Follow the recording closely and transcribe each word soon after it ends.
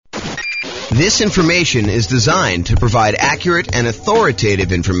This information is designed to provide accurate and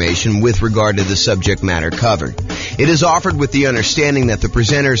authoritative information with regard to the subject matter covered. It is offered with the understanding that the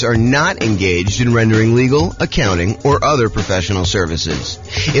presenters are not engaged in rendering legal, accounting, or other professional services.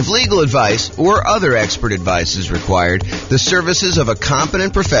 If legal advice or other expert advice is required, the services of a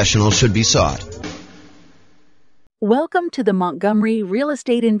competent professional should be sought. Welcome to the Montgomery Real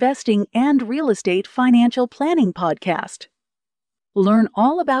Estate Investing and Real Estate Financial Planning Podcast. Learn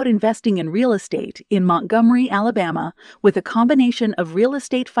all about investing in real estate in Montgomery, Alabama, with a combination of real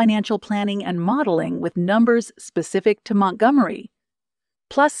estate financial planning and modeling with numbers specific to Montgomery,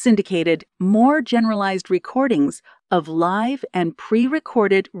 plus syndicated, more generalized recordings of live and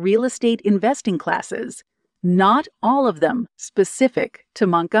pre-recorded real estate investing classes, not all of them specific to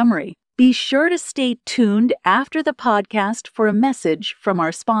Montgomery. Be sure to stay tuned after the podcast for a message from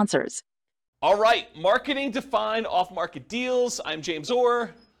our sponsors. All right, marketing to find off-market deals. I'm James Orr.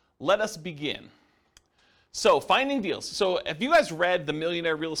 Let us begin. So, finding deals. So, have you guys read The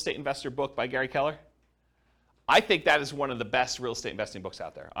Millionaire Real Estate Investor book by Gary Keller? I think that is one of the best real estate investing books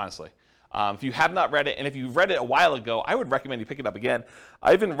out there, honestly. If you have not read it, and if you read it a while ago, I would recommend you pick it up again.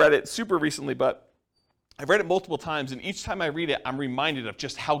 I haven't read it super recently, but I've read it multiple times, and each time I read it, I'm reminded of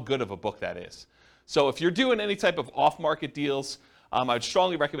just how good of a book that is. So, if you're doing any type of off-market deals, I would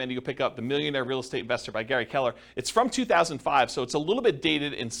strongly recommend you go pick up The Millionaire Real Estate Investor by Gary Keller. It's from 2005, so it's a little bit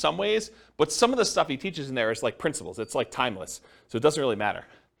dated in some ways, but some of the stuff he teaches in there is like principles. It's like timeless, so it doesn't really matter.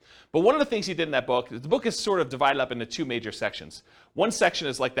 But one of the things he did in that book, the book is sort of divided up into two major sections. One section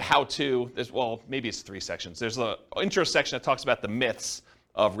is like the how-to. Well, maybe it's three sections. There's an intro section that talks about the myths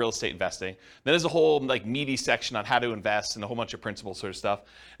of real estate investing. Then there's a whole like meaty section on how to invest and a whole bunch of principles sort of stuff.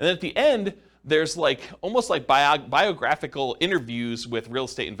 And then at the end, there's like almost like biographical interviews with real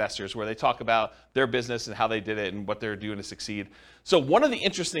estate investors where they talk about their business and how they did it and what they're doing to succeed. So one of the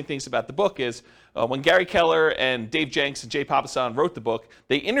interesting things about the book is when Gary Keller and Dave Jenks and Jay Papasan wrote the book,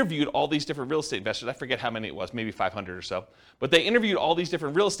 they interviewed all these different real estate investors. I forget how many it was, maybe 500 or so. But they interviewed all these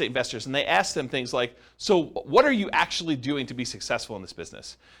different real estate investors and they asked them things like, so what are you actually doing to be successful in this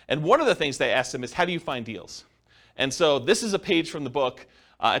business? And one of the things they asked them is, how do you find deals? And so this is a page from the book.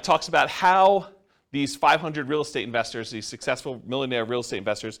 It talks about how these 500 real estate investors, these successful millionaire real estate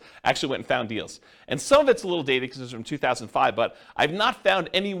investors, actually went and found deals. And some of it's a little dated because it's from 2005, but I've not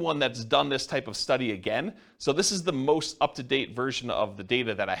found anyone that's done this type of study again. So this is the most up-to-date version of the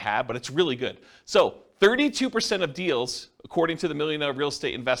data that I have, but it's really good. So 32% of deals, according to the Millionaire Real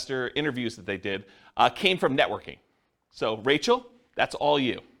Estate Investor interviews that they did, came from networking. So Rachel, that's all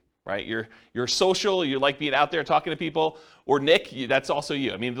you. Right? You're social, you like being out there talking to people, or Nick, that's also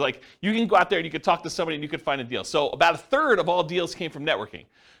you. I mean, like you can go out there and you could talk to somebody and you could find a deal. So about a third of all deals came from networking.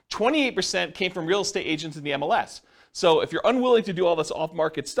 28% came from real estate agents in the MLS. So if you're unwilling to do all this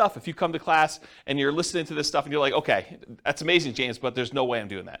off-market stuff, if you come to class and you're listening to this stuff and you're like, okay, that's amazing, James, but there's no way I'm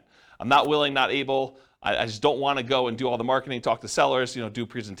doing that. I'm not willing, not able. I just don't want to go and do all the marketing, talk to sellers, do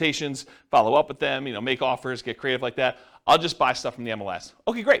presentations, follow up with them, make offers, get creative like that. I'll just buy stuff from the MLS.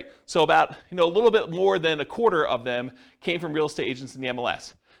 Okay, great. So about, a little bit more than a quarter of them came from real estate agents in the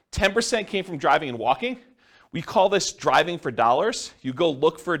MLS. 10% came from driving and walking. We call this driving for dollars. You go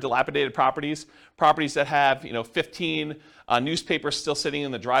look for dilapidated properties that have, 15 newspapers still sitting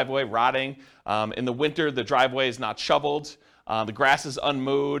in the driveway, rotting. In the winter, the driveway is not shoveled. The grass is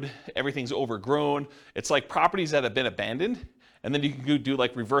unmowed. Everything's overgrown. It's like properties that have been abandoned. And then you can go do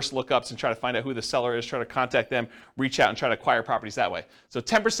like reverse lookups and try to find out who the seller is, try to contact them, reach out and try to acquire properties that way. So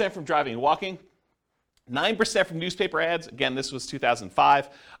 10% from driving and walking, 9% from newspaper ads. Again, this was 2005.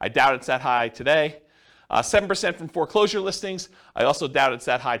 I doubt it's that high today. 7% from foreclosure listings. I also doubt it's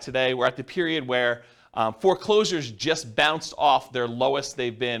that high today. We're at the period where foreclosures just bounced off their lowest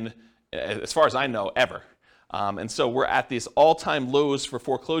they've been, as far as I know, ever. And so we're at these all-time lows for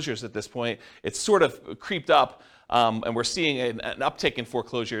foreclosures at this point. It's sort of creeped up. And we're seeing an uptick in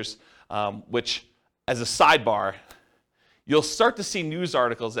foreclosures, which, as a sidebar, you'll start to see news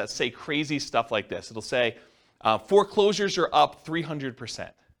articles that say crazy stuff like this. It'll say, foreclosures are up 300%.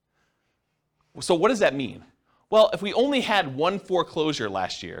 So what does that mean? Well, if we only had one foreclosure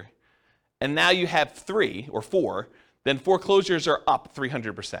last year, and now you have 3 or 4, then foreclosures are up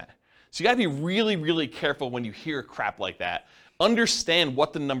 300%. So you got to be really, really careful when you hear crap like that. Understand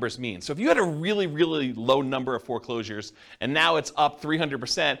what the numbers mean. So if you had a really, really low number of foreclosures and now it's up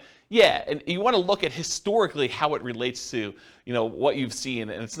 300%, yeah, and you want to look at historically how it relates to, what you've seen.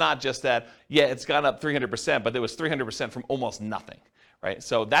 And it's not just that, yeah, it's gone up 300%, but there was 300% from almost nothing, right?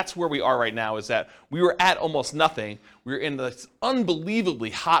 So that's where we are right now, is that we were at almost nothing. We were in this unbelievably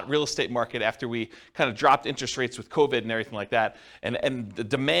hot real estate market after we kind of dropped interest rates with COVID and everything like that. And the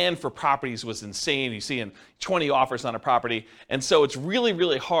demand for properties was insane. You see 20 offers on a property. And so it's really,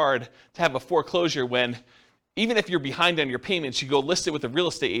 really hard to have a foreclosure when, even if you're behind on your payments, you go list it with a real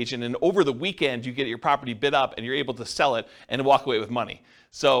estate agent, and over the weekend you get your property bid up and you're able to sell it and walk away with money.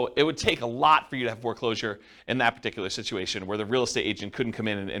 So it would take a lot for you to have foreclosure in that particular situation where the real estate agent couldn't come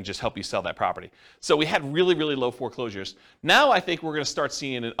in and just help you sell that property. So we had really, really low foreclosures. Now I think we're going to start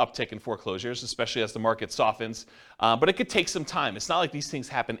seeing an uptick in foreclosures, especially as the market softens. But it could take some time. It's not like these things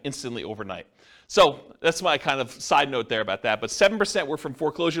happen instantly overnight. So that's my kind of side note there about that. But 7% were from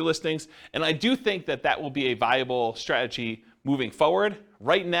foreclosure listings, and I do think that that will be a viable strategy moving forward.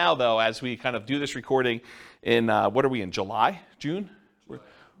 Right now, though, as we kind of do this recording in, what are we in, July? June?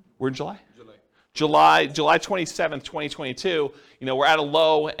 We're in July? July 27th, 2022. We're at a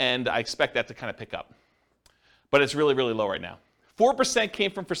low, and I expect that to kind of pick up. But it's really, really low right now. 4%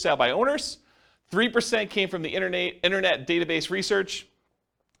 came from for sale by owners. 3% came from the internet database research.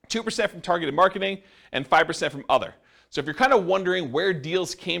 2% from targeted marketing, and 5% from other. So if you're kind of wondering where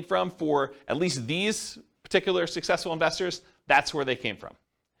deals came from for at least these particular successful investors, that's where they came from.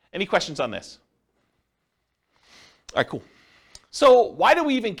 Any questions on this? All right, cool. So why do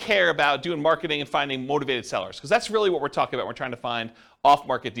we even care about doing marketing and finding motivated sellers? Because that's really what we're talking about. We're trying to find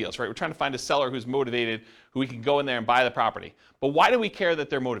off-market deals, right? We're trying to find a seller who's motivated, who we can go in there and buy the property. But why do we care that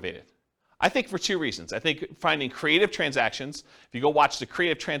they're motivated? I think for two reasons. I think finding creative transactions. If you go watch the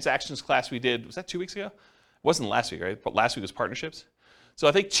creative transactions class we did, was that 2 weeks ago? It wasn't last week, right? But last week was partnerships. So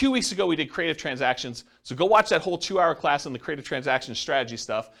I think 2 weeks ago we did creative transactions. So go watch that whole 2-hour class on the creative transaction strategy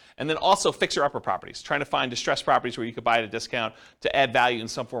stuff. And then also fixer-upper properties, trying to find distressed properties where you could buy at a discount to add value in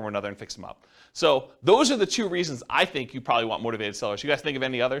some form or another and fix them up. So those are the two reasons I think you probably want motivated sellers. You guys think of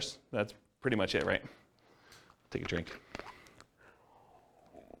any others? That's pretty much it, right? Take a drink.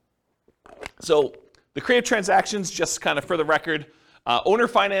 So the creative transactions, just kind of for the record, owner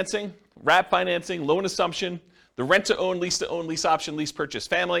financing, wrap financing, loan assumption, the rent-to-own, lease-to-own, lease option, lease purchase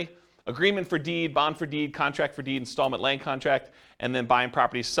family, agreement for deed, bond for deed, contract for deed, installment land contract, and then buying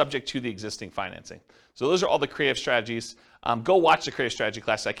properties subject to the existing financing. So those are all the creative strategies. Go watch the creative strategy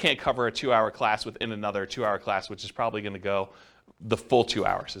class. I can't cover a 2-hour class within another 2-hour class, which is probably going to go the full 2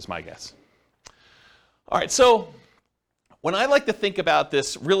 hours is my guess. All right, so when I like to think about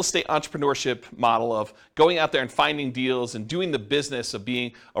this real estate entrepreneurship model of going out there and finding deals and doing the business of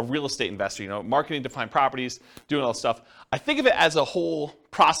being a real estate investor, marketing to find properties, doing all this stuff, I think of it as a whole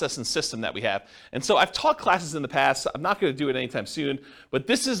process and system that we have. And so I've taught classes in the past. I'm not going to do it anytime soon, but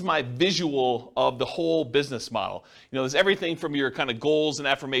this is my visual of the whole business model. There's everything from your kind of goals and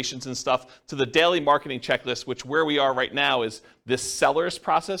affirmations and stuff to the daily marketing checklist, which where we are right now is this seller's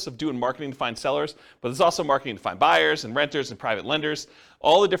process of doing marketing to find sellers, but there's also marketing to find buyers and renters and private lenders.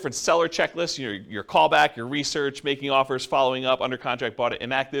 All the different seller checklists, your callback, your research, making offers, following up, under contract, bought it,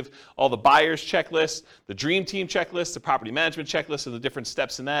 inactive, all the buyers checklist, the dream team checklist, the property management checklist, and the different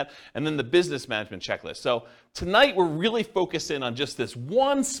steps in that, and then the business management checklist. So tonight we're really focused in on just this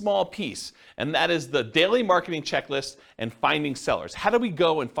one small piece, and that is the daily marketing checklist and finding sellers. How do we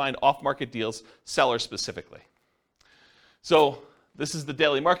go and find off-market deals, sellers specifically? So this is the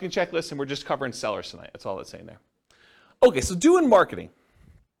daily marketing checklist, and we're just covering sellers tonight. That's all it's saying there. Okay, so doing marketing.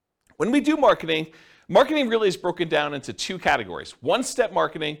 When we do marketing, marketing really is broken down into two categories: one-step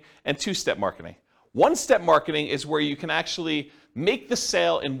marketing and two-step marketing. One-step marketing is where you can actually make the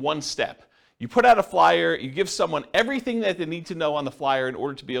sale in one step. You put out a flyer, you give someone everything that they need to know on the flyer in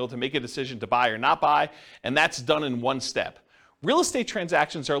order to be able to make a decision to buy or not buy, and that's done in one step. Real estate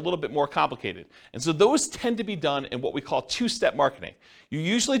transactions are a little bit more complicated, and so those tend to be done in what we call two-step marketing. You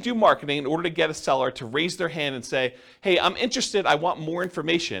usually do marketing in order to get a seller to raise their hand and say, hey, I'm interested, I want more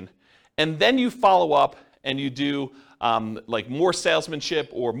information, and then you follow up and you do like more salesmanship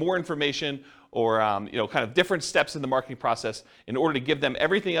or more information or kind of different steps in the marketing process in order to give them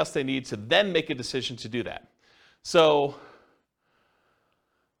everything else they need to then make a decision to do that. So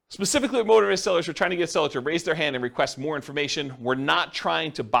specifically with motivated sellers, we're trying to get a seller to raise their hand and request more information. We're not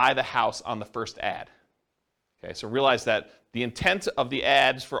trying to buy the house on the first ad. Okay, so realize that the intent of the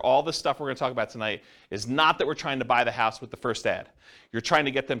ads for all the stuff we're going to talk about tonight is not that we're trying to buy the house with the first ad. You're trying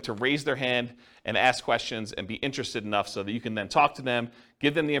to get them to raise their hand and ask questions and be interested enough so that you can then talk to them,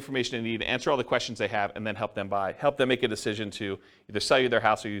 give them the information they need, answer all the questions they have, and then help them buy, help them make a decision to either sell you their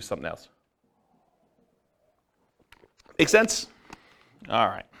house or use something else. Make sense? All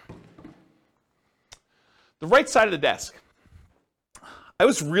right. The right side of the desk. I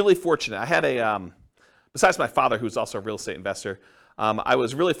was really fortunate. I had besides my father, who's also a real estate investor, I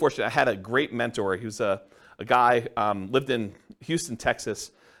was really fortunate. I had a great mentor. He was a guy, lived in Houston,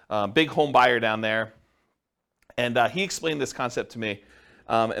 Texas, big home buyer down there. And he explained this concept to me.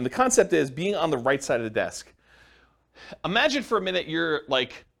 And the concept is being on the right side of the desk. Imagine for a minute you're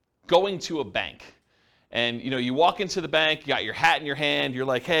like going to a bank. And you walk into the bank, you got your hat in your hand, you're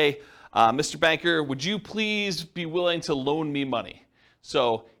like, hey, Mr. Banker, would you please be willing to loan me money?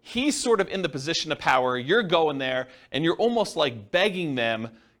 So he's sort of in the position of power, you're going there, and you're almost like begging them,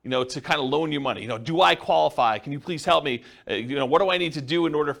 to kind of loan you money. Do I qualify? Can you please help me? What do I need to do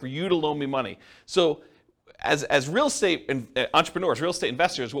in order for you to loan me money? So as real estate entrepreneurs, real estate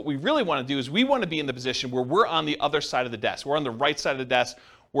investors, what we really want to do is we want to be in the position where we're on the other side of the desk. We're on the right side of the desk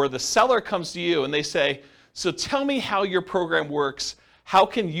where the seller comes to you and they say, so tell me how your program works. How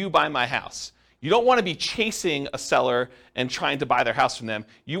can you buy my house? You don't want to be chasing a seller and trying to buy their house from them.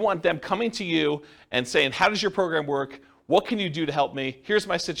 You want them coming to you and saying, how does your program work? What can you do to help me? Here's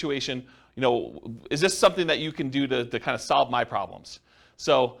my situation. Is this something that you can do to kind of solve my problems?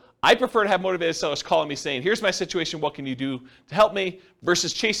 So I prefer to have motivated sellers calling me saying, here's my situation, what can you do to help me?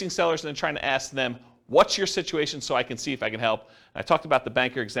 Versus chasing sellers and then trying to ask them, what's your situation so I can see if I can help? And I talked about the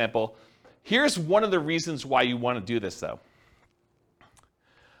banker example. Here's one of the reasons why you want to do this though.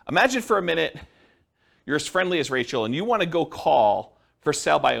 Imagine for a minute, you're as friendly as Rachel and you want to go call for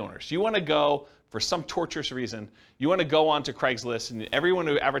sale by owners. You want to go, for some torturous reason, you want to go onto Craigslist and everyone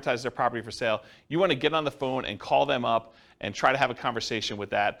who advertises their property for sale, you want to get on the phone and call them up and try to have a conversation with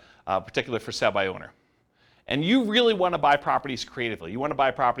that particular for sale by owner. And you really want to buy properties creatively. You want to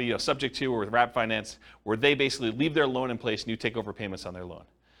buy property, subject to or with wrap finance, where they basically leave their loan in place and you take over payments on their loan.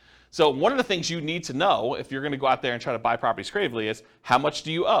 So one of the things you need to know if you're going to go out there and try to buy properties creatively is how much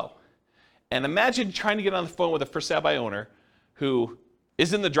do you owe? And imagine trying to get on the phone with a for sale by owner who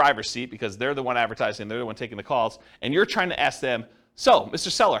is in the driver's seat because they're the one advertising, they're the one taking the calls, and you're trying to ask them, so,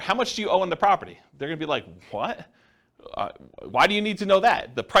 Mr. Seller, how much do you owe on the property? They're going to be like, what? Why do you need to know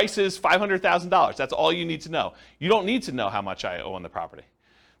that? The price is $500,000. That's all you need to know. You don't need to know how much I owe on the property.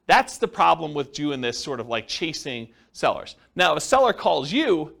 That's the problem with doing this sort of like chasing sellers. Now, if a seller calls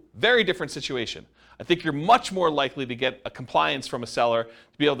you, very different situation. I think you're much more likely to get a compliance from a seller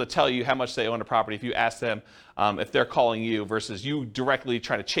to be able to tell you how much they own a property if you ask them if they're calling you versus you directly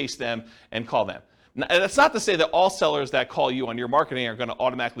try to chase them and call them. Now, that's not to say that all sellers that call you on your marketing are going to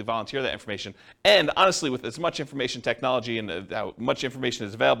automatically volunteer that information. And honestly, with as much information technology and how much information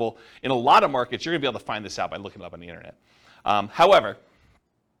is available in a lot of markets, you're going to be able to find this out by looking it up on the internet. However,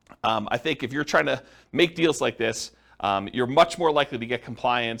 I think if you're trying to make deals like this, you're much more likely to get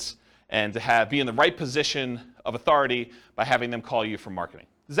compliance and to be in the right position of authority by having them call you for marketing.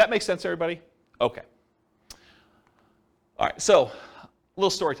 Does that make sense, everybody? Okay. All right, so a little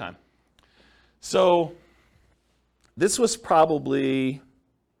story time. So this was probably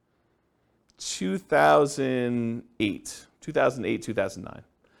 2008, 2009.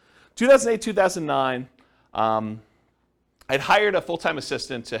 2009, I'd hired a full-time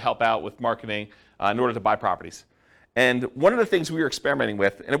assistant to help out with marketing in order to buy properties. And one of the things we were experimenting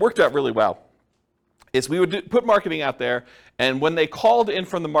with, and it worked out really well, is we would put marketing out there, and when they called in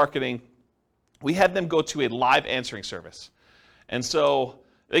from the marketing, we had them go to a live answering service. And so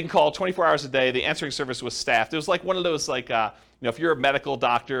they can call 24 hours a day. The answering service was staffed. It was like one of those, like, if you're a medical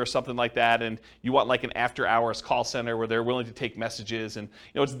doctor or something like that, and you want like an after-hours call center where they're willing to take messages, and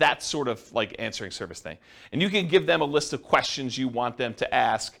it's that sort of like answering service thing. And you can give them a list of questions you want them to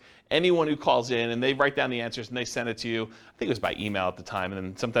ask anyone who calls in, and they write down the answers and they send it to you. I think it was by email at the time, and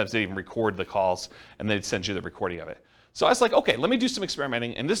then sometimes they even record the calls and they'd send you the recording of it. So I was like, okay, let me do some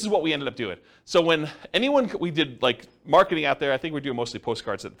experimenting, and this is what we ended up doing. So when we did like marketing out there, I think we were doing mostly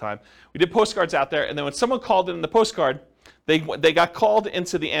postcards at the time. We did postcards out there, and then when someone called in the postcard, they got called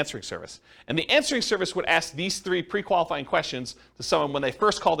into the answering service. And the answering service would ask these 3 pre-qualifying questions to someone when they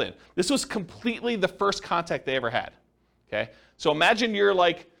first called in. This was completely the first contact they ever had. Okay? So imagine you're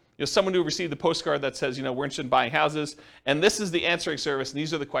like, someone who received the postcard that says, we're interested in buying houses, and this is the answering service, and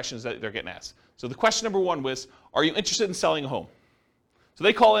these are the questions that they're getting asked. So the question number 1 was, are you interested in selling a home? So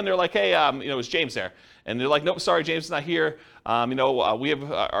they call in, they're like, hey, is James there? And they're like, nope, sorry, James is not here. Are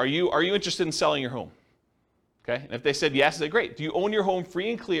you interested in selling your home? Okay, and if they said yes, they said, great. Do you own your home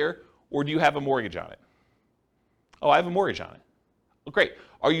free and clear, or do you have a mortgage on it? Oh, I have a mortgage on it. Well, great.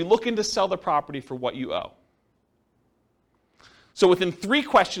 Are you looking to sell the property for what you owe? So within 3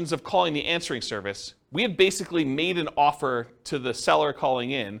 questions of calling the answering service, we had basically made an offer to the seller calling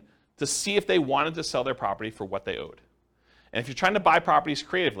in to see if they wanted to sell their property for what they owed. And if you're trying to buy properties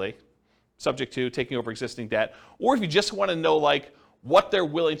creatively, subject to taking over existing debt, or if you just want to know like what they're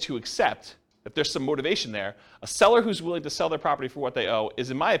willing to accept, if there's some motivation there, a seller who's willing to sell their property for what they owe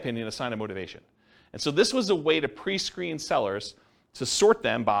is, in my opinion, a sign of motivation. And so this was a way to pre-screen sellers to sort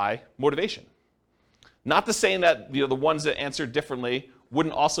them by motivation. Not to say that the ones that answered differently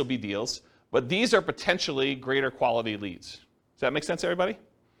wouldn't also be deals, but these are potentially greater quality leads. Does that make sense, everybody?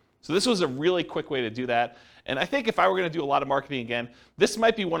 So this was a really quick way to do that. And I think if I were going to do a lot of marketing again, this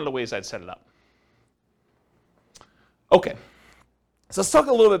might be one of the ways I'd set it up. Okay. So let's talk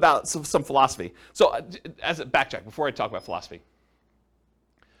a little bit about some philosophy. So as a backtrack, before I talk about philosophy,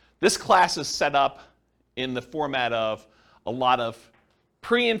 this class is set up in the format of a lot of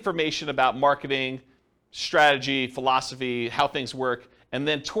pre-information about marketing, strategy, philosophy, how things work. And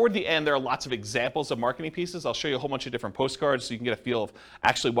then toward the end, there are lots of examples of marketing pieces. I'll show you a whole bunch of different postcards so you can get a feel of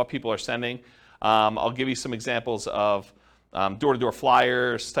actually what people are sending. I'll give you some examples of door-to-door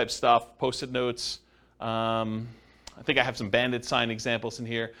flyers type stuff, Post-it notes. I think I have some bandit sign examples in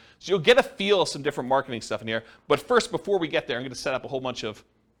here. So you'll get a feel of some different marketing stuff in here. But first, before we get there, I'm going to set up a whole bunch of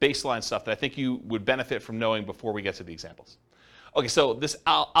baseline stuff that I think you would benefit from knowing before we get to the examples. Okay, so this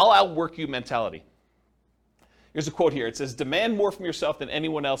I'll outwork you mentality. Here's a quote here. It says, demand more from yourself than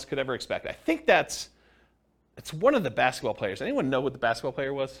anyone else could ever expect. I think it's one of the basketball players. Anyone know what the basketball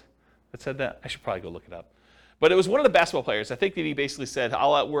player was that said that? I should probably go look it up. But it was one of the basketball players. I think that he basically said,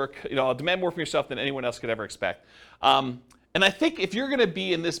 I'll demand more from yourself than anyone else could ever expect. And I think if you're going to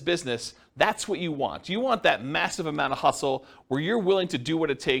be in this business, that's what you want. You want that massive amount of hustle where you're willing to do what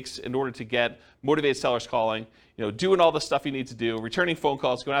it takes in order to get motivated sellers calling, doing all the stuff you need to do, returning phone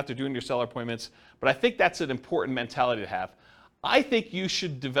calls, going out there doing your seller appointments. But I think that's an important mentality to have. I think you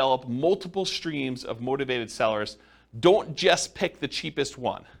should develop multiple streams of motivated sellers. Don't just pick the cheapest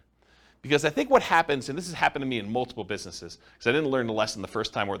one. Because I think what happens, and this has happened to me in multiple businesses, because I didn't learn the lesson the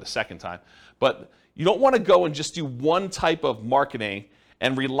first time or the second time, but you don't want to go and just do one type of marketing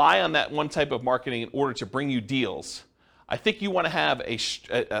and rely on that one type of marketing in order to bring you deals. I think you want to have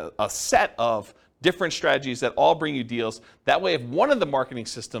a set of different strategies that all bring you deals. That way, if one of the marketing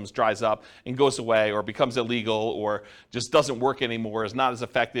systems dries up and goes away or becomes illegal or just doesn't work anymore, is not as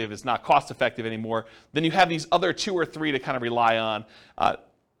effective, is not cost effective anymore, then you have these other 2 or 3 to kind of rely on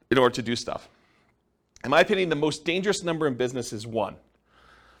in order to do stuff. In my opinion, the most dangerous number in business is 1.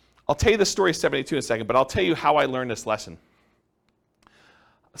 I'll tell you the story of 782 in a second, but I'll tell you how I learned this lesson.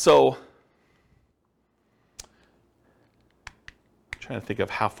 So, I'm trying to think of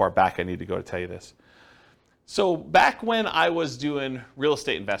how far back I need to go to tell you this. So, back when I was doing real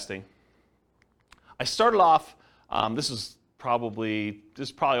estate investing, I started off, this is probably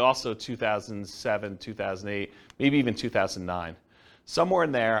also 2007, 2008, maybe even 2009. Somewhere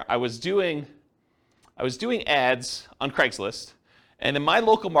in there, I was doing ads on Craigslist, and in my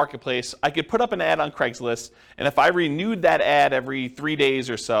local marketplace, I could put up an ad on Craigslist, and if I renewed that ad every 3 days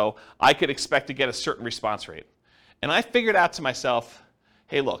or so, I could expect to get a certain response rate. And I figured out to myself,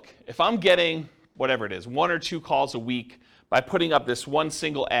 hey, look, if I'm getting whatever it is, 1 or 2 calls a week by putting up this one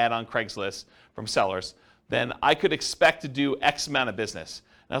single ad on Craigslist from sellers, then I could expect to do X amount of business.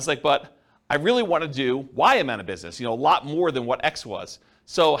 And I was like, but I really want to do Y amount of business, a lot more than what X was.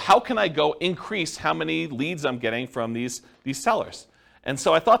 So how can I go increase how many leads I'm getting from these sellers? And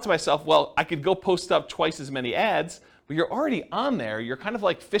so I thought to myself, well, I could go post up twice as many ads, but you're already on there. You're kind of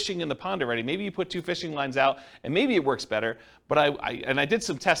like fishing in the pond already. Maybe you put 2 fishing lines out, and maybe it works better. But I did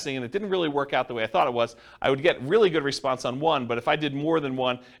some testing, and it didn't really work out the way I thought it was. I would get really good response on one, but if I did more than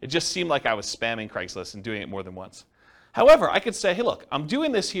one, it just seemed like I was spamming Craigslist and doing it more than once. However, I could say, hey, look, I'm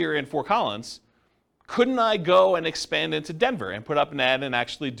doing this here in Fort Collins. Couldn't I go and expand into Denver and put up an ad and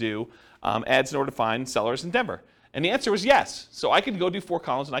actually do ads in order to find sellers in Denver? And the answer was yes. So I could go do Fort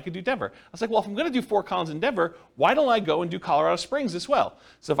Collins and I could do Denver. I was like, well, if I'm going to do Fort Collins and Denver, why don't I go and do Colorado Springs as well?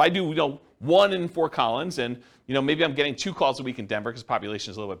 So if I do 1 in Fort Collins and maybe I'm getting 2 calls a week in Denver because the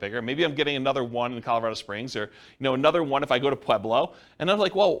population is a little bit bigger. Maybe I'm getting another 1 in Colorado Springs or another 1 if I go to Pueblo. And I was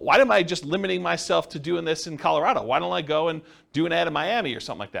like, well, why am I just limiting myself to doing this in Colorado? Why don't I go and do an ad in Miami or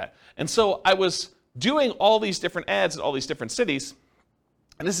something like that? And so I was doing all these different ads in all these different cities.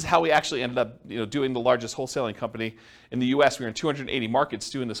 And this is how we actually ended up doing the largest wholesaling company in the US. We were in 280 markets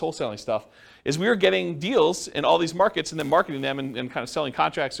doing this wholesaling stuff. Is we were getting deals in all these markets and then marketing them and kind of selling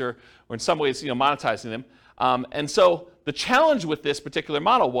contracts or in some ways monetizing them. And so the challenge with this particular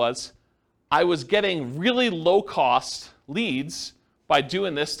model was I was getting really low cost leads by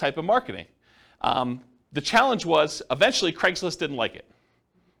doing this type of marketing. The challenge was eventually Craigslist didn't like it,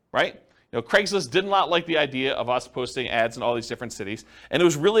 right? Craigslist did not like the idea of us posting ads in all these different cities, and it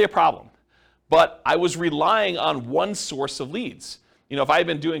was really a problem. But I was relying on one source of leads. if I had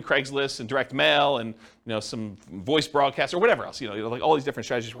been doing Craigslist and direct mail and some voice broadcasts or whatever else, like all these different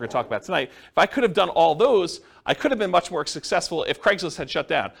strategies we're going to talk about tonight, if I could have done all those, I could have been much more successful if Craigslist had shut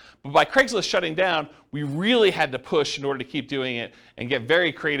down. But by Craigslist shutting down, we really had to push in order to keep doing it and get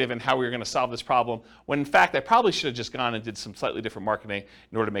very creative in how we were going to solve this problem, when in fact I probably should have just gone and did some slightly different marketing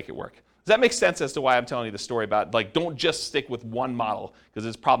in order to make it work. Does that make sense as to why I'm telling you the story about, don't just stick with one model because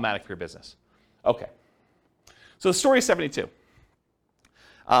it's problematic for your business? Okay. So the story is 72.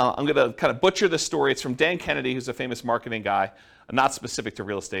 I'm going to kind of butcher this story. It's from Dan Kennedy, who's a famous marketing guy, not specific to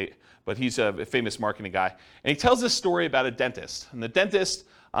real estate, but he's a famous marketing guy. And he tells this story about a dentist. And the dentist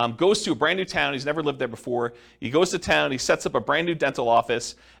goes to a brand new town. He's never lived there before. He goes to town. He sets up a brand new dental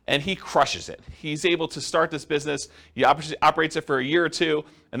office, and he crushes it. He's able to start this business. He operates it for a year or two,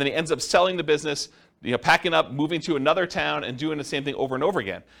 and then he ends up selling the business, packing up, moving to another town, and doing the same thing over and over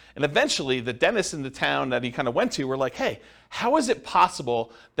again. And eventually, the dentists in the town that he kind of went to were like, hey, how is it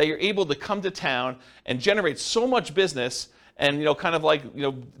possible that you're able to come to town and generate so much business and,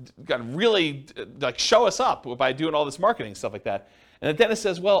 really show us up by doing all this marketing, stuff like that? And the dentist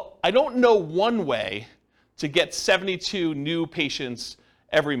says, well, I don't know one way to get 72 new patients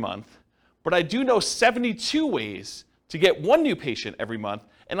every month, but I do know 72 ways to get one new patient every month,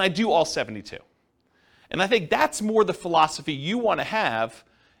 and I do all 72. And I think that's more the philosophy you want to have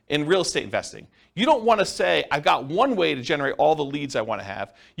in real estate investing. You don't want to say, I've got one way to generate all the leads I want to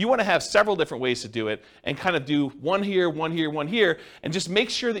have. You want to have several different ways to do it and kind of do one here, one here, one here, and just make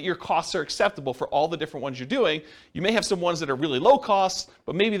sure that your costs are acceptable for all the different ones you're doing. You may have some ones that are really low cost,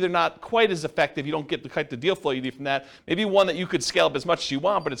 but maybe they're not quite as effective. You don't get the deal flow you need from that. Maybe one that you could scale up as much as you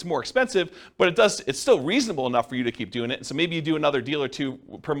want, but it's more expensive, but it's still reasonable enough for you to keep doing it. And so maybe you do another deal or two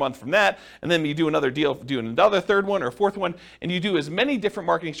per month from that, and then you do another deal, do another third one or a fourth one, and you do as many different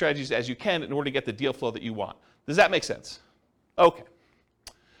marketing strategies as you can in order to get the deal flow that you want. Does that make sense? Okay.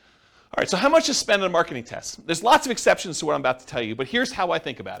 All right, so how much to spend on a marketing test? There's lots of exceptions to what I'm about to tell you, but here's how I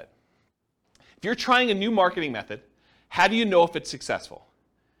think about it. If you're trying a new marketing method, how do you know if it's successful?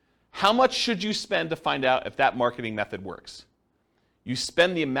 How much should you spend to find out if that marketing method works? You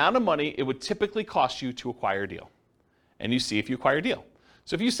spend the amount of money it would typically cost you to acquire a deal, and you see if you acquire a deal.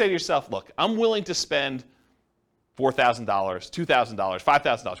 So if you say to yourself, look, I'm willing to spend $4,000, $2,000,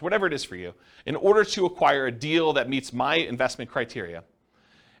 $5,000, whatever it is for you, in order to acquire a deal that meets my investment criteria,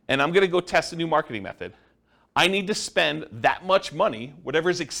 and I'm going to go test a new marketing method, I need to spend that much money, whatever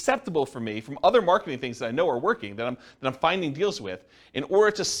is acceptable for me from other marketing things that I know are working, that I'm finding deals with, in order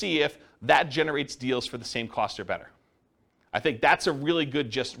to see if that generates deals for the same cost or better. I think that's a really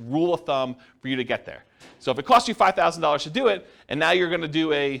good just rule of thumb for you to get there. So if it costs you $5,000 to do it, and now you're going to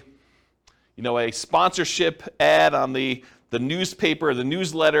do a sponsorship ad on the newspaper, the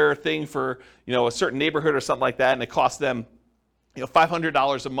newsletter thing for, a certain neighborhood or something like that, and it costs them,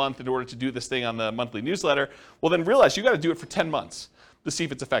 $500 a month in order to do this thing on the monthly newsletter, well, then realize you got to do it for 10 months to see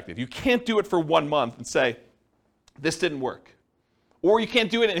if it's effective. You can't do it for 1 month and say, this didn't work. Or you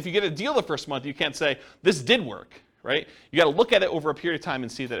can't do it, and if you get a deal the first month, you can't say, this did work, right? You got to look at it over a period of time and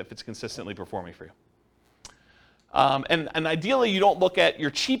see that if it's consistently performing for you. And ideally, you don't look at your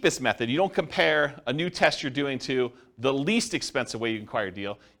cheapest method. You don't compare a new test you're doing to the least expensive way you can acquire a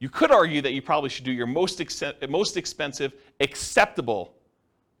deal. You could argue that you probably should do your most expensive, acceptable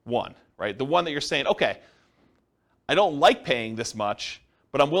one, right? The one that you're saying, okay, I don't like paying this much,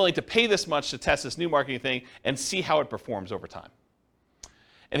 but I'm willing to pay this much to test this new marketing thing and see how it performs over time.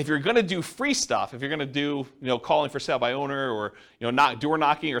 And if you're going to do free stuff, if you're going to do, calling for sale by owner or, door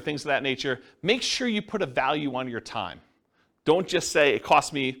knocking or things of that nature, make sure you put a value on your time. Don't just say it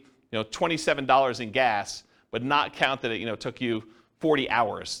cost me, $27 in gas, but not count that it, took you 40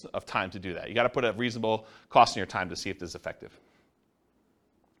 hours of time to do that. You got to put a reasonable cost on your time to see if this is effective.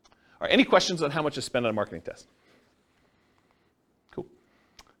 All right, any questions on how much to spend on a marketing test? Cool.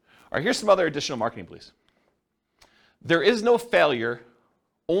 All right, here's some other additional marketing beliefs. There is no failure,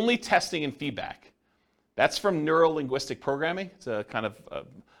 only testing and feedback. That's from neuro-linguistic programming. It's a kind of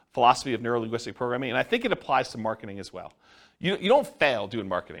philosophy of neuro-linguistic programming, and I think it applies to marketing as well. You don't fail doing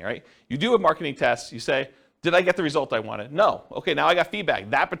marketing, right? You do a marketing test, you say, did I get the result I wanted? No. Okay, now I got feedback.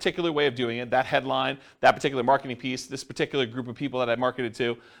 That particular way of doing it, that headline, that particular marketing piece, this particular group of people that I marketed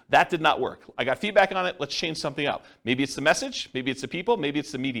to, that did not work. I got feedback on it, let's change something up. Maybe it's the message, maybe it's the people, maybe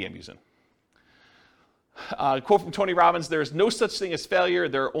it's the media I'm using. Quote from Tony Robbins, there is no such thing as failure,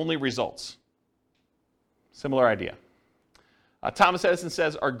 there are only results. Similar idea. Thomas Edison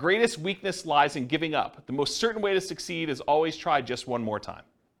says, our greatest weakness lies in giving up. The most certain way to succeed is always try just one more time.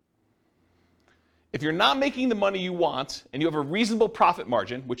 If you're not making the money you want and you have a reasonable profit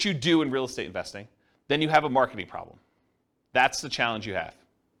margin, which you do in real estate investing, then you have a marketing problem. That's the challenge you have.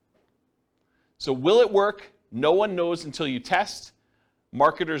 So will it work? No one knows until you test.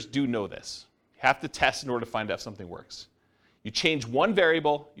 Marketers do know this. You have to test in order to find out if something works. You change one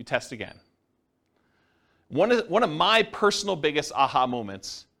variable, you test again. One of my personal biggest aha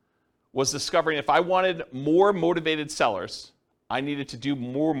moments was discovering if I wanted more motivated sellers, I needed to do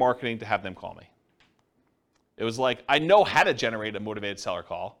more marketing to have them call me. It was like, I know how to generate a motivated seller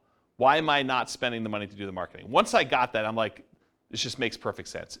call. Why am I not spending the money to do the marketing? Once I got that, I'm like, this just makes perfect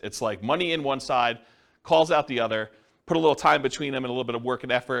sense. It's like money in one side, calls out the other, put a little time between them and a little bit of work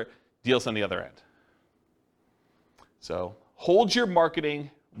and effort, deals on the other end. So hold your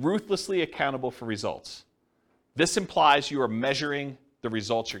marketing ruthlessly accountable for results. This implies you are measuring the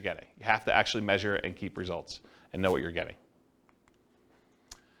results you're getting. You have to actually measure and keep results and know what you're getting.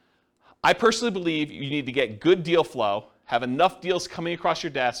 I personally believe you need to get good deal flow, have enough deals coming across your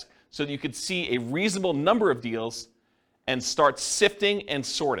desk so that you can see a reasonable number of deals and start sifting and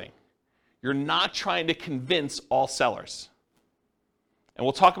sorting. You're not trying to convince all sellers. And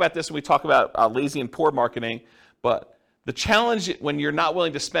we'll talk about this when we talk about lazy and poor marketing, but the challenge when you're not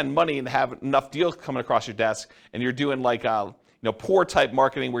willing to spend money and have enough deals coming across your desk and you're doing like poor type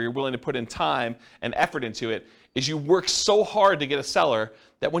marketing where you're willing to put in time and effort into it is you work so hard to get a seller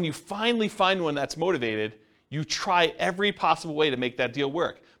that when you finally find one that's motivated, you try every possible way to make that deal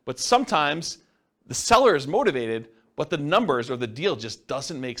work. But sometimes the seller is motivated, but the numbers or the deal just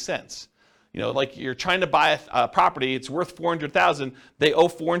doesn't make sense. Like you're trying to buy a property, it's worth $400,000, they owe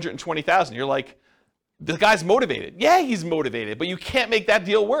 $420,000. You're like, the guy's motivated. Yeah, he's motivated, but you can't make that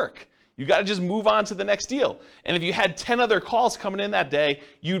deal work. You got to just move on to the next deal. And if you had 10 other calls coming in that day,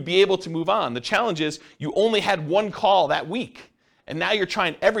 you'd be able to move on. The challenge is you only had one call that week, and now you're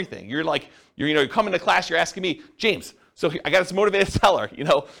trying everything. You're like, you're coming to class, you're asking me, James, so I got this motivated seller.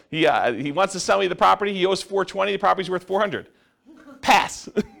 He wants to sell me the property. He owes $420. The property's worth $400. Pass.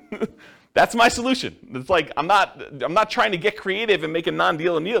 That's my solution. It's like I'm not trying to get creative and make a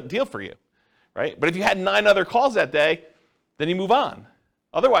non-deal a deal for you. Right? But if you had 9 other calls that day, then you move on.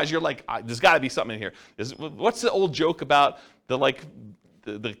 Otherwise, you're like, there's got to be something in here. What's the old joke about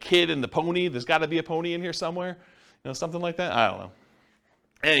the kid and the pony? There's got to be a pony in here somewhere. Something like that. I don't know.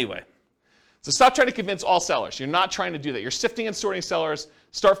 Anyway, so stop trying to convince all sellers. You're not trying to do that. You're sifting and sorting sellers.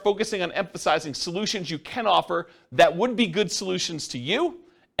 Start focusing on emphasizing solutions you can offer that would be good solutions to you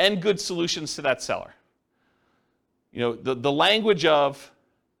and good solutions to that seller. The language of,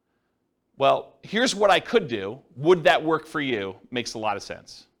 well, here's what I could do. Would that work for you? Makes a lot of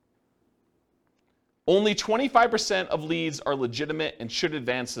sense. Only 25% of leads are legitimate and should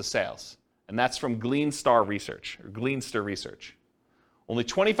advance to sales. And that's from Gleanstar Research, or Gleanster Research. Only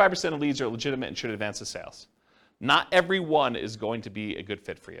 25% of leads are legitimate and should advance to sales. Not every one is going to be a good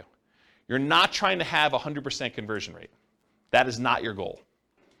fit for you. You're not trying to have a 100% conversion rate. That is not your goal.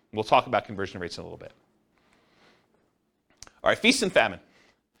 We'll talk about conversion rates in a little bit. All right, feast and famine.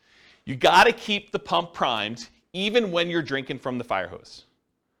 You got to keep the pump primed even when you're drinking from the fire hose.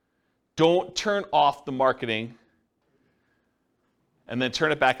 Don't turn off the marketing and then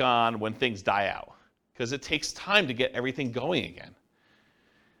turn it back on when things die out, because it takes time to get everything going again.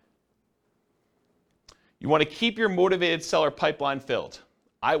 You want to keep your motivated seller pipeline filled.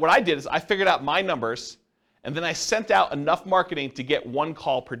 What I did is I figured out my numbers, and then I sent out enough marketing to get 1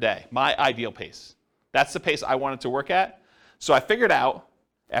 call per day, my ideal pace. That's the pace I wanted to work at. So I figured out,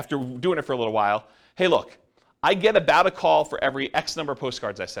 after doing it for a little while, hey, look, I get about a call for every X number of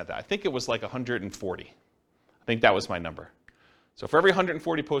postcards I sent out. I think it was like 140. I think that was my number. So for every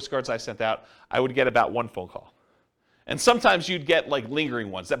 140 postcards I sent out, I would get about 1 phone call. And sometimes you'd get like lingering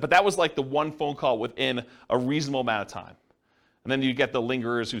ones, but that was like the 1 phone call within a reasonable amount of time. And then you get the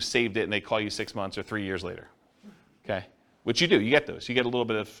lingerers who saved it and they call you 6 months or 3 years later. Okay? Which you do, you get those. You get a little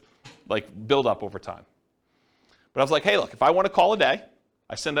bit of like build up over time. But I was like, hey, look, if I want to call a day,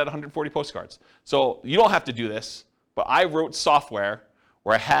 I send out 140 postcards. So you don't have to do this, but I wrote software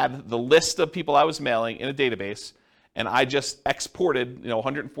where I had the list of people I was mailing in a database, and I just exported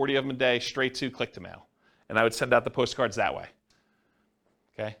 140 of them a day straight to Click-to-Mail. And I would send out the postcards that way.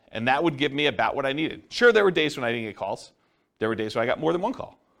 Okay? And that would give me about what I needed. Sure, there were days when I didn't get calls. There were days when I got more than 1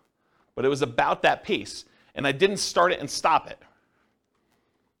 call. But it was about that pace. And I didn't start it and stop it.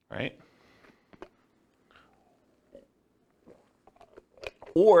 Right?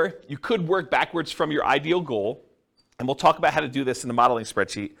 Or you could work backwards from your ideal goal, and we'll talk about how to do this in the modeling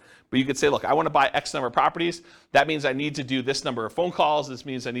spreadsheet, but you could say, look, I want to buy X number of properties. That means I need to do this number of phone calls. This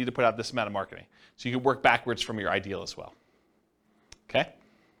means I need to put out this amount of marketing. So you can work backwards from your ideal as well. Okay?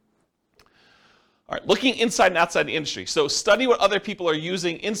 All right, looking inside and outside the industry. So study what other people are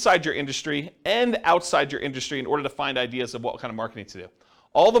using inside your industry and outside your industry in order to find ideas of what kind of marketing to do.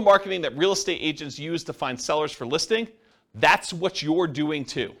 All the marketing that real estate agents use to find sellers for listing, that's what you're doing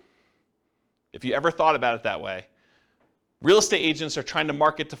too. If you ever thought about it that way, real estate agents are trying to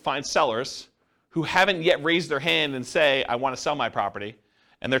market to find sellers who haven't yet raised their hand and say, I want to sell my property.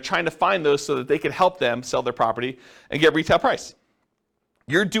 And they're trying to find those so that they can help them sell their property and get retail price.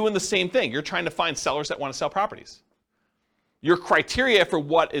 You're doing the same thing. You're trying to find sellers that want to sell properties. Your criteria for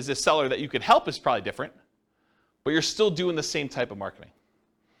what is a seller that you could help is probably different, but you're still doing the same type of marketing.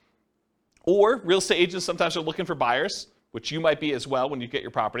 Or real estate agents sometimes are looking for buyers, which you might be as well when you get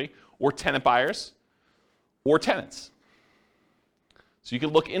your property, or tenant buyers, or tenants. So you can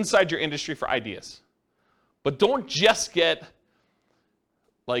look inside your industry for ideas. But don't just get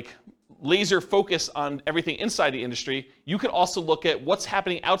laser focus on everything inside the industry. You can also look at what's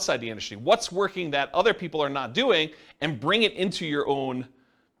happening outside the industry, what's working that other people are not doing, and bring it into your own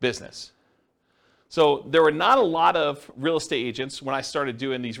business. So there were not a lot of real estate agents when I started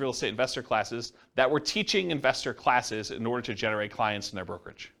doing these real estate investor classes that were teaching investor classes in order to generate clients in their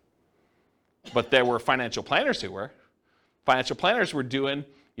brokerage. But there were financial planners who were. Financial planners were doing,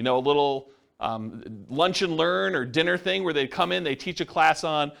 a little lunch and learn or dinner thing where they'd come in, they teach a class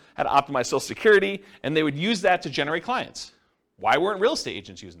on how to optimize Social Security, and they would use that to generate clients. Why weren't real estate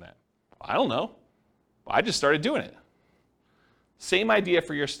agents using that? I don't know. I just started doing it. Same idea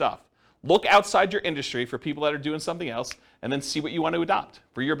for your stuff. Look outside your industry for people that are doing something else, and then see what you want to adopt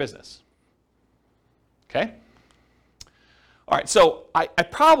for your business. Okay? All right, so I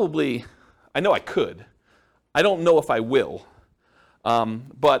know I could. I don't know if I will,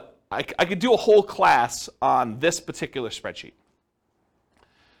 but I could do a whole class on this particular spreadsheet.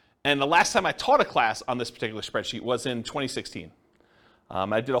 And the last time I taught a class on this particular spreadsheet was in 2016.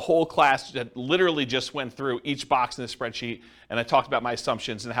 I did a whole class that literally just went through each box in the spreadsheet, and I talked about my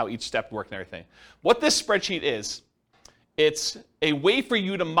assumptions and how each step worked and everything. What this spreadsheet is, it's a way for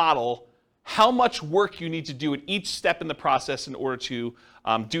you to model how much work you need to do at each step in the process in order to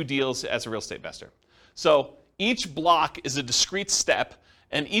do deals as a real estate investor. So each block is a discrete step,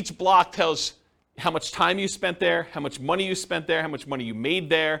 and each block tells how much time you spent there, how much money you spent there, how much money you made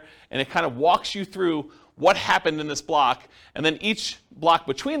there, and it kind of walks you through what happened in this block, and then each block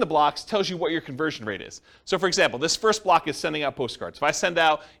between the blocks tells you what your conversion rate is. So for example, this first block is sending out postcards. If I send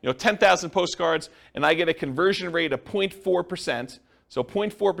out 10,000 postcards and I get a conversion rate of 0.4%, so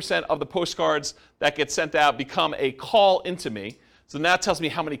 0.4% of the postcards that get sent out become a call into me. So now it tells me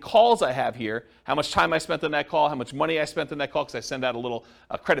how many calls I have here, how much time I spent on that call, how much money I spent on that call, because I send out a little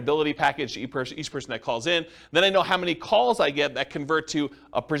credibility package to each person that calls in. Then I know how many calls I get that convert to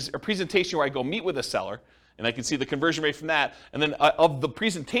a presentation where I go meet with a seller, and I can see the conversion rate from that. And then of the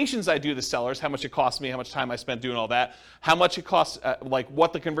presentations I do to sellers, how much it costs me, how much time I spent doing all that, how much it costs,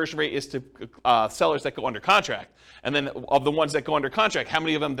 what the conversion rate is to sellers that go under contract. And then of the ones that go under contract, how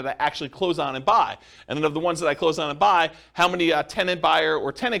many of them did I actually close on and buy? And then of the ones that I close on and buy, how many tenant buyer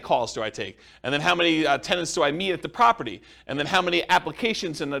or tenant calls do I take? And then how many tenants do I meet at the property? And then how many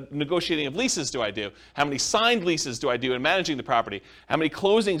applications and negotiating of leases do I do? How many signed leases do I do in managing the property? How many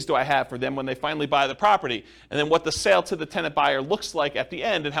closings do I have for them when they finally buy the property? And then what the sale to the tenant buyer looks like at the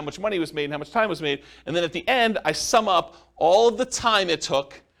end, and how much money was made and how much time was made. And then at the end, I sum up all of the time it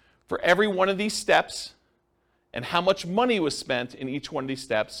took for every one of these steps, and how much money was spent in each one of these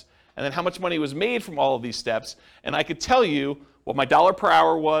steps, and then how much money was made from all of these steps. And I could tell you what my dollar per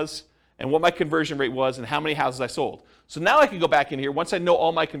hour was, and what my conversion rate was, and how many houses I sold. So now I can go back in here, once I know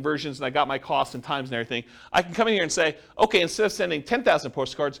all my conversions and I got my costs and times and everything, I can come in here and say, okay, instead of sending 10,000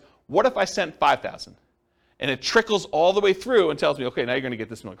 postcards, what if I sent 5,000? And it trickles all the way through and tells me, okay, now you're going to get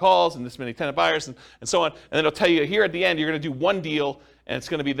this many calls and this many tenant buyers and so on. And then it'll tell you here at the end, you're going to do one deal and it's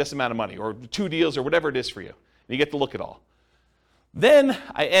going to be this amount of money, or 2 deals, or whatever it is for you. And you get to look at all. Then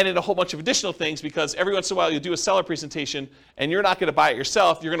I added a whole bunch of additional things, because every once in a while you'll do a seller presentation and you're not going to buy it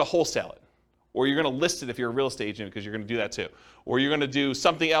yourself, you're going to wholesale it. Or you're going to list it if you're a real estate agent, because you're going to do that too. Or you're going to do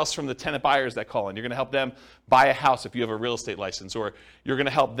something else from the tenant buyers that call in. You're going to help them buy a house if you have a real estate license. Or you're going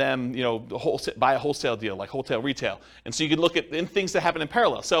to help them buy a wholesale deal, like wholesale retail. And so you can look at things that happen in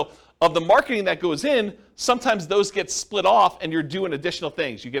parallel. So of the marketing that goes in, sometimes those get split off and you're doing additional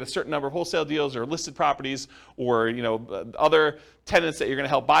things. You get a certain number of wholesale deals or listed properties, or other tenants that you're going to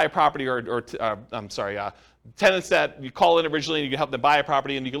help buy a property, tenants that you call in originally and you can help them buy a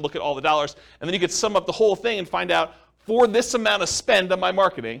property, and you can look at all the dollars, and then you can sum up the whole thing and find out, for this amount of spend on my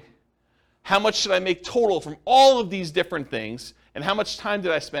marketing, how much should I make total from all of these different things, and how much time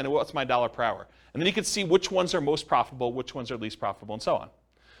did I spend, and what's my dollar per hour? And then you can see which ones are most profitable, which ones are least profitable, and so on.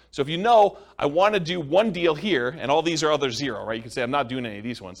 So if you know, I want to do one deal here, and all these are other 0, right? You can say, I'm not doing any of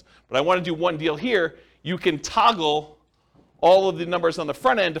these ones, but I want to do one deal here. You can toggle all of the numbers on the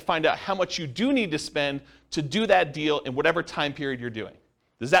front end to find out how much you do need to spend to do that deal in whatever time period you're doing.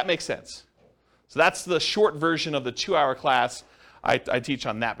 Does that make sense? So that's the short version of the 2-hour class I teach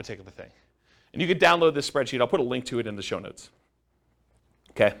on that particular thing. And you can download this spreadsheet. I'll put a link to it in the show notes.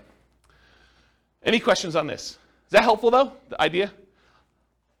 Okay. Any questions on this? Is that helpful, though, the idea?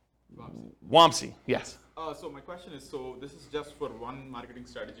 Wamsi, yes. So my question is, so this is just for one marketing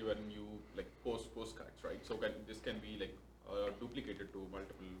strategy when you like post postcards, right? So this can be like duplicated to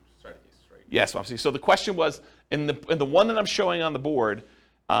multiple strategies, right? Yes, Wamsi. So the question was, in the one that I'm showing on the board,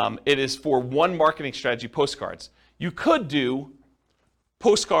 it is for one marketing strategy, postcards. You could do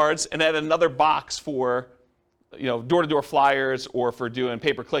postcards and add another box for door-to-door flyers or for doing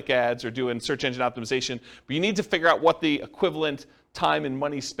pay-per-click ads or doing search engine optimization. But you need to figure out what the equivalent time and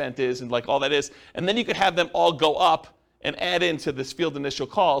money spent is and like all that is. And then you could have them all go up and add into this field initial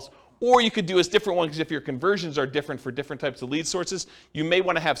calls. Or you could do a different one, because if your conversions are different for different types of lead sources, you may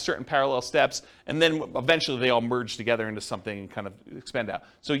want to have certain parallel steps, and then eventually they all merge together into something and kind of expand out.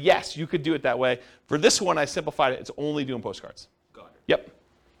 So yes, you could do it that way. For this one, I simplified it. It's only doing postcards. Got it.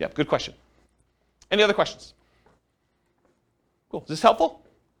 Yep, good question. Any other questions? Cool. Is this helpful?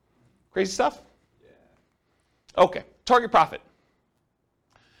 Crazy stuff? Yeah. Okay, target profit.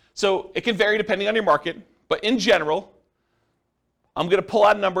 So it can vary depending on your market, but in general, I'm going to pull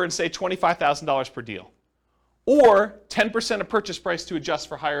out a number and say $25,000 per deal, or 10% of purchase price to adjust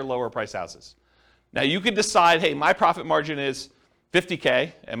for higher, lower price houses. Now you could decide, hey, my profit margin is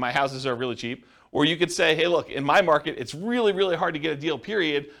 $50K and my houses are really cheap, or you could say, hey, look, in my market, it's really, really hard to get a deal,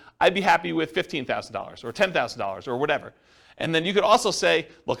 period. I'd be happy with $15,000 or $10,000 or whatever. And then you could also say,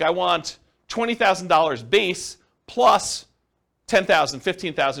 look, I want $20,000 base plus $10,000,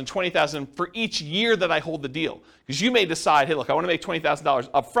 $15,000, $20,000 for each year that I hold the deal. Because you may decide, hey, look, I want to make $20,000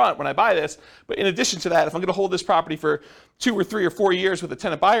 up front when I buy this, but in addition to that, if I'm going to hold this property for 2 or 3 or 4 years with a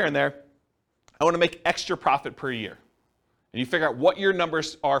tenant buyer in there, I want to make extra profit per year. And you figure out what your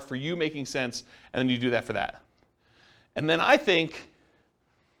numbers are for you making sense, and then you do that for that. And then I think,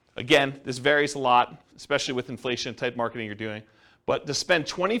 again, this varies a lot, especially with inflation type marketing you're doing, but to spend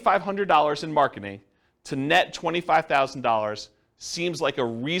 $2,500 in marketing to net $25,000 seems like a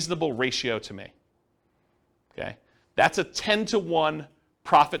reasonable ratio to me. Okay? That's a 10-to-1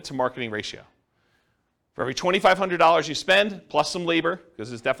 profit to marketing ratio. For every $2,500 you spend, plus some labor, because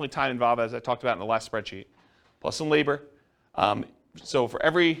there's definitely time involved, as I talked about in the last spreadsheet, plus some labor. So for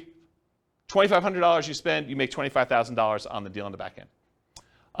every $2,500 you spend, you make $25,000 on the deal on the back end.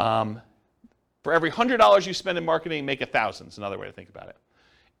 For every $100 you spend in marketing, make $1,000 is another way to think about it.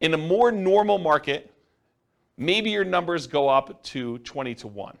 In a more normal market, maybe your numbers go up to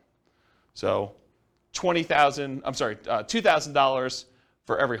 20-to-1. So $2,000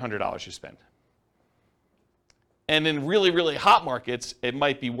 for every $100 you spend. And in really, really hot markets, it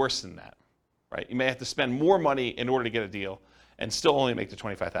might be worse than that, right? You may have to spend more money in order to get a deal and still only make the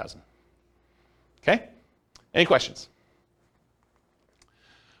 $25,000. Okay? Any questions?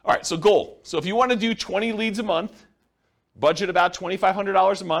 All right, so goal. So if you want to do 20 leads a month, budget about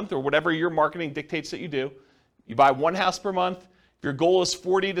 $2,500 a month or whatever your marketing dictates that you do. You buy one house per month. If your goal is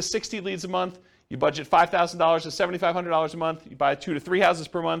 40 to 60 leads a month, you budget $5,000 to $7,500 a month. You buy 2 to 3 houses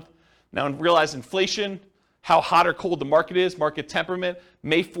per month. Now realize inflation, how hot or cold the market is, market temperament,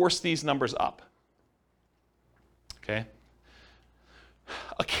 may force these numbers up. Okay?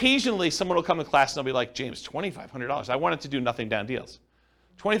 Occasionally, someone will come to class and they'll be like, James, $2,500. I wanted to do nothing down deals.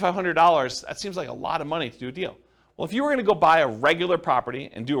 $2,500, that seems like a lot of money to do a deal. Well, if you were going to go buy a regular property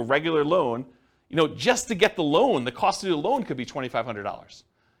and do a regular loan, just to get the loan, the cost to do a loan could be $2,500.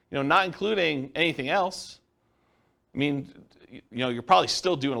 Not including anything else. I mean, you're probably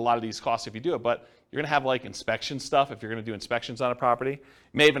still doing a lot of these costs if you do it, but you're going to have like inspection stuff if you're going to do inspections on a property. You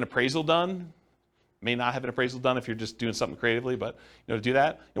may have an appraisal done. May not have an appraisal done if you're just doing something creatively, but to do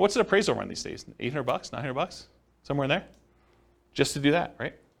that. What's an appraisal run these days? $800, $900, somewhere in there? Just to do that,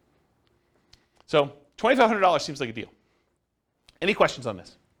 right? So $2,500 seems like a deal. Any questions on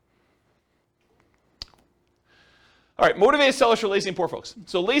this? All right, motivated sellers for lazy and poor folks.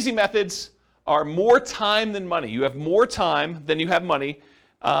 So lazy methods are more time than money. You have more time than you have money.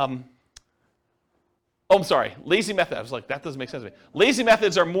 I'm sorry, lazy method. I was like, that doesn't make sense to me. Lazy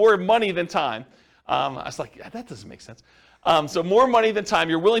methods are more money than time. I was like, yeah, that doesn't make sense. So more money than time.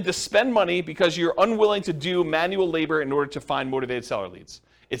 You're willing to spend money because you're unwilling to do manual labor in order to find motivated seller leads.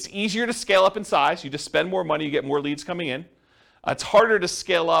 It's easier to scale up in size. You just spend more money, you get more leads coming in. It's harder to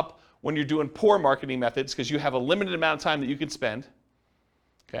scale up when you're doing poor marketing methods because you have a limited amount of time that you can spend.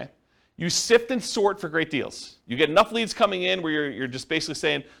 Okay? You sift and sort for great deals. You get enough leads coming in where you're just basically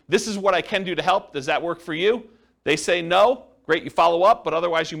saying, this is what I can do to help. Does that work for you? They say no. Great, you follow up, but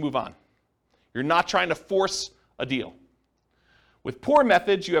otherwise you move on. You're not trying to force a deal. With poor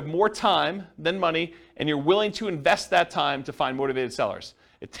methods, you have more time than money, and you're willing to invest that time to find motivated sellers.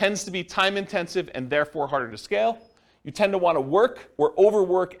 It tends to be time intensive and therefore harder to scale. You tend to want to work or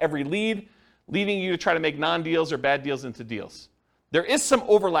overwork every lead, leading you to try to make non-deals or bad deals into deals. There is some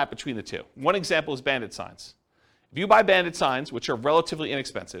overlap between the two. One example is bandit signs. If you buy bandit signs, which are relatively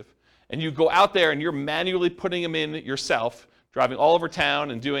inexpensive, and you go out there and you're manually putting them in yourself, driving all over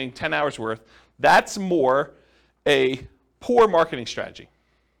town and doing 10 hours worth, that's more a poor marketing strategy.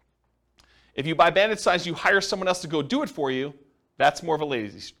 If you buy bandit signs, you hire someone else to go do it for you, that's more of a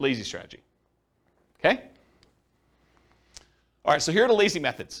lazy strategy. Okay? All right, so here are the lazy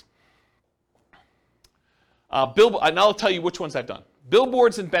methods. And I'll tell you which ones I've done.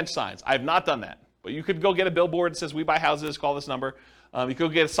 Billboards and bench signs. I have not done that. But you could go get a billboard that says, we buy houses, call this number. You could go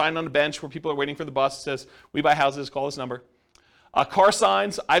get a sign on the bench where people are waiting for the bus that says, we buy houses, call this number. Car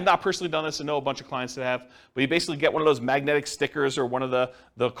signs, I've not personally done this. I know a bunch of clients that have. But you basically get one of those magnetic stickers or one of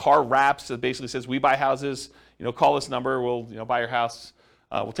the car wraps that basically says, we buy houses, call this number, we'll buy your house.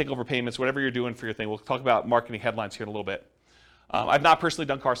 We'll take over payments, whatever you're doing for your thing. We'll talk about marketing headlines here in a little bit. I've not personally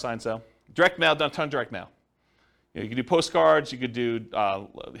done car signs, though. Direct mail, done a ton of direct mail. You can do postcards, you could do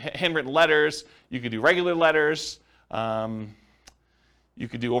handwritten letters, you could do regular letters, you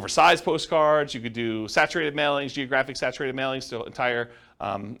could do oversized postcards, you could do saturated mailings, geographic saturated mailings to entire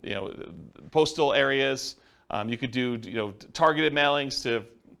postal areas. You could do targeted mailings to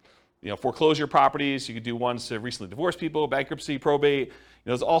foreclosure properties. You could do ones to recently divorced people, bankruptcy, probate.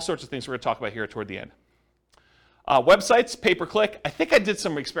 There's all sorts of things we're going to talk about here toward the end. Websites, pay-per-click. I think I did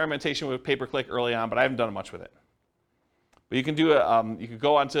some experimentation with pay-per-click early on, but I haven't done much with it. But you can do you could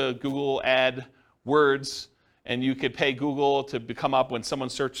go onto Google AdWords, and you could pay Google to come up when someone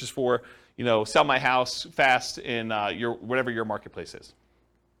searches for, sell my house fast in whatever your marketplace is.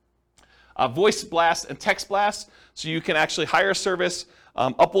 Voice blast and text blast, so you can actually hire a service,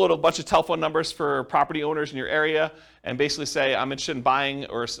 upload a bunch of telephone numbers for property owners in your area, and basically say, I'm interested in buying,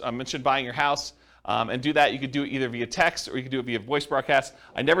 or I'm interested in buying your house. And do that. You could do it either via text or you could do it via voice broadcast.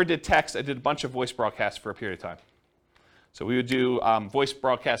 I never did text. I did a bunch of voice broadcasts for a period of time. So we would do voice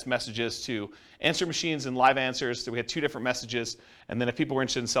broadcast messages to answer machines and live answers. So we had two different messages. And then if people were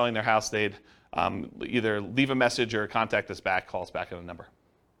interested in selling their house, they'd either leave a message or contact us back, call us back on a number.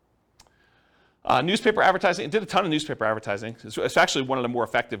 Newspaper advertising. I did a ton of newspaper advertising. It's actually one of the more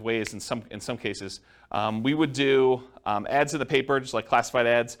effective ways in some cases. We would do ads in the paper, just like classified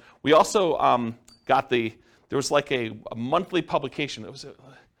ads. We also there was like a monthly publication. Was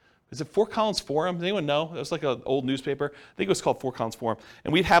it Fort Collins Forum? Does anyone know? It was like an old newspaper. I think it was called Fort Collins Forum.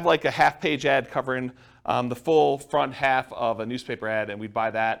 And we'd have like a half-page ad covering the full front half of a newspaper ad, and we'd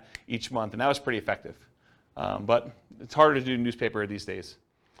buy that each month. And that was pretty effective. But it's harder to do newspaper these days.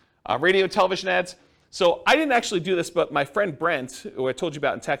 Radio and television ads. So I didn't actually do this, but my friend Brent, who I told you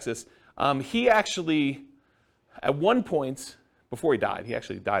about in Texas, he actually, at one point, before he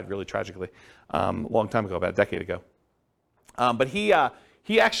actually died really tragically, a long time ago, about a decade ago. But he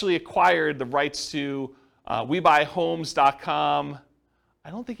actually acquired the rights to WeBuyHomes.com. I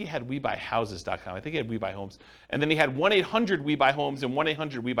don't think he had WeBuyHouses.com. I think he had WeBuyHomes. And then he had 1-800-WeBuyHomes and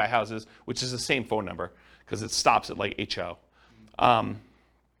 1-800-WeBuyHouses, which is the same phone number because it stops at like HO.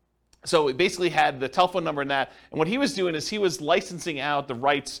 So it basically had the telephone number and that. And what he was doing is he was licensing out the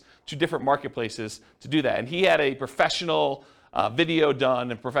rights to different marketplaces to do that. And he had a professional video done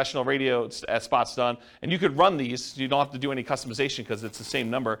and professional radio spots done. And you could run these. You don't have to do any customization because it's the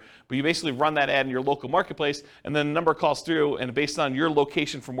same number. But you basically run that ad in your local marketplace, and then the number calls through. And based on your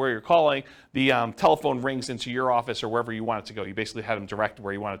location from where you're calling, the telephone rings into your office or wherever you want it to go. You basically had them direct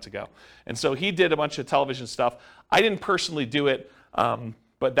where you want it to go. And so he did a bunch of television stuff. I didn't personally do it.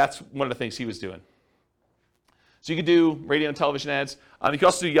 But that's one of the things he was doing. So you could do radio and television ads. You can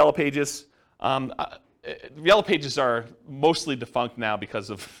also do Yellow Pages. Yellow Pages are mostly defunct now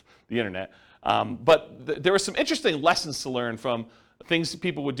because of the internet. But there were some interesting lessons to learn from things that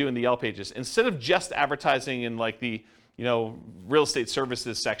people would do in the Yellow Pages. Instead of just advertising in like the real estate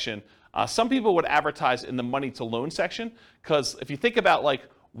services section, some people would advertise in the money to loan section. Because if you think about like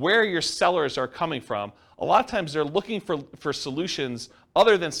where your sellers are coming from, a lot of times they're looking for solutions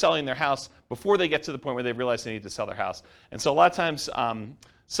other than selling their house before they get to the point where they realize they need to sell their house. And so a lot of times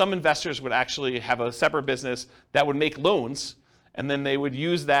some investors would actually have a separate business that would make loans, and then they would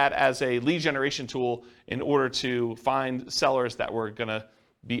use that as a lead generation tool in order to find sellers that were going to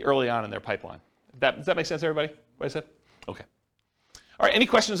be early on in their pipeline. Does that make sense, everybody, what I said? Okay. All right, any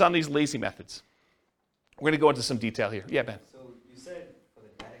questions on these lazy methods? We're going to go into some detail here. Yeah, Ben. So you said for the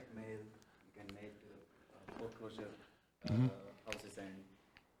direct mail, you can make foreclosure houses and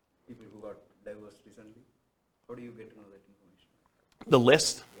people who got divorced recently. How do you get to know that information? The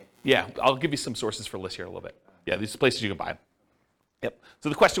list? Yeah, I'll give you some sources for lists here in a little bit. Yeah, these are places you can buy them. Yep. So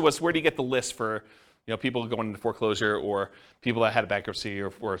the question was, where do you get the list for people going into foreclosure or people that had a bankruptcy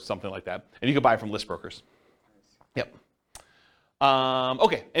or something like that? And you can buy it from list brokers. Yep.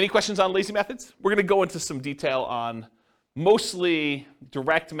 Okay, any questions on lazy methods? We're going to go into some detail on mostly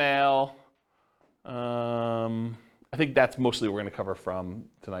direct mail. I think that's mostly what we're going to cover from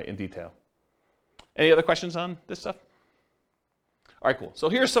tonight in detail. Any other questions on this stuff? All right, cool. So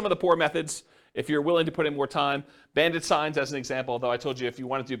here's some of the poor methods. If you're willing to put in more time, bandit signs as an example, although I told you if you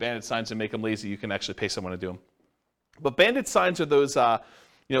want to do bandit signs and make them lazy, you can actually pay someone to do them. But bandit signs are those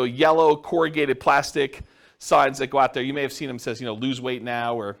yellow corrugated plastic signs that go out there. You may have seen them, says, lose weight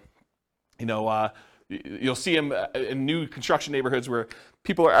now, or, you'll see them in new construction neighborhoods where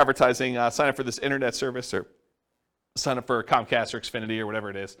people are advertising, sign up for this internet service or sign up for Comcast or Xfinity or whatever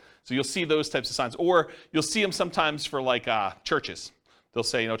it is. So you'll see those types of signs, or you'll see them sometimes for like churches. They'll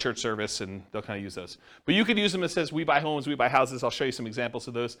say, church service, and they'll kind of use those. But you could use them that says, we buy homes, we buy houses. I'll show you some examples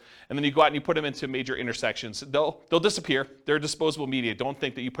of those. And then you go out and you put them into major intersections. They'll disappear. They're disposable media. Don't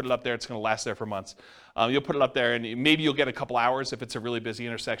think that you put it up there, it's going to last there for months. You'll put it up there, and maybe you'll get a couple hours if it's a really busy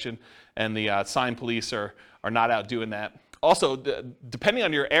intersection, and the sign police are not out doing that. Also, depending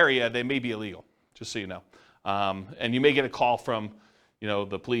on your area, they may be illegal, just so you know. And you may get a call from,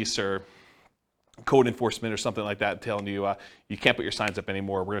 the police or code enforcement or something like that telling you you can't put your signs up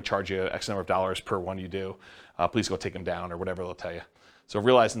anymore. We're going to charge you X number of dollars per one you do. Please go take them down or whatever they'll tell you. So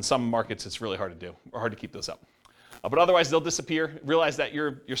realize in some markets it's really hard to do or hard to keep those up. But otherwise they'll disappear. Realize that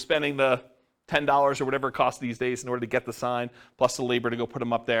you're spending the $10 or whatever it costs these days in order to get the sign plus the labor to go put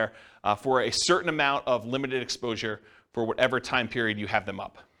them up there for a certain amount of limited exposure for whatever time period you have them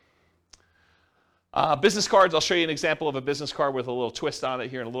up. Business cards, I'll show you an example of a business card with a little twist on it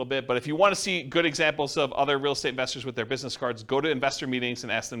here in a little bit. But if you want to see good examples of other real estate investors with their business cards, go to investor meetings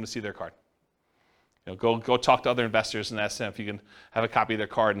and ask them to see their card. Go talk to other investors and ask them if you can have a copy of their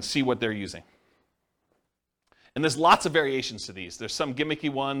card and see what they're using. And there's lots of variations to these. There's some gimmicky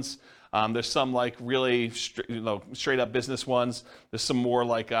ones. There's some like really straight up business ones. There's some more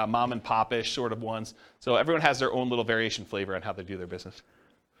like mom and pop-ish sort of ones. So everyone has their own little variation flavor on how they do their business.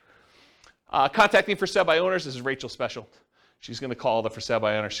 Contacting for sale by owners, this is Rachel's special. She's going to call the for sale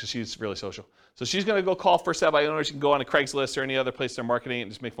by owners because she's really social. So she's going to go call for sale by owners. You can go on a Craigslist or any other place they're marketing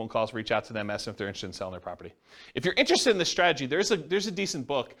and just make phone calls, reach out to them, ask them if they're interested in selling their property. If you're interested in this strategy, there's a decent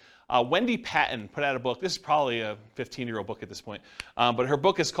book. Wendy Patton put out a book. This is probably a 15-year-old book at this point. But her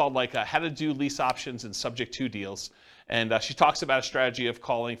book is called How to Do Lease Options and Subject to Deals. And she talks about a strategy of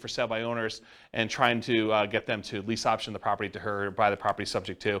calling for sale by owners and trying to get them to lease option the property to her or buy the property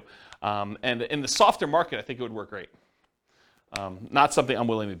subject to. And in the softer market, I think it would work great. Not something I'm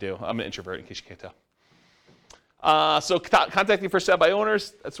willing to do. I'm an introvert, in case you can't tell. So contacting for sale by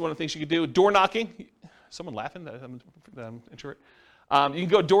owners, that's one of the things you can do. Door knocking. Someone laughing that I'm an introvert? You can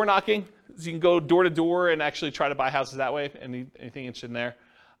go door knocking. So you can go door to door and actually try to buy houses that way. Anything interested in there?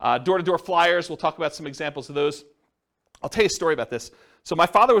 Door to door flyers. We'll talk about some examples of those. I'll tell you a story about this. So my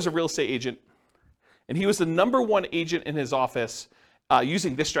father was a real estate agent, and he was the #1 agent in his office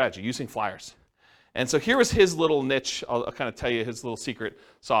using this strategy, using flyers. And so here was his little niche. I'll kind of tell you his little secret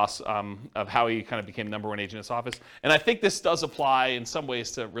sauce of how he kind of became #1 agent in his office. And I think this does apply in some ways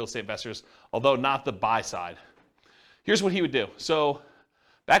to real estate investors, although not the buy side. Here's what he would do. So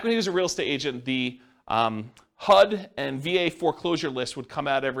back when he was a real estate agent, the HUD and VA foreclosure list would come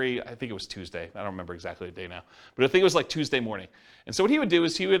out every, I think it was Tuesday. I don't remember exactly the day now. But I think it was like Tuesday morning. And so what he would do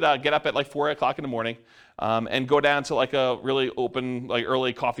is he would get up at like 4 o'clock in the morning and go down to like a really open, like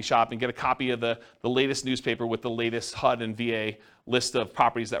early coffee shop and get a copy of the latest newspaper with the latest HUD and VA list of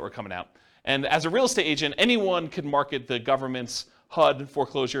properties that were coming out. And as a real estate agent, anyone could market the government's HUD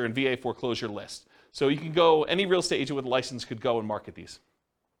foreclosure and VA foreclosure list. So you can go, any real estate agent with a license could go and market these.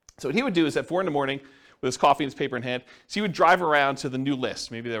 So what he would do is at 4 in the morning, with his coffee and his paper in hand, so he would drive around to the new list.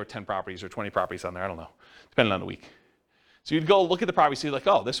 Maybe there were 10 properties or 20 properties on there, I don't know, depending on the week. So you'd go look at the properties, see like,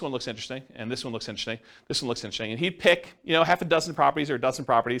 oh, this one looks interesting, and this one looks interesting, this one looks interesting. And he'd pick, half a dozen properties or a dozen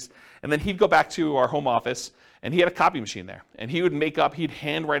properties, and then he'd go back to our home office, and he had a copy machine there. And he would he'd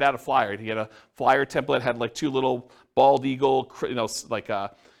hand write out a flyer. He had a flyer template, had like 2 little bald eagle, like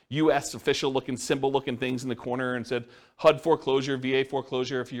a U.S. official-looking, symbol-looking things in the corner and said, HUD foreclosure, VA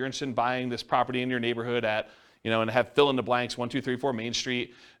foreclosure, if you're interested in buying this property in your neighborhood at, and have fill in the blanks, 1, 2, 3, 4 Main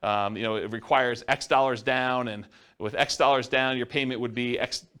Street, it requires X dollars down and with X dollars down, your payment would be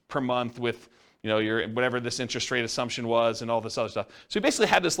X per month with your whatever this interest rate assumption was and all this other stuff. So he basically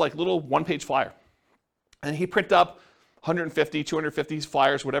had this like little one-page flyer. And he'd print up 150, 250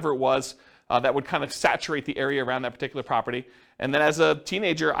 flyers, whatever it was, that would kind of saturate the area around that particular property. And then as a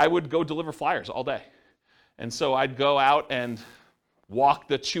teenager, I would go deliver flyers all day. And so I'd go out and walk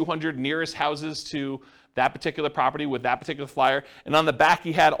the 200 nearest houses to that particular property with that particular flyer. And on the back,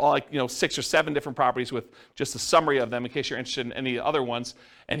 he had all 6 or 7 different properties with just a summary of them in case you're interested in any other ones.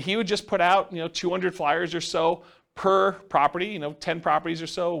 And he would just put out 200 flyers or so per property, 10 properties or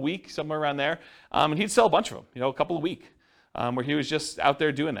so a week, somewhere around there. And he'd sell a bunch of them, a couple a week, where he was just out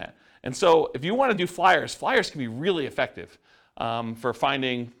there doing that. And so if you want to do flyers can be really effective for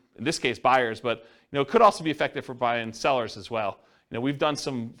finding, in this case, buyers, but it could also be effective for buying sellers as well. We've done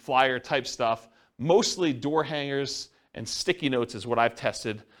some flyer type stuff, mostly door hangers and sticky notes is what I've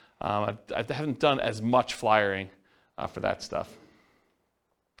tested. I haven't done as much flyering for that stuff.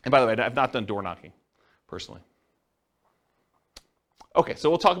 And by the way, I've not done door knocking personally. Okay, so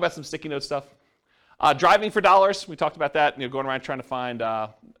we'll talk about some sticky note stuff. Driving for dollars, we talked about that, going around trying to find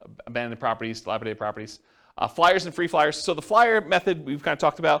abandoned properties, dilapidated properties. Flyers and free flyers. So the flyer method we've kind of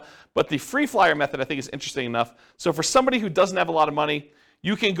talked about, but the free flyer method I think is interesting enough. So for somebody who doesn't have a lot of money,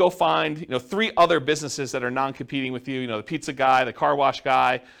 you can go find 3 other businesses that are non-competing with you, the pizza guy, the car wash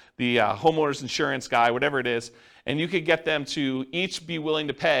guy, the homeowner's insurance guy, whatever it is, and you could get them to each be willing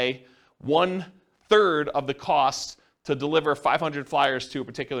to pay 1/3 of the cost to deliver 500 flyers to a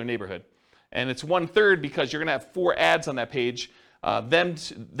particular neighborhood. And it's 1/3 because you're going to have 4 ads on that page,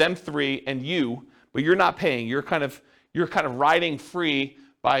 them 3 and you, but you're not paying. You're kind of riding free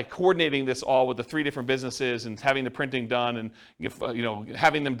by coordinating this all with the 3 different businesses and having the printing done and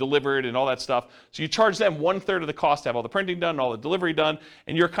having them delivered and all that stuff. So you charge them 1/3 of the cost to have all the printing done, all the delivery done,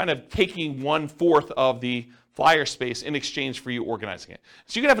 and you're kind of taking 1/4 of the flyer space in exchange for you organizing it.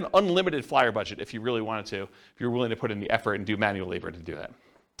 So you can have an unlimited flyer budget if you really wanted to, if you're willing to put in the effort and do manual labor to do that.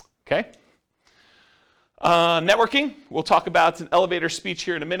 Okay? Networking, we'll talk about an elevator speech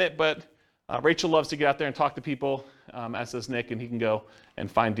here in a minute, but Rachel loves to get out there and talk to people, as does Nick, and he can go and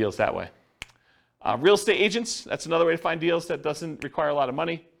find deals that way. Real estate agents, that's another way to find deals that doesn't require a lot of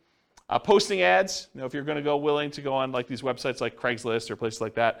money. Posting ads, if you're going to willing to go on like these websites like Craigslist or places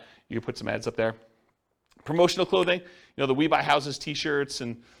like that, you can put some ads up there. Promotional clothing, the We Buy Houses t-shirts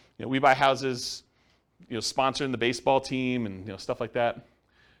and We Buy Houses, sponsoring the baseball team and stuff like that.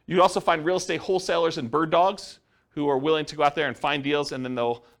 You can also find real estate wholesalers and bird dogs who are willing to go out there and find deals, and then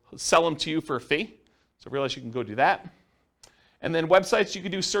they'll sell them to you for a fee. So realize you can go do that. And then websites, you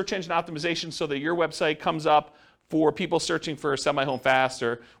can do search engine optimization so that your website comes up for people searching for Sell My Home Fast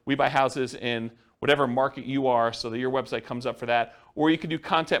or We Buy Houses in whatever market you are, so that your website comes up for that. Or you can do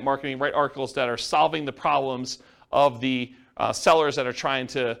content marketing, write articles that are solving the problems of the sellers that are trying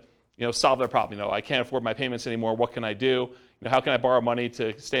to solve their problem. I can't afford my payments anymore. What can I do? How can I borrow money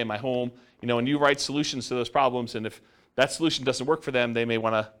to stay in my home? And you write solutions to those problems. And if that solution doesn't work for them, they may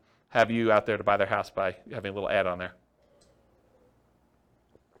want to have you out there to buy their house by having a little ad on there.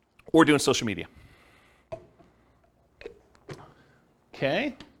 Or doing social media.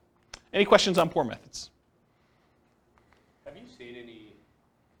 Okay. Any questions on poor methods? Have you seen any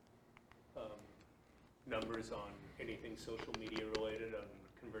numbers on anything social media related on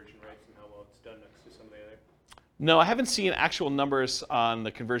conversion rates and how well it's done next to some of the other? No, I haven't seen actual numbers on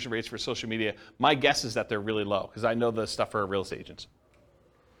the conversion rates for social media. My guess is that they're really low because I know the stuff for real estate agents.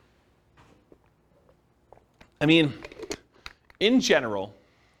 I mean, in general,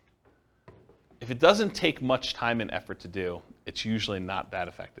 if it doesn't take much time and effort to do, it's usually not that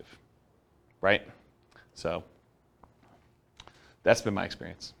effective, right? So that's been my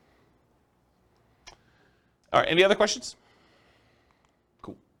experience. All right, any other questions?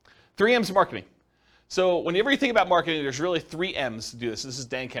 Cool. 3 M's marketing. So whenever you think about marketing, there's really 3 M's to do this. This is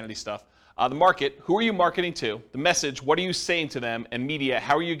Dan Kennedy stuff. The market, who are you marketing to? The message, what are you saying to them? And media,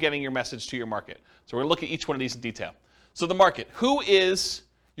 how are you getting your message to your market? So we're going to look at each one of these in detail. So the market, who is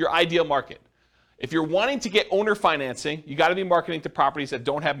your ideal market? If you're wanting to get owner financing, you got to be marketing to properties that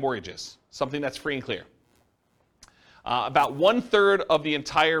don't have mortgages, something that's free and clear. About 1/3 of the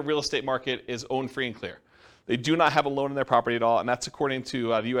entire real estate market is owned free and clear. They do not have a loan in their property at all, and that's according to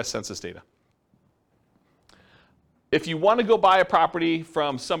the U.S. Census data. If you want to go buy a property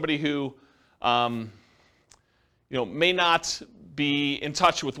from somebody who may not be in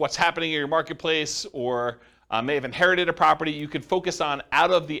touch with what's happening in your marketplace or may have inherited a property, you can focus on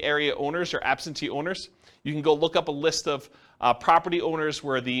out-of-the-area owners or absentee owners. You can go look up a list of property owners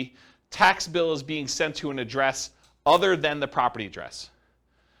where the tax bill is being sent to an address other than the property address.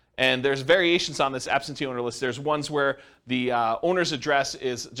 And there's variations on this absentee owner list. There's ones where the owner's address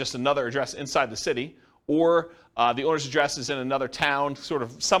is just another address inside the city, or the owner's address is in another town, sort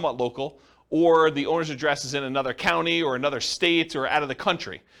of somewhat local, or the owner's address is in another county or another state or out of the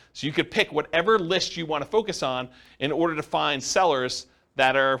country. So you could pick whatever list you want to focus on in order to find sellers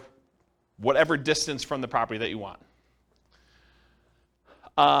that are whatever distance from the property that you want.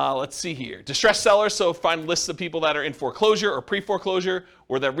 Let's see here. Distressed sellers, so find lists of people that are in foreclosure or pre-foreclosure,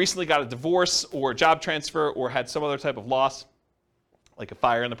 or that recently got a divorce or job transfer or had some other type of loss, like a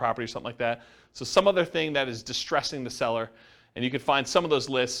fire in the property or something like that. So some other thing that is distressing the seller, and you can find some of those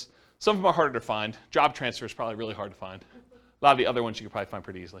lists. Some of them are harder to find. Job transfer is probably really hard to find. A lot of the other ones you can probably find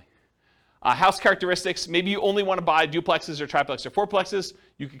pretty easily. House characteristics, maybe you only want to buy duplexes or triplexes or fourplexes.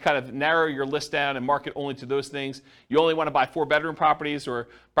 You can kind of narrow your list down and market only to those things. You only want to buy 4-bedroom properties, or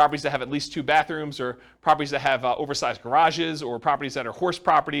properties that have at least 2 bathrooms, or properties that have oversized garages, or properties that are horse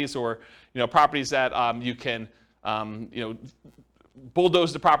properties, or properties that you can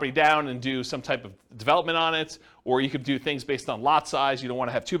bulldoze the property down and do some type of development on it, or you could do things based on lot size. You don't want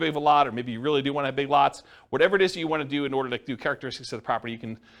to have too big of a lot, or maybe you really do want to have big lots. Whatever it is that you want to do in order to do characteristics of the property, you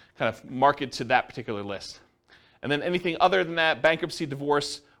can kind of market to that particular list. And then anything other than that, bankruptcy,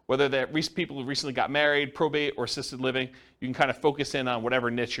 divorce, whether they're people who recently got married, probate, or assisted living, you can kind of focus in on whatever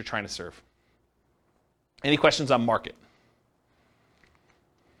niche you're trying to serve. Any questions on market?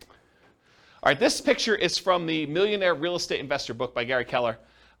 All right, this picture is from the Millionaire Real Estate Investor book by Gary Keller.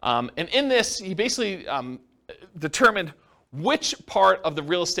 And in this, he basically determined which part of the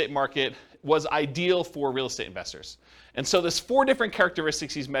real estate market was ideal for real estate investors. And so there's 4 different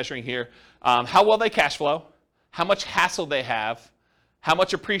characteristics he's measuring here. How well they cash flow, how much hassle they have, how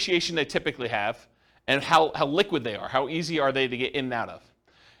much appreciation they typically have, and how liquid they are, how easy are they to get in and out of.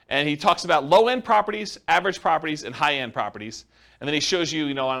 And he talks about low-end properties, average properties, and high-end properties. And then he shows you,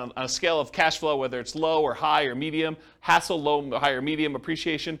 on a scale of cash flow, whether it's low or high or medium, hassle, low, high, or medium,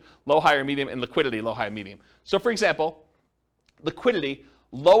 appreciation, low, high, or medium, and liquidity, low, high, medium. So for example, liquidity,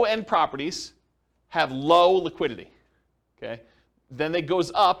 low-end properties have low liquidity. Okay? Then it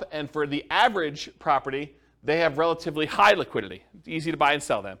goes up, and for the average property, they have relatively high liquidity. It's easy to buy and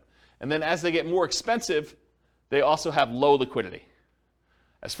sell them. And then as they get more expensive, they also have low liquidity.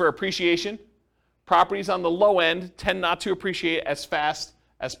 As for appreciation, properties on the low end tend not to appreciate as fast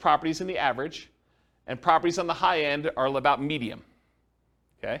as properties in the average, and properties on the high end are about medium.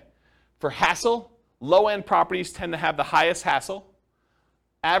 Okay? For hassle, low-end properties tend to have the highest hassle,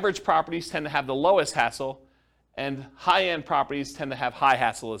 average properties tend to have the lowest hassle, and high-end properties tend to have high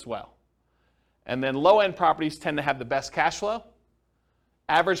hassle as well. And then low-end properties tend to have the best cash flow,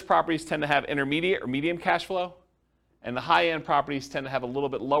 average properties tend to have intermediate or medium cash flow, and the high-end properties tend to have a little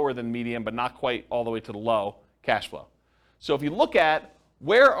bit lower than medium, but not quite all the way to the low cash flow. So if you look at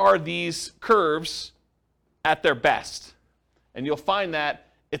where are these curves at their best, and you'll find that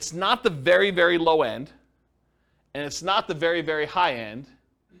it's not the very, very low end, and it's not the very, very high end.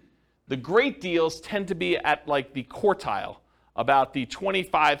 The great deals tend to be at like the quartile, about the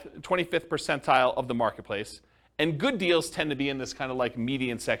 25th percentile of the marketplace, and good deals tend to be in this kind of like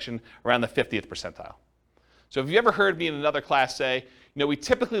median section around the 50th percentile. So if you ever heard me in another class say, we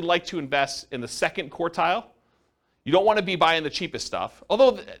typically like to invest in the second quartile. You don't want to be buying the cheapest stuff.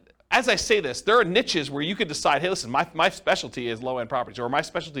 Although, as I say this, there are niches where you could decide, hey, listen, my specialty is low-end properties, or my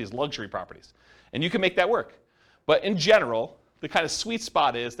specialty is luxury properties. And you can make that work. But in general, the kind of sweet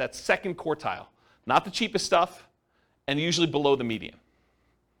spot is that second quartile. Not the cheapest stuff, and usually below the median.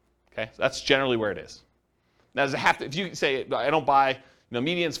 Okay, so that's generally where it is. Now, does it have to, if you say, I don't buy,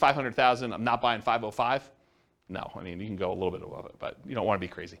 median's 500,000, I'm not buying 505. No, I mean, you can go a little bit above it, but you don't want to be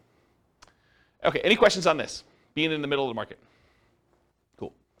crazy. Okay, any questions on this? Being in the middle of the market.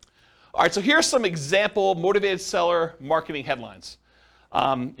 Cool. All right, so here's some example motivated seller marketing headlines.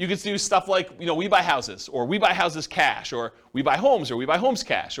 You can do stuff like, we buy houses, or we buy houses cash, or we buy homes, or we buy homes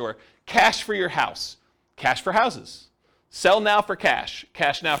cash, or cash for your house, cash for houses. Sell now for cash,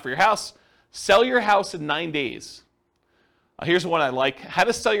 cash now for your house. Sell your house in 9 days. Here's one I like. How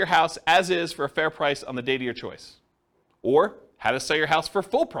to sell your house as is for a fair price on the date of your choice. Or how to sell your house for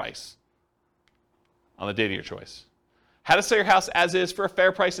full price on the date of your choice. How to sell your house as is for a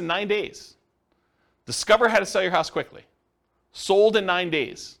fair price in 9 days. Discover how to sell your house quickly. Sold in 9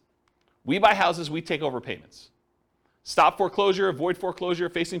 days. We buy houses, we take over payments. Stop foreclosure, avoid foreclosure,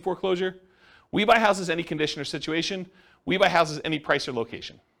 facing foreclosure. We buy houses any condition or situation. We buy houses any price or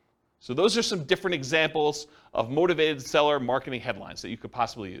location. So those are some different examples of motivated seller marketing headlines that you could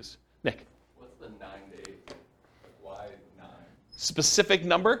possibly use. Nick? What's the 9 days? Like why 9? Specific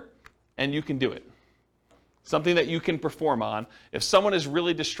number, and you can do it. Something that you can perform on. If someone is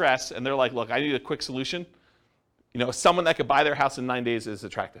really distressed and they're like, look, I need a quick solution, someone that could buy their house in 9 days is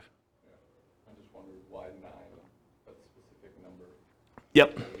attractive. I just wondered why 9, a specific number.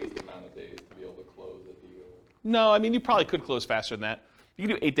 Yep. At least amount of days to be able to close a deal. No, I mean, you probably could close faster than that. You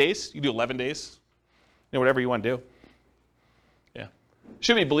can do 8 days. You can do 11 days. Whatever you want to do. Yeah.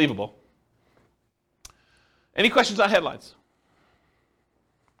 Should be believable. Any questions on headlines?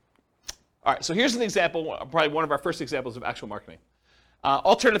 All right, so here's an example, probably one of our first examples of actual marketing.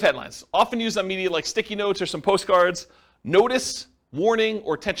 Alternative headlines, often used on media like sticky notes or some postcards. Notice, warning,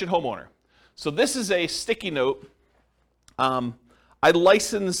 or attention homeowner. So this is a sticky note. I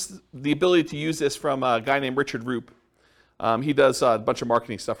licensed the ability to use this from a guy named Richard Roop. He does a bunch of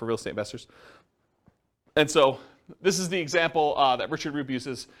marketing stuff for real estate investors. And so this is the example that Richard Roop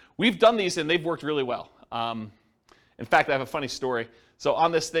uses. We've done these and they've worked really well. In fact, I have a funny story. So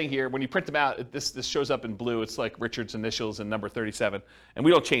on this thing here, when you print them out, this shows up in blue. It's like Richard's initials and number 37. And we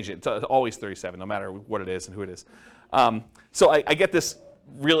don't change it. It's always 37, no matter what it is and who it is. So I get this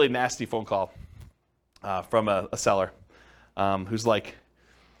really nasty phone call from a seller who's like,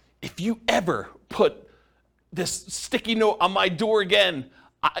 if you ever put this sticky note on my door again,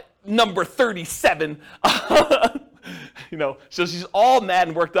 number 37. So she's all mad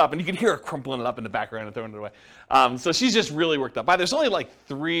and worked up, and you can hear her crumpling it up in the background and throwing it away. So she's just really worked up. There's only like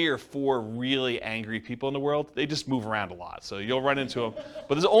 3 or 4 really angry people in the world. They just move around a lot, so you'll run into them.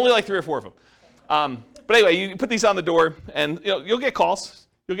 But there's only like 3 or 4 of them. But anyway, you put these on the door, and you'll get calls.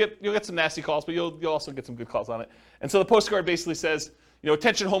 You'll get some nasty calls, but you'll also get some good calls on it. And so the postcard basically says,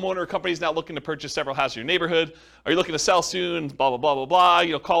 attention homeowner, company's now looking to purchase several houses in your neighborhood. Are you looking to sell soon? Blah, blah, blah, blah,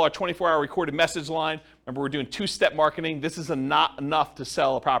 blah. Call our 24-hour recorded message line. Remember, we're doing 2-step marketing. This is not enough to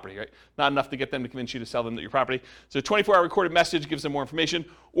sell a property, right? Not enough to get them to convince you to sell them your property. So 24-hour recorded message gives them more information.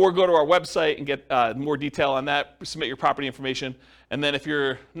 Or go to our website and get more detail on that. Submit your property information. And then if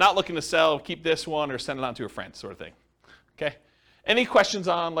you're not looking to sell, keep this one or send it on to a friend, sort of thing. Okay? Any questions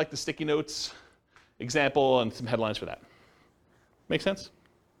on like the sticky notes example and some headlines for that? Make sense?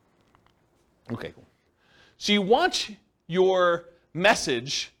 Okay, cool. So you want your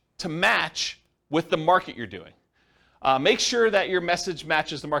message to match with the market you're doing. Make sure that your message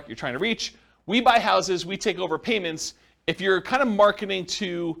matches the market you're trying to reach. We buy houses, we take over payments. If you're kind of marketing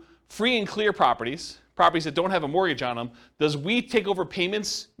to free and clear properties that don't have a mortgage on them, does we take over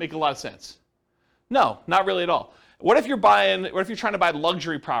payments make a lot of sense? No, not really at all. What if you're trying to buy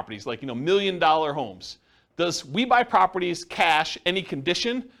luxury properties like $1 million homes? Does we buy properties cash, any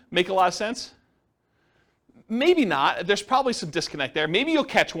condition, make a lot of sense? Maybe not. There's probably some disconnect there. Maybe you'll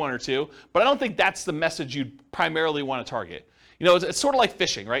catch 1 or 2, but I don't think that's the message you'd primarily want to target. It's sort of like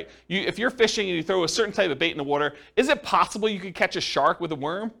fishing, right? If you're fishing and you throw a certain type of bait in the water, is it possible you could catch a shark with a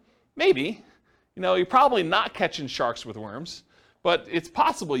worm? Maybe. You're probably not catching sharks with worms, but it's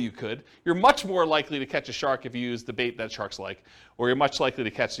possible you could. You're much more likely to catch a shark if you use the bait that sharks like, or you're much likely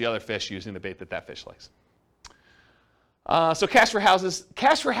to catch the other fish using the bait that fish likes. So cash for houses.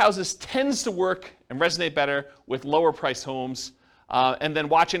 Cash for houses tends to work and resonate better with lower priced homes. And then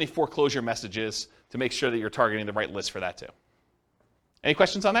watch any foreclosure messages to make sure that you're targeting the right list for that too. Any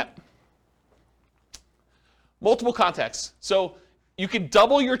questions on that? Multiple contacts. So you can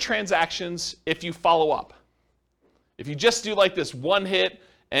double your transactions if you follow up. If you just do like this one hit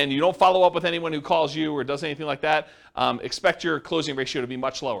and you don't follow up with anyone who calls you or does anything like that, expect your closing ratio to be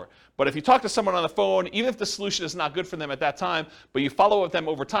much lower. But if you talk to someone on the phone, even if the solution is not good for them at that time, but you follow up with them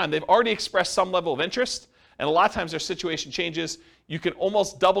over time, they've already expressed some level of interest, and a lot of times their situation changes. You can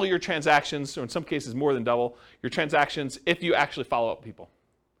almost double your transactions, or in some cases more than double your transactions if you actually follow up with people.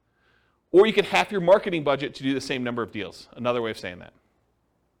 Or you can half your marketing budget to do the same number of deals. Another way of saying that.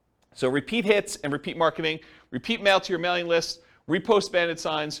 So repeat hits and repeat marketing, repeat mail to your mailing list, repost banded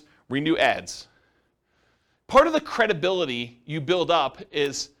signs, renew ads. Part of the credibility you build up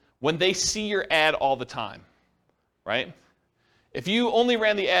is when they see your ad all the time, right? If you only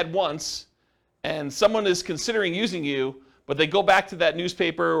ran the ad once and someone is considering using you, but they go back to that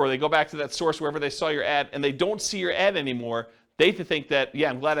newspaper or they go back to that source wherever they saw your ad and they don't see your ad anymore, they think that, yeah,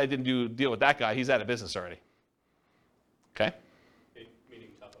 I'm glad I didn't deal with that guy. He's out of business already. Okay? Meaning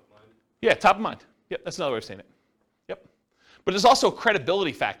top of mind? Yeah, top of mind. Yep, that's another way of saying it. Yep. But there's also a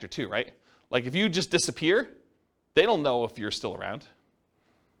credibility factor too, right? Like if you just disappear, they don't know if you're still around.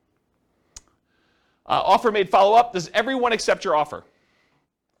 Offer made follow-up. Does everyone accept your offer?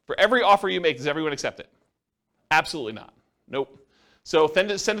 For every offer you make, does everyone accept it? Absolutely not. Nope. So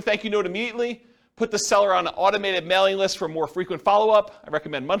send a thank you note immediately. Put the seller on an automated mailing list for more frequent follow-up. I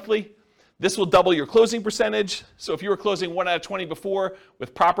recommend monthly. This will double your closing percentage. So if you were closing 1 out of 20 before,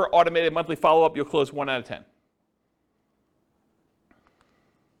 with proper automated monthly follow-up, you'll close 1 out of 10.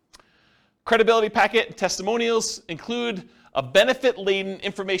 Credibility packet and testimonials include a benefit-laden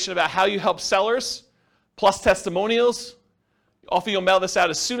information about how you help sellers, plus testimonials. Often you'll mail this out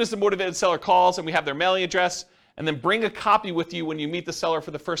as soon as the motivated seller calls and we have their mailing address, and then bring a copy with you when you meet the seller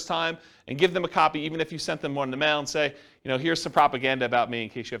for the first time and give them a copy even if you sent them one in the mail and say, here's some propaganda about me in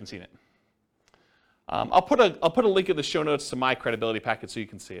case you haven't seen it. I'll put a link in the show notes to my credibility packet so you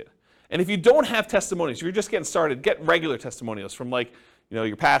can see it. And if you don't have testimonials, if you're just getting started, get regular testimonials from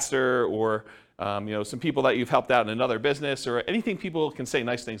your pastor or some people that you've helped out in another business or anything people can say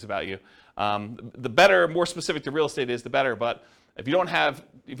nice things about you. The better, more specific to real estate is, the better. But if you don't have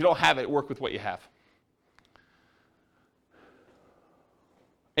it, work with what you have.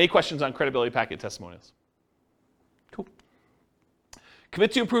 Any questions on credibility packet testimonials? Cool.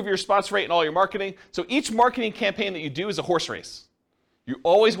 Commit to improve your response rate in all your marketing. So each marketing campaign that you do is a horse race. You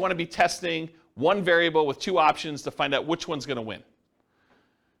always want to be testing one variable with 2 options to find out which one's going to win. It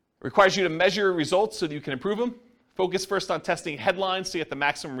requires you to measure results so that you can improve them. Focus first on testing headlines to get the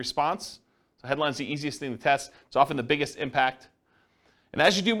maximum response. So headlines are the easiest thing to test. It's often the biggest impact. And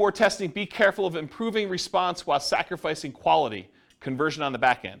as you do more testing, be careful of improving response while sacrificing quality, conversion on the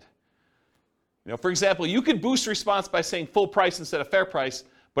back end. For example, you could boost response by saying full price instead of fair price,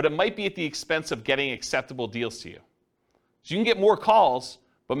 but it might be at the expense of getting acceptable deals to you. So you can get more calls,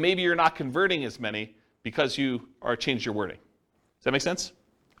 but maybe you're not converting as many because you changed your wording. Does that make sense?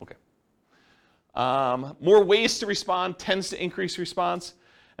 Okay. More ways to respond tends to increase response.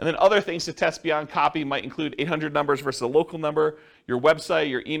 And then other things to test beyond copy might include 800 numbers versus a local number, your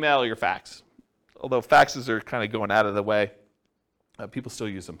website, your email, or your fax. Although faxes are kind of going out of the way, people still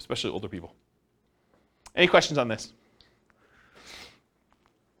use them, especially older people. Any questions on this?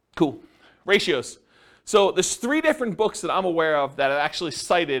 Cool. Ratios. So there's 3 different books that I'm aware of that have actually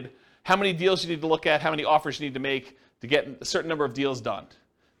cited how many deals you need to look at, how many offers you need to make to get a certain number of deals done.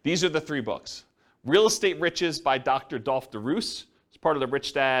 These are the 3 books. Real Estate Riches by Dr. Dolph DeRoos. It's part of the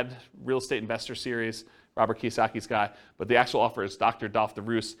Rich Dad Real Estate Investor series, Robert Kiyosaki's guy. But the actual author is Dr. Dolph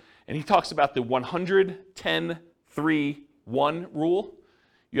DeRoos. And he talks about the 100-10-3-1 rule.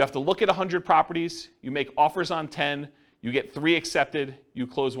 You have to look at 100 properties, you make offers on 10, you get 3 accepted, you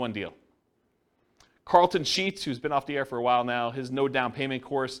close 1 deal. Carlton Sheets, who's been off the air for a while now, his no down payment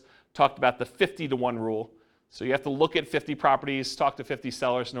course talked about the 50-to-1 rule. So you have to look at 50 properties, talk to 50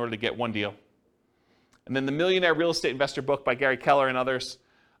 sellers in order to get 1 deal. And then the Millionaire Real Estate Investor book by Gary Keller and others,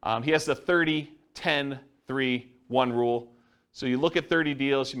 he has the 30-10-3-1 rule. So you look at 30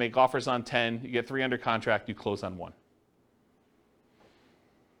 deals, you make offers on 10, you get 3 under contract, you close on 1.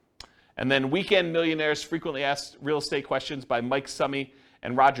 And then Weekend Millionaires, Frequently Asked Real Estate Questions by Mike Summey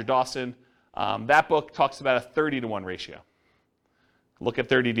and Roger Dawson. That book talks about a 30-to-1 ratio. Look at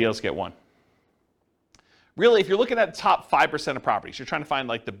 30 deals, get 1. Really, if you're looking at the top 5% of properties, you're trying to find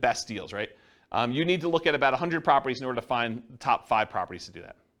the best deals, right? You need to look at about 100 properties in order to find the top 5 properties to do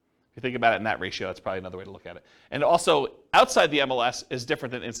that. If you think about it in that ratio, that's probably another way to look at it. And also, outside the MLS is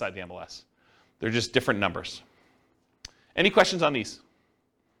different than inside the MLS. They're just different numbers. Any questions on these?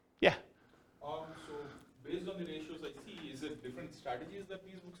 Yeah. So based on the ratios I see, is it different strategies that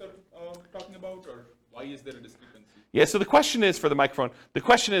these books are talking about, or why is there a discrepancy? Yeah, so the question is, for the microphone, the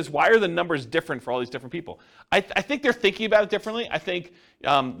question is, why are the numbers different for all these different people? I think they're thinking about it differently. I think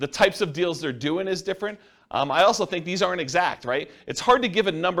the types of deals they're doing is different. I also think these aren't exact, right? It's hard to give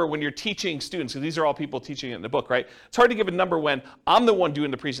a number when you're teaching students, because these are all people teaching it in the book, right? It's hard to give a number when I'm the one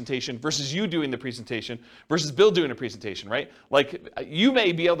doing the presentation versus you doing the presentation versus Bill doing the presentation, right? You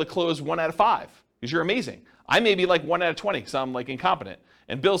may be able to close 1 out of 5 because you're amazing. I may be 1 out of 20 because I'm incompetent.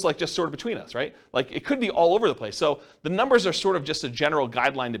 And Bill's just sort of between us, right? It could be all over the place. So the numbers are sort of just a general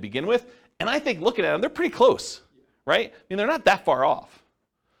guideline to begin with. And I think looking at them, they're pretty close, right? They're not that far off.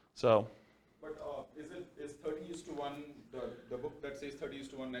 So. But is 30:1, the book that says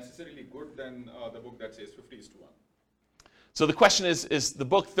 30:1 necessarily good than the book that says 50:1? So the question is the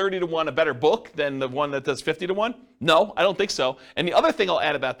book 30-to-1 a better book than the one that does 50-to-1? No, I don't think so. And the other thing I'll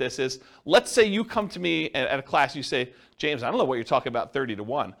add about this is, let's say you come to me at a class, you say, James, I don't know what you're talking about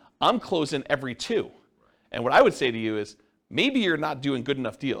 30-to-1. I'm closing every 2. And what I would say to you is, maybe you're not doing good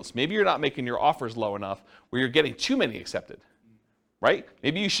enough deals. Maybe you're not making your offers low enough where you're getting too many accepted, right?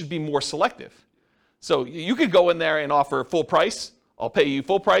 Maybe you should be more selective. So you could go in there and offer full price. I'll pay you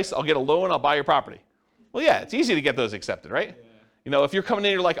full price. I'll get a loan. I'll buy your property. Well, yeah, it's easy to get those accepted, right? Yeah. If you're coming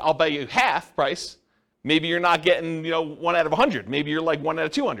in, you're like, I'll pay you half price. Maybe you're not getting, 1 out of 100. Maybe you're 1 out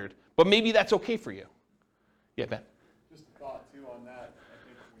of 200. But maybe that's okay for you. Yeah, Ben. Just a thought too on that. I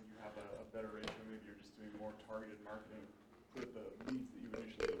think when you have a targeted marketing so that the leads that you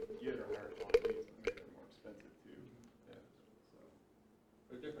initially get are higher quality leads and they're more expensive too. Yeah. So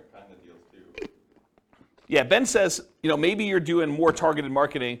they're different kind of deals too. Yeah, Ben says, maybe you're doing more targeted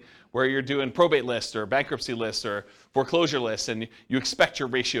marketing where you're doing probate lists or bankruptcy lists or foreclosure lists, and you expect your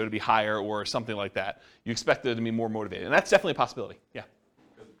ratio to be higher or something like that. You expect it to be more motivated, and that's definitely a possibility. Yeah.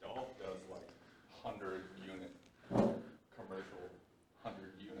 Because Dolph does like 100-unit commercial,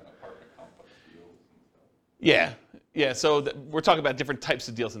 100-unit apartment complex deals and stuff. Yeah. So we're talking about different types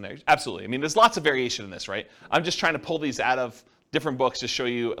of deals in there. Absolutely. I mean, there's lots of variation in this, right? I'm just trying to pull these out of different books to show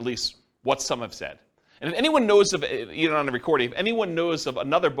you at least what some have said. And if anyone knows of, even on the recording, if anyone knows of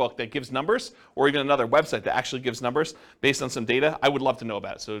another book that gives numbers, or even another website that actually gives numbers based on some data, I would love to know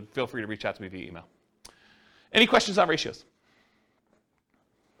about it. So feel free to reach out to me via email. Any questions on ratios?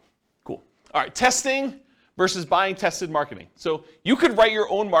 Cool. All right, testing versus buying tested marketing. So you could write your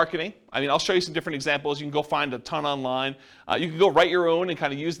own marketing. I mean, I'll show you some different examples. You can go find a ton online. You can go write your own and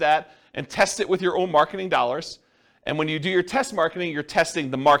kind of use that and test it with your own marketing dollars. And when you do your test marketing, you're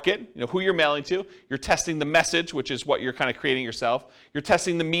testing the market, who you're mailing to. You're testing the message, which is what you're kind of creating yourself. You're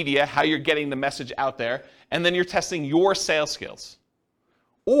testing the media, how you're getting the message out there. And then you're testing your sales skills.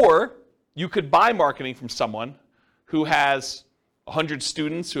 Or you could buy marketing from someone who has 100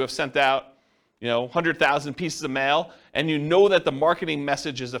 students who have sent out 100,000 pieces of mail, and you know that the marketing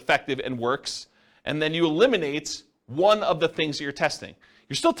message is effective and works, and then you eliminate one of the things that you're testing.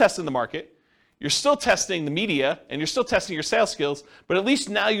 You're still testing the market. You're still testing the media, and you're still testing your sales skills, but at least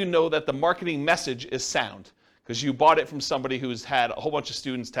now you know that the marketing message is sound because you bought it from somebody who's had a whole bunch of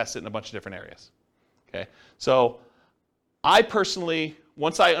students test it in a bunch of different areas. Okay, so I personally,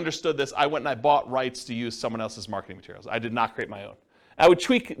 once I understood this, I went and I bought rights to use someone else's marketing materials. I did not create my own. I would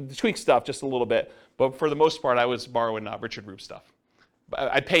tweak stuff just a little bit, but for the most part, I was borrowing Richard Roop stuff.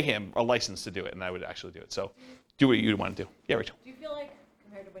 I'd pay him a license to do it, and I would actually do it. So do what you want to do. Yeah, Rachel. Do you feel like,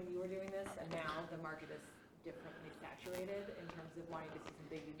 compared to when you were doing this, and now the market is differently saturated in terms of wanting to see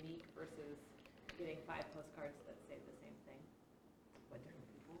something unique versus getting 5 postcards that say the same thing? What different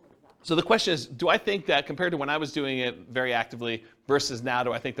people is that? So the question is, do I think that compared to when I was doing it very actively versus now,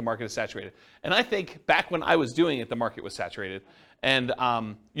 do I think the market is saturated? And I think back when I was doing it, the market was saturated. And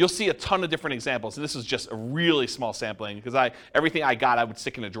you'll see a ton of different examples. And this is just a really small sampling because everything I got, I would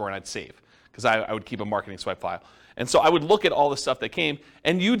stick in a drawer and I'd save because I would keep a marketing swipe file. And so I would look at all the stuff that came,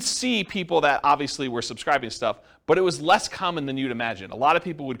 and you'd see people that obviously were subscribing to stuff, but it was less common than you'd imagine. A lot of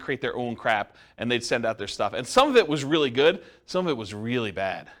people would create their own crap, and they'd send out their stuff. And some of it was really good, some of it was really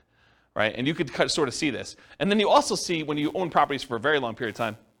bad, right? And you could sort of see this. And then you also see, when you own properties for a very long period of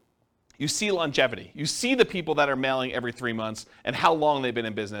time, you see longevity. You see the people that are mailing every 3 months and how long they've been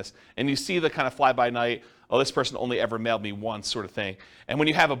in business. And you see the kind of fly-by-night, oh, this person only ever mailed me once sort of thing. And when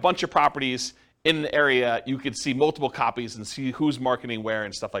you have a bunch of properties in the area, you could see multiple copies and see who's marketing where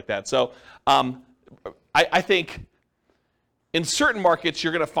and stuff like that. So I think in certain markets,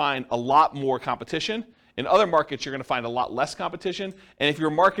 you're going to find a lot more competition. In other markets, you're going to find a lot less competition. And if you're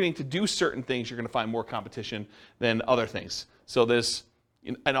marketing to do certain things, you're going to find more competition than other things. So there's,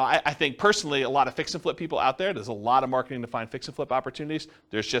 I think personally, a lot of fix and flip people out there. There's a lot of marketing to find fix and flip opportunities.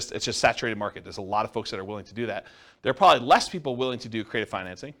 It's just saturated market. There's a lot of folks that are willing to do that. There are probably less people willing to do creative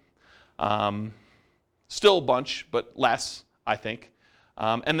financing. Still a bunch, but less, I think.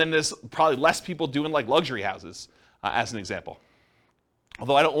 And then there's probably less people doing like luxury houses, as an example.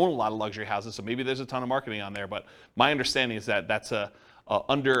 Although I don't own a lot of luxury houses, so maybe there's a ton of marketing on there, but my understanding is that that's a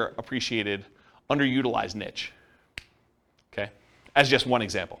underappreciated, underutilized niche. Okay? As just one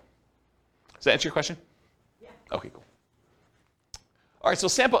example. Does that answer your question? Yeah. Okay, cool. All right, so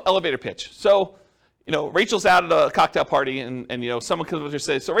sample elevator pitch. So, Rachel's out at a cocktail party, and someone comes up and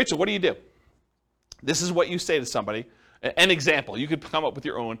say, so Rachel, what do you do? This is what you say to somebody. An example. You could come up with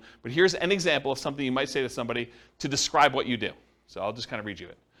your own, but here's an example of something you might say to somebody to describe what you do. So I'll just kind of read you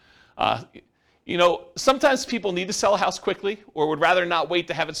it. Sometimes people need to sell a house quickly or would rather not wait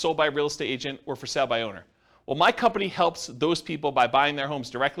to have it sold by a real estate agent or for sale by owner. Well, my company helps those people by buying their homes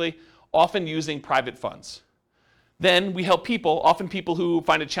directly, often using private funds. Then we help people, often people who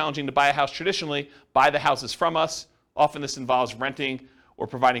find it challenging to buy a house traditionally, buy the houses from us. Often this involves renting or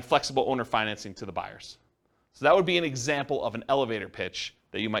providing flexible owner financing to the buyers. So that would be an example of an elevator pitch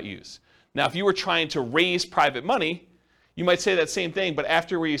that you might use. Now, if you were trying to raise private money, you might say that same thing, but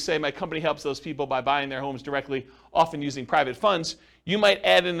after where you say my company helps those people by buying their homes directly, often using private funds, you might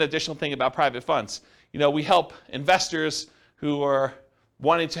add an additional thing about private funds. We help investors who are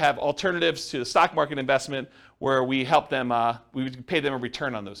wanting to have alternatives to the stock market investment where we help them, we pay them a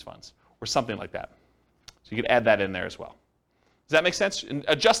return on those funds or something like that. So you could add that in there as well. Does that make sense? And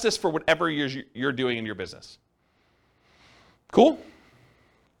adjust this for whatever you're doing in your business. Cool?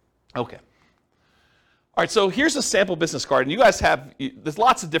 Okay. All right, so here's a sample business card, and you guys there's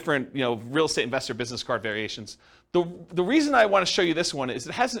lots of different, real estate investor business card variations. The reason I want to show you this one is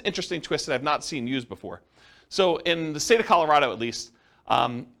it has an interesting twist that I've not seen used before. So in the state of Colorado, at least,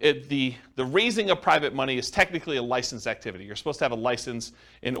 the raising of private money is technically a licensed activity. You're supposed to have a license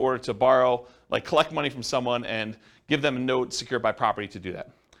in order to borrow, like collect money from someone and give them a note secured by property to do that.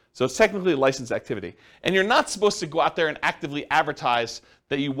 So it's technically a licensed activity. And you're not supposed to go out there and actively advertise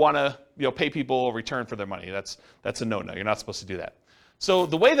that you want to pay people a return for their money. That's a no-no. You're not supposed to do that. So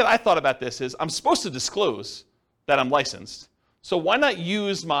the way that I thought about this is I'm supposed to disclose that I'm licensed. So why not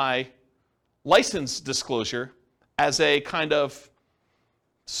use my license disclosure as a kind of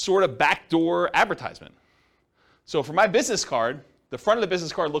sort of backdoor advertisement? So for my business card, the front of the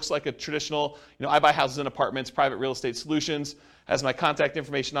business card looks like a traditional, I buy houses and apartments, private real estate solutions, has my contact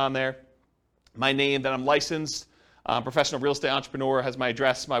information on there, my name, that I'm licensed, professional real estate entrepreneur, has my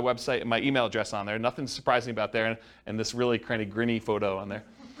address, my website, and my email address on there. Nothing surprising about there, and this really kind of grinny photo on there,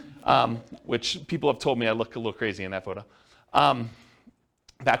 which people have told me I look a little crazy in that photo,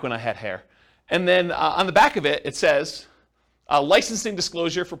 back when I had hair. And then on the back of it, it says, licensing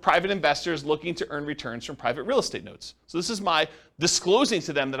disclosure for private investors looking to earn returns from private real estate notes. So this is my disclosing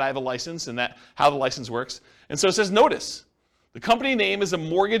to them that I have a license and how the license works. And so it says, notice, the company name is a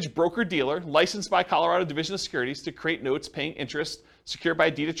mortgage broker-dealer licensed by Colorado Division of Securities to create notes paying interest secured by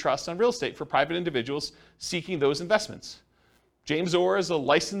a deed of trust on real estate for private individuals seeking those investments. James Orr is a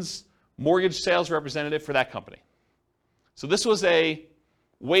licensed mortgage sales representative for that company. So this was a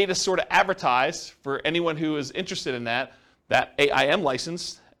way to sort of advertise for anyone who is interested in that I am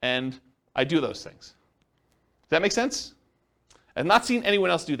licensed and I do those things. Does that make sense? I've not seen anyone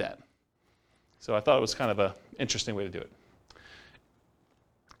else do that. So I thought it was kind of an interesting way to do it.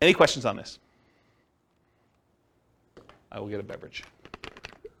 Any questions on this? I will get a beverage.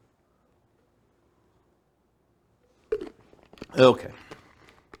 Okay.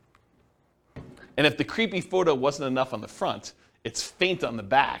 And if the creepy photo wasn't enough on the front, it's faint on the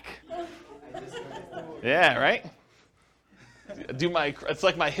back. Yeah, right? It's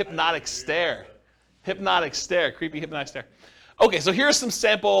like my hypnotic stare. Hypnotic stare, creepy hypnotic stare. Okay, so here are some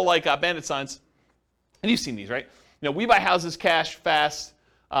sample bandit signs. And you've seen these, right? We buy houses cash, fast.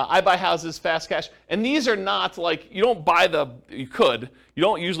 I buy houses, fast cash. And these are not you don't buy you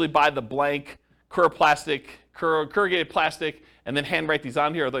don't usually buy the blank corrugated plastic and then handwrite these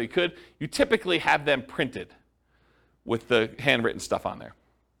on here, although you could. You typically have them printed with the handwritten stuff on there.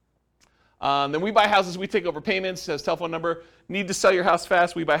 Then we buy houses, we take over payments, says telephone number. Need to sell your house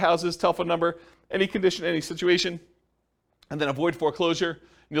fast, we buy houses, telephone number, any condition, any situation. And then avoid foreclosure. And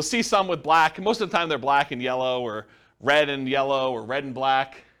you'll see some with black. Most of the time they're black and yellow or red and yellow or red and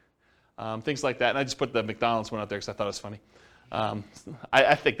black, things like that. And I just put the McDonald's one out there because I thought it was funny.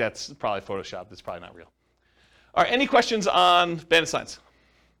 I think that's probably Photoshop. That's probably not real. All right, any questions on bandit signs?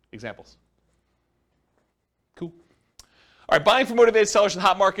 Examples? Cool. All right, buying for motivated sellers in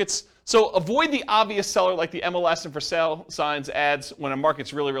hot markets. So avoid the obvious seller like the MLS and for sale signs ads when a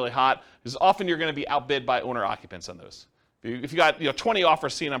market's really, really hot, because often you're going to be outbid by owner occupants on those. If you got 20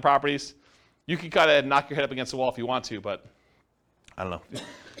 offers seen on properties, you can kind of knock your head up against the wall if you want to, but I don't know.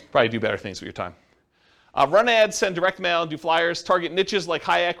 Probably do better things with your time. Run ads, send direct mail, do flyers, target niches like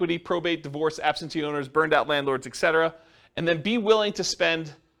high equity, probate, divorce, absentee owners, burned out landlords, etc. And then be willing to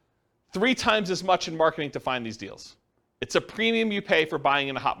spend 3 times as much in marketing to find these deals. It's a premium you pay for buying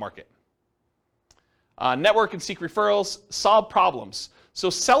in a hot market. Network and seek referrals, solve problems. So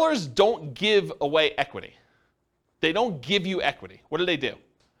sellers don't give away equity. They don't give you equity. What do?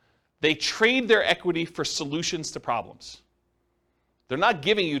 They trade their equity for solutions to problems. They're not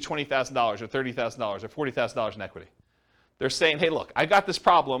giving you $20,000 or $30,000 or $40,000 in equity. They're saying, hey, look, I got this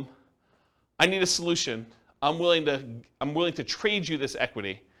problem. I need a solution. I'm willing to trade you this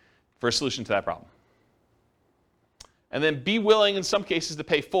equity for a solution to that problem. And then be willing, in some cases, to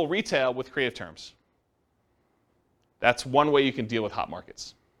pay full retail with creative terms. That's one way you can deal with hot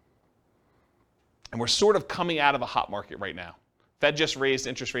markets. And we're sort of coming out of a hot market right now. Fed just raised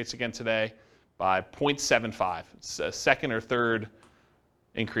interest rates again today by 0.75. It's a second or third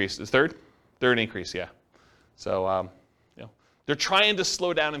increase. Is third? Third increase, yeah. So, they're trying to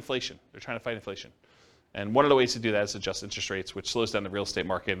slow down inflation. They're trying to fight inflation. And one of the ways to do that is adjust interest rates, which slows down the real estate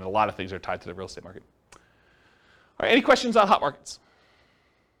market, and a lot of things are tied to the real estate market. All right, any questions on hot markets?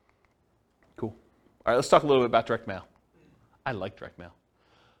 Cool. All right, let's talk a little bit about direct mail. I like direct mail.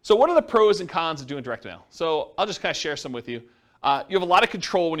 So what are the pros and cons of doing direct mail? So I'll just kind of share some with you. You have a lot of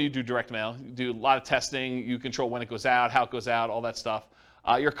control when you do direct mail. You do a lot of testing. You control when it goes out, how it goes out, all that stuff.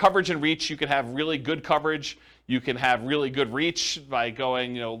 Your coverage and reach, you can have really good coverage. You can have really good reach by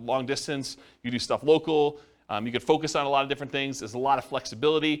going, long distance. You do stuff local. You can focus on a lot of different things. There's a lot of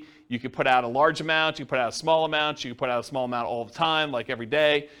flexibility. You can put out a large amount. You can put out a small amount. You can put out a small amount all the time, like every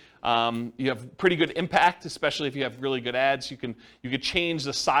day. You have pretty good impact, especially if you have really good ads. You could change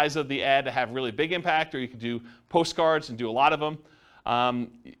the size of the ad to have really big impact, or you could do postcards and do a lot of them.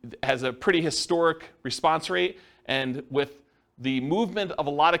 It has a pretty historic response rate, and with the movement of a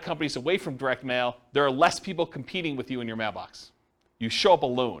lot of companies away from direct mail, there are less people competing with you in your mailbox. You show up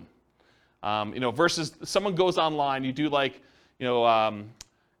alone. Versus someone goes online, you do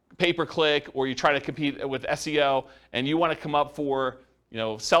pay-per-click, or you try to compete with SEO, and you want to come up for,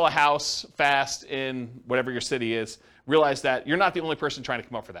 sell a house fast in whatever your city is. Realize that you're not the only person trying to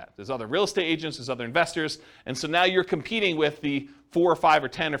come up for that. There's other real estate agents, there's other investors, and so now you're competing with the 4 or 5 or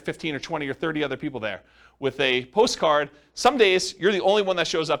 10 or 15 or 20 or 30 other people there. With a postcard, some days you're the only one that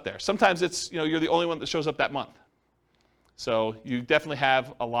shows up there. Sometimes it's, you're the only one that shows up that month. So you definitely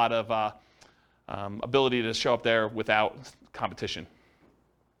have a lot of ability to show up there without competition.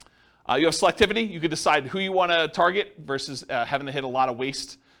 You have selectivity. You can decide who you want to target versus having to hit a lot of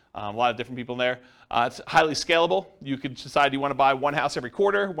waste, a lot of different people in there. It's highly scalable. You could decide you want to buy one house every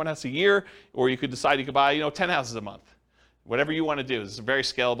quarter, one house a year, or you could decide you could buy 10 houses a month. Whatever you want to do. It's a very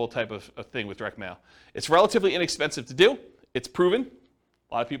scalable type of thing with direct mail. It's relatively inexpensive to do. It's proven.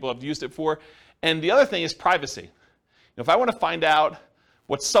 A lot of people have used it before. And the other thing is privacy. If I want to find out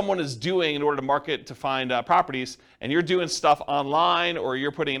what someone is doing in order to market to find properties, and you're doing stuff online or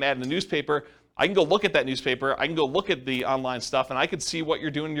you're putting an ad in the newspaper, I can go look at that newspaper, I can go look at the online stuff, and I can see what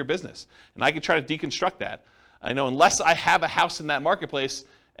you're doing in your business. And I can try to deconstruct that. I know unless I have a house in that marketplace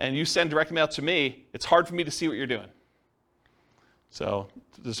and you send direct mail to me, it's hard for me to see what you're doing. So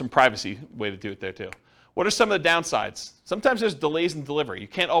there's some privacy way to do it there too. What are some of the downsides? Sometimes there's delays in delivery. You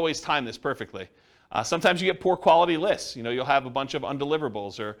can't always time this perfectly. Sometimes you get poor quality lists. You'll have a bunch of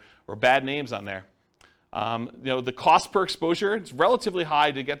undeliverables or bad names on there. The cost per exposure, it's relatively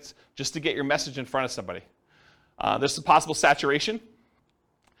high to get your message in front of somebody. There's some possible saturation.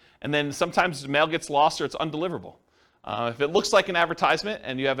 And then sometimes the mail gets lost or it's undeliverable. If it looks like an advertisement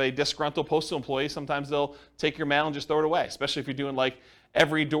and you have a disgruntled postal employee, sometimes they'll take your mail and just throw it away, especially if you're doing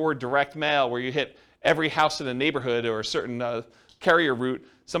every door direct mail where you hit every house in a neighborhood or a certain carrier route.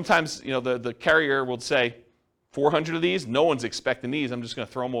 Sometimes the carrier will say, 400 of these, no one's expecting these, I'm just going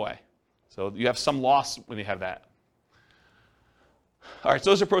to throw them away. So you have some loss when you have that. All right, so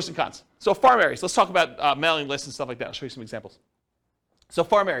those are pros and cons. So farm areas, let's talk about mailing lists and stuff like that. I'll show you some examples. So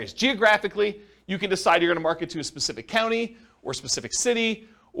farm areas, geographically, you can decide you're going to market to a specific county or a specific city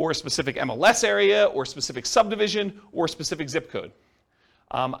or a specific MLS area or a specific subdivision or a specific zip code.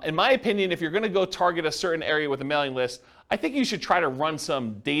 In my opinion, if you're going to go target a certain area with a mailing list, I think you should try to run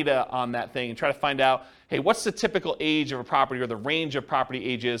some data on that thing and try to find out, hey, what's the typical age of a property or the range of property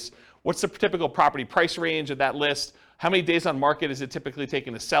ages? What's the typical property price range of that list? How many days on market is it typically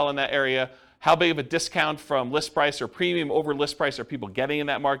taking to sell in that area? How big of a discount from list price or premium over list price are people getting in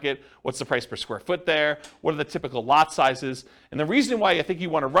that market? What's the price per square foot there? What are the typical lot sizes? And the reason why I think you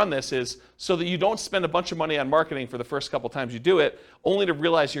want to run this is so that you don't spend a bunch of money on marketing for the first couple times you do it, only to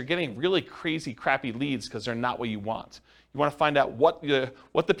realize you're getting really crazy, crappy leads because they're not what you want. You want to find out what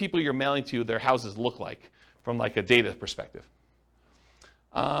the people you're mailing to, their houses look like from a data perspective.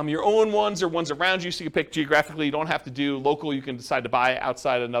 Your own ones or ones around you, so you can pick geographically. You don't have to do local. You can decide to buy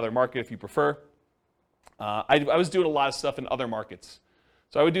outside another market if you prefer. I was doing a lot of stuff in other markets.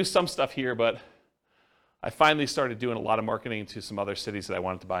 So I would do some stuff here, but I finally started doing a lot of marketing to some other cities that I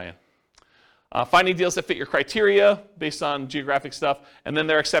wanted to buy in. Finding deals that fit your criteria based on geographic stuff, and then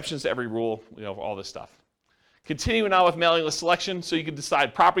there are exceptions to every rule, all this stuff. Continuing on with mailing list selection, so you can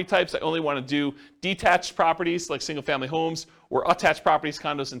decide property types. I only want to do detached properties like single-family homes or attached properties,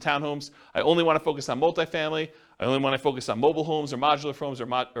 condos and townhomes. I only want to focus on multifamily. I only want to focus on mobile homes or modular homes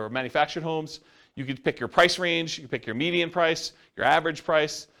or manufactured homes. You can pick your price range. You can pick your median price, your average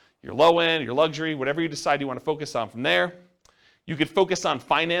price, your low end, your luxury, whatever you decide you want to focus on from there. You could focus on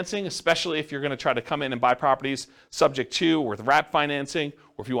financing, especially if you're going to try to come in and buy properties subject to or with wrap financing,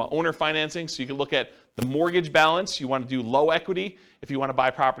 or if you want owner financing. So you can look at the mortgage balance. You want to do low equity if you want to buy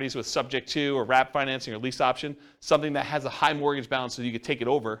properties with subject to or wrap financing or lease option, something that has a high mortgage balance so you could take it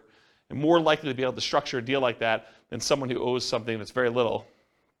over, and more likely to be able to structure a deal like that than someone who owes something that's very little,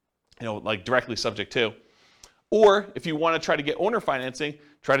 like directly subject to. Or if you want to try to get owner financing,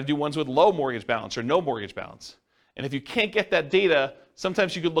 try to do ones with low mortgage balance or no mortgage balance. And if you can't get that data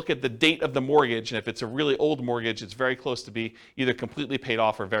Sometimes you could look at the date of the mortgage, and if it's a really old mortgage, it's very close to be either completely paid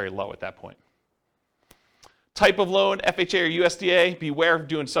off or very low at that point. Type of loan, FHA or USDA, beware of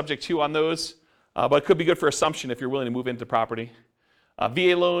doing subject to on those, but it could be good for assumption if you're willing to move into property.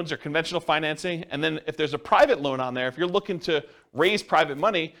 VA loans or conventional financing, and then if there's a private loan on there, if you're looking to raise private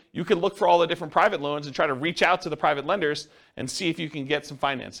money, you can look for all the different private loans and try to reach out to the private lenders and see if you can get some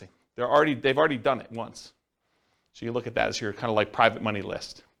financing. They've already done it once. So you look at that as your kind of like private money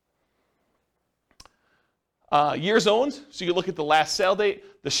list. Years owned, so you look at the last sale date.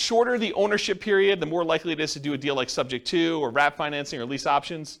 The shorter the ownership period, the more likely it is to do a deal like subject to or wrap financing or lease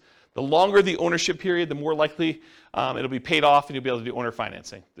options. The longer the ownership period, the more likely it'll be paid off and you'll be able to do owner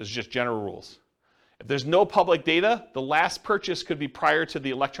financing. There's just general rules. If there's no public data, the last purchase could be prior to the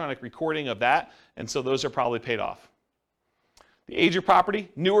electronic recording of that, and so those are probably paid off. The age of property,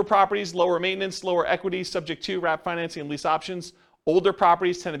 newer properties, lower maintenance, lower equity, subject to wrap financing and lease options. Older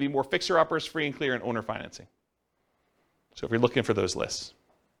properties tend to be more fixer-uppers, free and clear, and owner financing. So if you're looking for those lists.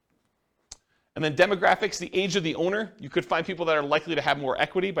 And then demographics, the age of the owner. You could find people that are likely to have more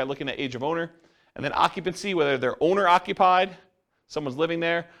equity by looking at age of owner. And then occupancy, whether they're owner occupied, someone's living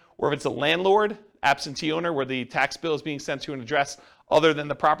there, or if it's a landlord, absentee owner, where the tax bill is being sent to an address other than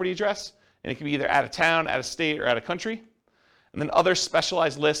the property address. And it can be either out of town, out of state, or out of country. And then other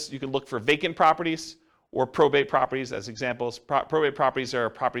specialized lists, you can look for vacant properties or probate properties as examples. Probate properties are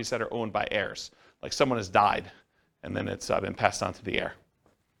properties that are owned by heirs, like someone has died and then it's been passed on to the heir.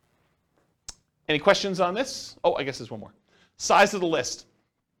 Any questions on this? Oh, I guess there's one more. Size of the list.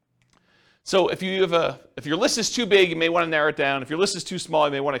 So if your list is too big, you may want to narrow it down. If your list is too small,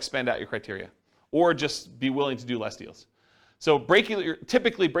 you may want to expand out your criteria or just be willing to do less deals. So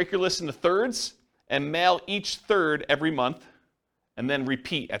typically break your list into thirds and mail each third every month and then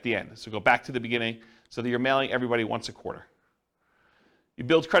repeat at the end. So go back to the beginning so that you're mailing everybody once a quarter. You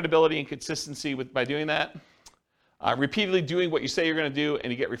build credibility and consistency by doing that. Repeatedly doing what you say you're going to do,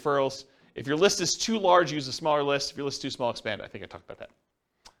 and you get referrals. If your list is too large, use a smaller list. If your list is too small, expand it. I think I talked about that.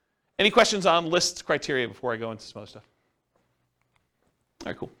 Any questions on list criteria before I go into some other stuff?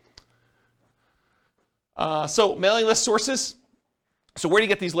 All right, cool. So mailing list sources. So where do you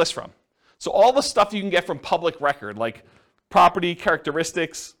get these lists from? So all the stuff you can get from public record, like property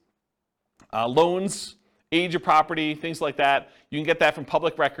characteristics, loans, age of property, things like that. You can get that from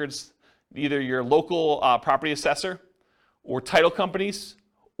public records, either your local property assessor or title companies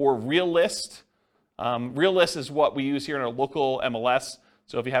or RealList. RealList is what we use here in our local MLS.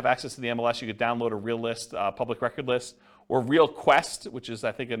 So if you have access to the MLS, you could download a RealList public record list, or RealQuest, which is,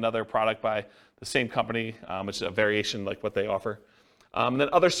 I think, another product by the same company, which is a variation like what they offer. And then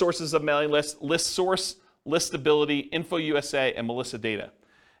other sources of mailing lists: ListSource, Listability, InfoUSA, and Melissa Data.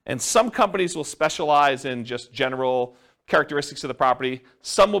 And some companies will specialize in just general characteristics of the property.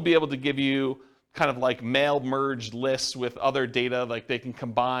 Some will be able to give you kind of like mail merged lists with other data, like they can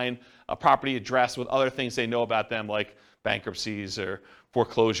combine a property address with other things they know about them, like bankruptcies or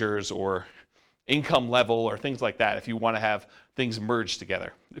foreclosures or income level or things like that, if you want to have things merged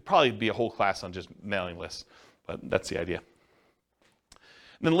together. It'd probably be a whole class on just mailing lists, but that's the idea.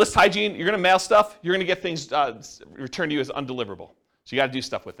 And then list hygiene, you're going to mail stuff, you're going to get things returned to you as undeliverable. So you got to do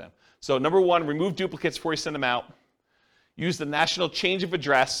stuff with them. So number one, remove duplicates before you send them out. Use the National Change of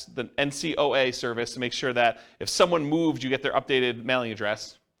Address, the NCOA service, to make sure that if someone moved, you get their updated mailing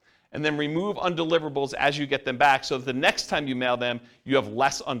address. And then remove undeliverables as you get them back so that the next time you mail them, you have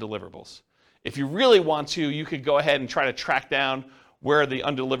less undeliverables. If you really want to, you could go ahead and try to track down where the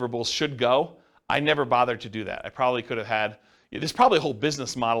undeliverables should go. I never bothered to do that. I probably could have had, there's probably a whole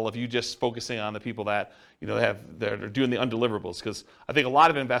business model of you just focusing on the people that that are doing the undeliverables, because I think a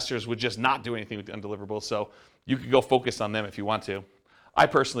lot of investors would just not do anything with the undeliverables, so you could go focus on them if you want to. I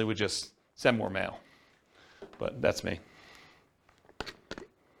personally would just send more mail, but that's me.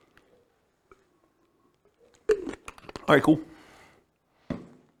 All right, cool.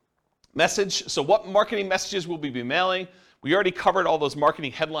 Message. So what marketing messages will we be mailing? We already covered all those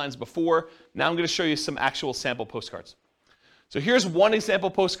marketing headlines before. Now I'm going to show you some actual sample postcards. So here's one example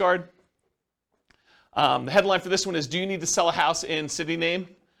postcard. The headline for this one is, do you need to sell a house in city name?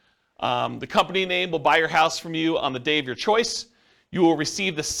 The company name will buy your house from you on the day of your choice. You will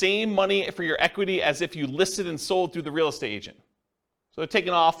receive the same money for your equity as if you listed and sold through the real estate agent. So they're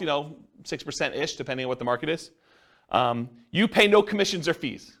taking off, 6%-ish, depending on what the market is. You pay no commissions or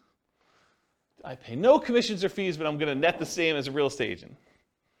fees. I pay no commissions or fees, but I'm going to net the same as a real estate agent.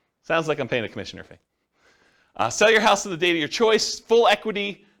 Sounds like I'm paying a commission or fee. Sell your house on the date of your choice, full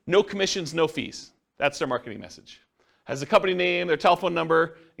equity, no commissions, no fees. That's their marketing message. Has the company name, their telephone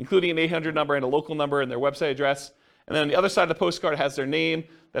number, including an 800 number and a local number and their website address. And then on the other side of the postcard has their name,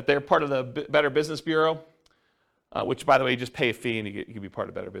 that they're part of the Better Business Bureau, which, by the way, you just pay a fee and you can be part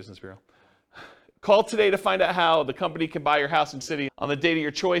of Better Business Bureau. Call today to find out how the company can buy your house and city on the date of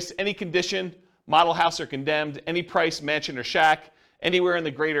your choice. Any condition, model house or condemned, any price, mansion or shack, anywhere in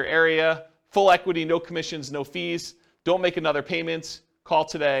the greater area, full equity, no commissions, no fees. Don't make another payment. Call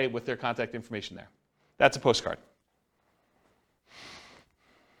today with their contact information there. That's a postcard.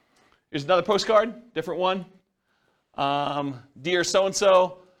 Here's another postcard, different one. Dear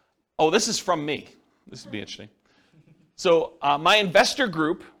so-and-so. Oh, this is from me. This would be interesting. So my investor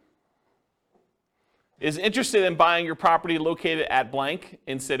group is interested in buying your property located at blank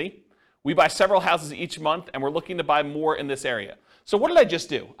in city. We buy several houses each month, and we're looking to buy more in this area. So what did I just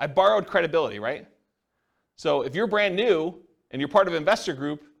do? I borrowed credibility, right? So if you're brand new and you're part of an investor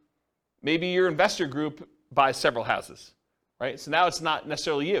group, maybe your investor group buys several houses, right? So now it's not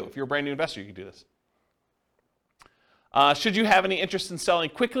necessarily you. If you're a brand new investor, you can do this. Should you have any interest in selling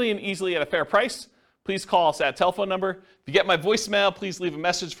quickly and easily at a fair price, please call us at telephone number. If you get my voicemail, please leave a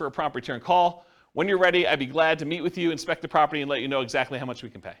message for a prompt return call. When you're ready, I'd be glad to meet with you, inspect the property, and let you know exactly how much we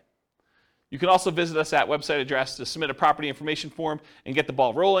can pay. You can also visit us at website address to submit a property information form and get the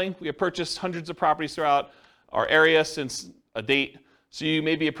ball rolling. We have purchased hundreds of properties throughout our area since a date, so you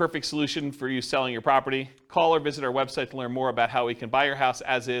may be a perfect solution for you selling your property. Call or visit our website to learn more about how we can buy your house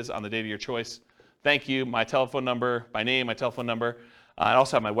as is on the date of your choice. Thank you. My telephone number, my name, my telephone number. I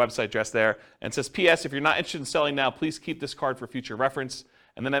also have my website address there. And it says, P.S. If you're not interested in selling now, please keep this card for future reference.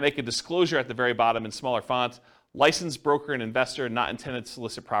 And then I make a disclosure at the very bottom in smaller font. Licensed broker and investor not intended to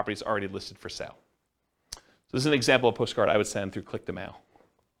solicit properties already listed for sale. So this is an example of a postcard I would send through Click to Mail.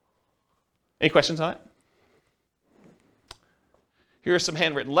 Any questions on it? Here are some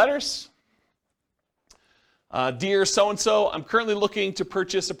handwritten letters. Dear so-and-so, I'm currently looking to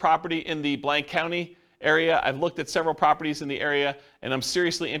purchase a property in the blank county area. I've looked at several properties in the area, and I'm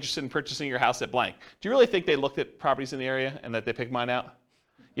seriously interested in purchasing your house at blank. Do you really think they looked at properties in the area and that they picked mine out?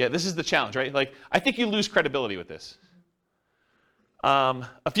 Yeah, this is the challenge, right? Like, I think you lose credibility with this.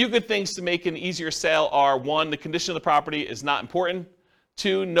 A few good things to make an easier sale are, 1, the condition of the property is not important.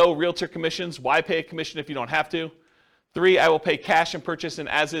 2, no realtor commissions. Why pay a commission if you don't have to? 3, I will pay cash and purchase in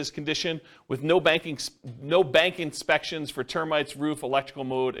as-is condition with no bank inspections for termites, roof, electrical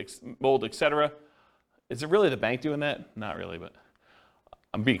mold, etc. Is it really the bank doing that? Not really, but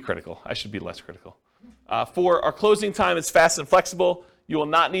I'm being critical. I should be less critical. 4, our closing time is fast and flexible. You will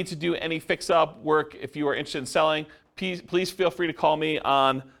not need to do any fix-up work if you are interested in selling. Please feel free to call me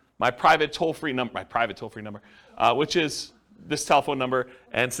on my private toll-free number, which is this telephone number,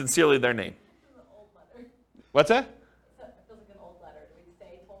 and sincerely their name. What's that? It feels like an old letter. Do we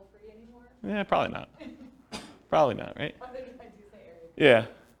say toll-free anymore? Yeah, probably not. Probably not, right? I think I do say area. Yeah.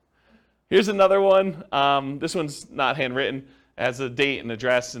 Here's another one. This one's not handwritten. It has a date and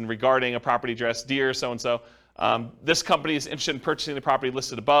address and regarding a property address. Dear so-and-so, this company is interested in purchasing the property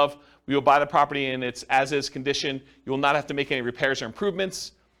listed above. We will buy the property in its as-is condition. You will not have to make any repairs or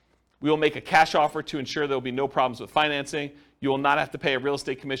improvements. We will make a cash offer to ensure there will be no problems with financing. You will not have to pay a real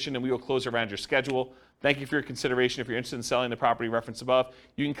estate commission, and we will close around your schedule. Thank you for your consideration. If you're interested in selling the property referenced above,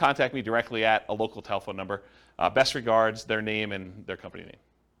 you can contact me directly at a local telephone number. Best regards, their name and their company name.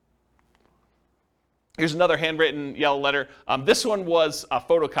 Here's another handwritten yellow letter. This one was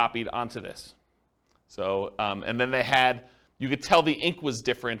photocopied onto this. So, and then they had, you could tell the ink was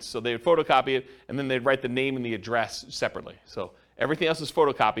different, so they would photocopy it, and then they'd write the name and the address separately. So everything else was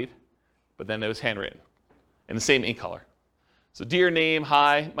photocopied, but then it was handwritten in the same ink color. So dear name,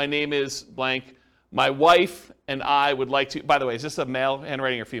 hi, my name is blank. My wife and I would like to, by the way, is this a male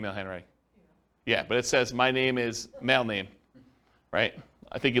handwriting or female handwriting? Yeah, but it says my name is male name, right?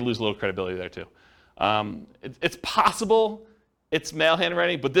 I think you lose a little credibility there too. It's possible it's male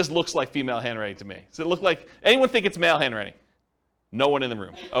handwriting, but this looks like female handwriting to me. Does it look like, anyone think it's male handwriting? No one in the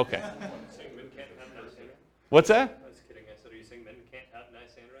room. Okay. What's that? I was kidding. I said, are you saying men can't have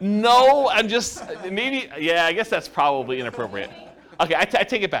nice handwriting? No, I'm just, maybe, yeah, I guess that's probably inappropriate. Okay, I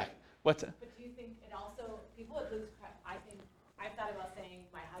take it back. What's that? But do you think it also, people would lose, I think, I've thought about saying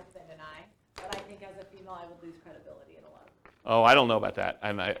my husband and I, but I think as a female I would lose credibility in a lot of ways. Oh, I don't know about that,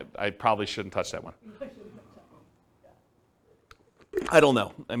 and I probably shouldn't touch that one. I don't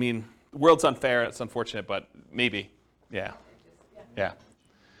know. I mean, the world's unfair. It's unfortunate, but maybe. Yeah. Yeah.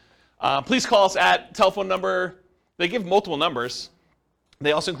 Please call us at telephone number. They give multiple numbers.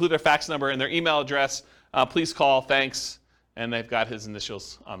 They also include their fax number and their email address. Please call. Thanks. And they've got his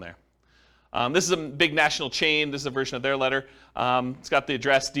initials on there. This is a big national chain. This is a version of their letter. It's got the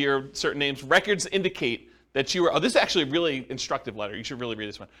address, dear, certain names. Records indicate that you are, oh, this is actually a really instructive letter. You should really read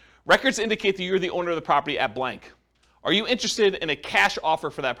this one. Records indicate that you're the owner of the property at blank. Are you interested in a cash offer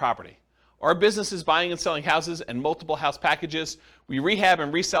for that property? Our business is buying and selling houses and multiple house packages. We rehab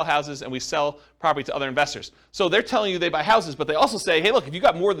and resell houses, and we sell property to other investors. So they're telling you they buy houses, but they also say, hey, look, if you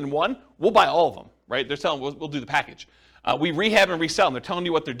got more than one, we'll buy all of them, right? They're telling we'll do the package. We rehab and resell them. They're telling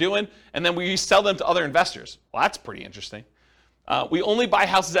you what they're doing, and then we sell them to other investors. Well, that's pretty interesting. We only buy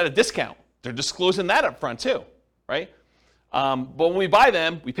houses at a discount. They're disclosing that up front too, right? But when we buy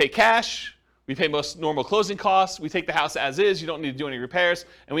them, we pay cash. We pay most normal closing costs. We take the house as is. You don't need to do any repairs.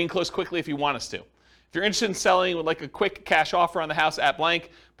 And we can close quickly if you want us to. If you're interested in selling, would like a quick cash offer on the house at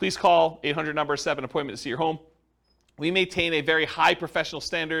blank, please call 800 number, set an appointment to see your home. We maintain a very high professional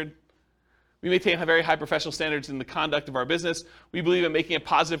standard. We maintain very high professional standards in the conduct of our business. We believe in making a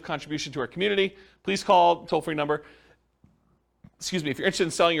positive contribution to our community. Please call toll-free number. Excuse me, if you're interested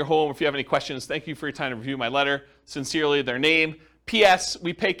in selling your home, or if you have any questions, thank you for your time to review my letter. Sincerely, their name. P.S.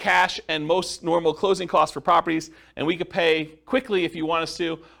 We pay cash and most normal closing costs for properties, and we could pay quickly if you want us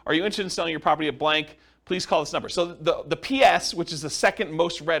to. Are you interested in selling your property at blank? Please call this number. So the P.S., which is the second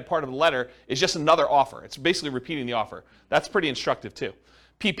most read part of the letter, is just another offer. It's basically repeating the offer. That's pretty instructive too.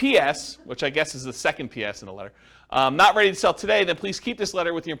 P.P.S., which I guess is the second P.S. in the letter, not ready to sell today, then please keep this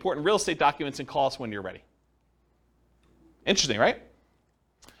letter with the important real estate documents and call us when you're ready. Interesting, right?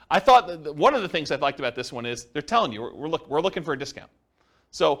 I thought that one of the things I liked about this one is they're telling you we're looking for a discount.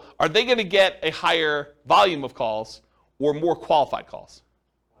 So are they going to get a higher volume of calls or more qualified calls?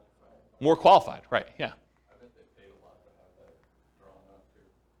 More qualified, right? Yeah. I bet they paid a lot to have that drawn up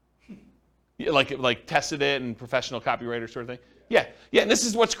too. Yeah, like tested it and professional copywriter sort of thing. Yeah, and this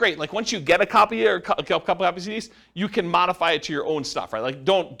is what's great. Like once you get a copy or a couple copies of these, you can modify it to your own stuff, right? Like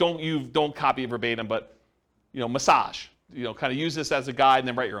don't copy it verbatim, but massage. Kind of use this as a guide and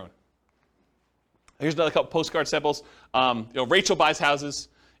then write your own. Here's another couple postcard samples. Rachel buys houses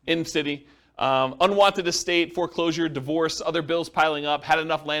in city. Unwanted estate, foreclosure, divorce, other bills piling up, had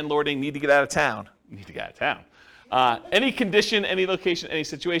enough landlording, need to get out of town. Any condition, any location, any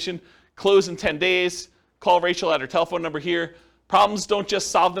situation, close in 10 days. Call Rachel at her telephone number here. Problems don't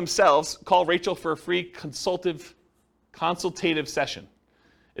just solve themselves. Call Rachel for a free consultative session.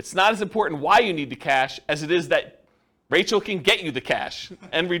 It's not as important why you need the cash as it is that Rachel can get you the cash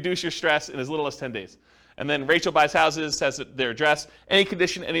and reduce your stress in as little as 10 days. And then Rachel buys houses, has their address, any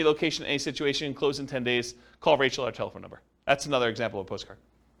condition, any location, any situation, close in 10 days. Call Rachel at our telephone number. That's another example of a postcard.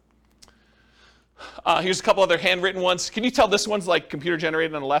 Here's a couple other handwritten ones. Can you tell this one's like computer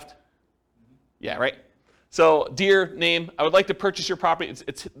generated on the left? Yeah, right? So, dear name, I would like to purchase your property.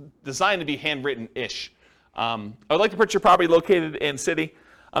 It's designed to be handwritten-ish. I would like to purchase your property located in city.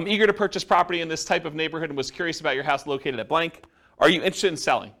 I'm eager to purchase property in this type of neighborhood and was curious about your house located at blank. Are you interested in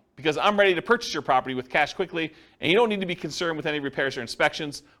selling? Because I'm ready to purchase your property with cash quickly, and you don't need to be concerned with any repairs or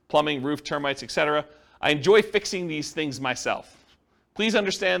inspections, plumbing, roof, termites, etc. I enjoy fixing these things myself. Please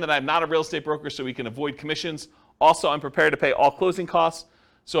understand that I'm not a real estate broker, so we can avoid commissions. Also, I'm prepared to pay all closing costs.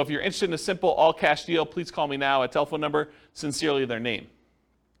 So if you're interested in a simple all-cash deal, please call me now at telephone number. Sincerely, their name.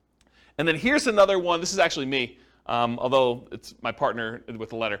 And then here's another one. This is actually me. Although it's my partner with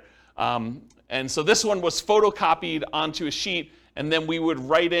the letter. And so this one was photocopied onto a sheet, and then we would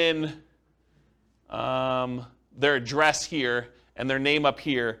write in their address here and their name up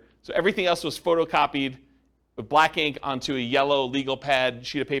here. So everything else was photocopied with black ink onto a yellow legal pad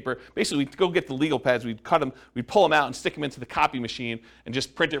sheet of paper. Basically, we'd go get the legal pads, we'd cut them, we'd pull them out and stick them into the copy machine and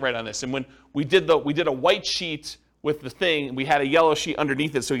just print it right on this. And when we did a white sheet with the thing, we had a yellow sheet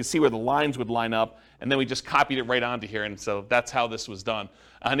underneath it so you could see where the lines would line up, and then we just copied it right onto here, and so that's how this was done.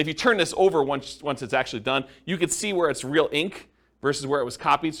 And if you turn this over once it's actually done, you could see where it's real ink versus where it was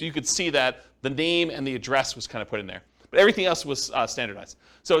copied, so you could see that the name and the address was kind of put in there. But everything else was standardized.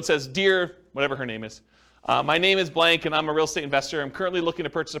 So it says, dear, whatever her name is, my name is blank, and I'm a real estate investor. I'm currently looking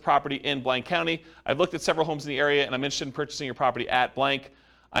to purchase a property in blank county. I've looked at several homes in the area, and I'm interested in purchasing your property at blank.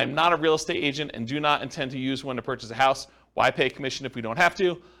 I'm not a real estate agent and do not intend to use one to purchase a house. Why pay a commission if we don't have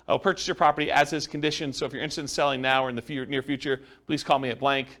to? I will purchase your property as is conditioned, so if you're interested in selling now or in the near future, please call me at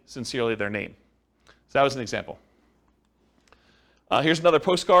blank. Sincerely, their name. So that was an example. Here's another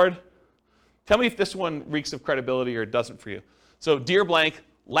postcard. Tell me if this one reeks of credibility or it doesn't for you. So, dear blank,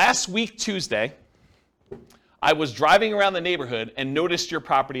 last week Tuesday, I was driving around the neighborhood and noticed your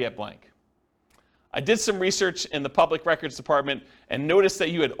property at blank. I did some research in the public records department and noticed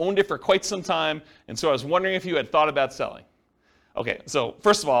that you had owned it for quite some time, and so I was wondering if you had thought about selling. Okay, so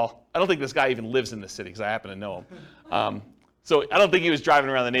first of all, I don't think this guy even lives in this city because I happen to know him. So I don't think he was driving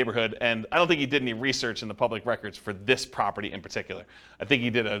around the neighborhood, and I don't think he did any research in the public records for this property in particular. I think he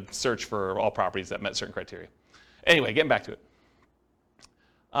did a search for all properties that met certain criteria. Anyway, getting back to it.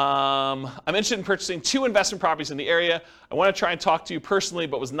 I'm interested in purchasing 2 investment properties in the area. I want to try and talk to you personally,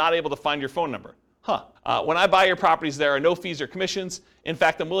 but was not able to find your phone number. When I buy your properties, there are no fees or commissions. In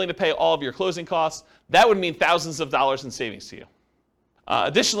fact, I'm willing to pay all of your closing costs. That would mean thousands of dollars in savings to you.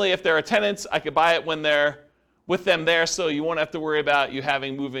 Additionally, if there are tenants, I could buy it when they're with them there, so you won't have to worry about you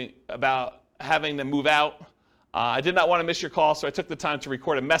having them move out. I did not want to miss your call, so I took the time to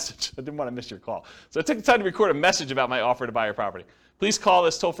record a message. I didn't want to miss your call. So I took the time to record a message about my offer to buy your property. Please call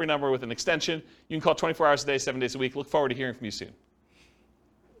this toll-free number with an extension. You can call 24 hours a day, 7 days a week. Look forward to hearing from you soon.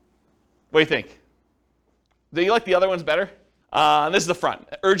 What do you think? Do you like the other ones better? This is the front.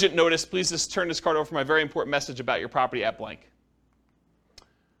 Urgent notice. Please just turn this card over for my very important message about your property at blank.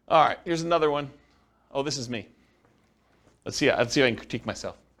 All right, here's another one. Oh, this is me. Let's see if I can critique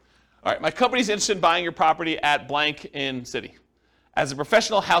myself. All right, my company's interested in buying your property at blank in city. As a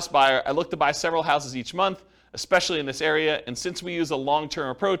professional house buyer, I look to buy several houses each month, especially in this area, and since we use a long-term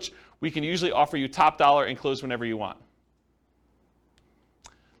approach, we can usually offer you top dollar and close whenever you want.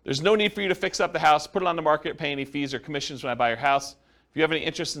 There's no need for you to fix up the house, put it on the market, pay any fees or commissions when I buy your house. If you have any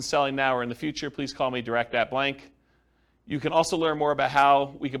interest in selling now or in the future, please call me direct at blank. You can also learn more about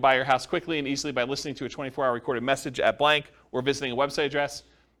how we can buy your house quickly and easily by listening to a 24-hour recorded message at blank or visiting a website address.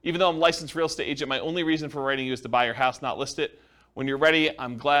 Even though I'm a licensed real estate agent, my only reason for writing you is to buy your house, not list it. When you're ready,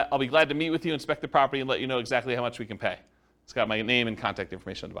 I'll be glad to meet with you, inspect the property, and let you know exactly how much we can pay. It's got my name and contact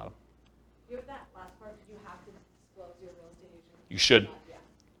information on the bottom. With that last part, did you have to disclose your real estate agent? You should. Yeah.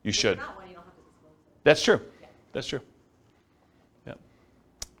 You should. If not one, you don't have to disclose it. That's true. Yeah. That's true. Yep.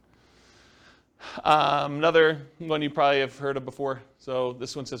 Another one you probably have heard of before. So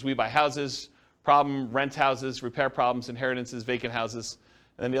this one says, we buy houses, problem, rent houses, repair problems, inheritances, vacant houses.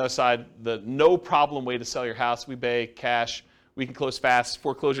 And then the other side, the no problem way to sell your house. We pay cash. We can close fast.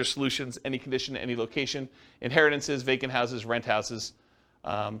 Foreclosure solutions, any condition, any location. Inheritances, vacant houses, rent houses.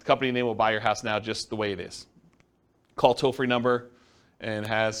 The company name will buy your house now just the way it is. Call toll-free number and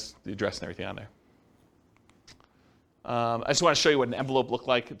has the address and everything on there. I just want to show you what an envelope looked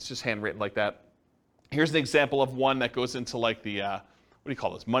like. It's just handwritten like that. Here's an example of one that goes into like the, what do you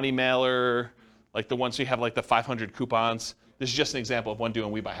call this, money mailer, like the ones you have like the 500 coupons. This is just an example of one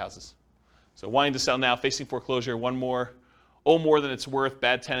doing We Buy Houses. So wanting to sell now, facing foreclosure, one more, owe more than it's worth,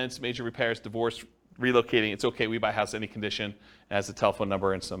 bad tenants, major repairs, divorce, relocating. It's okay, We Buy House, any condition. It has a telephone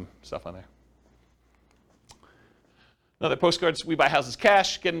number and some stuff on there. Another postcards, We Buy Houses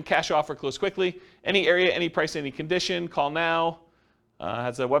cash, getting cash offer, close quickly. Any area, any price, any condition, call now.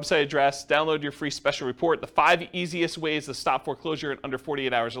 Has a website address, download your free special report, the 5 easiest ways to stop foreclosure in under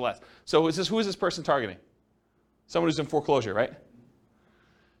 48 hours or less. So who is this person targeting? Someone who's in foreclosure, right?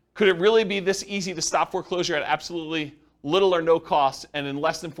 Could it really be this easy to stop foreclosure at absolutely little or no cost and in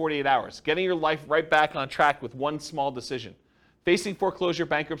less than 48 hours? Getting your life right back on track with one small decision. Facing foreclosure,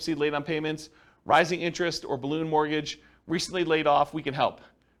 bankruptcy, late on payments, rising interest, or balloon mortgage, recently laid off, we can help.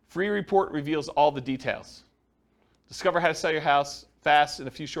 Free report reveals all the details. Discover how to sell your house fast in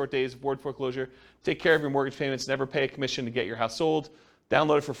a few short days, avoid foreclosure, take care of your mortgage payments, never pay a commission to get your house sold.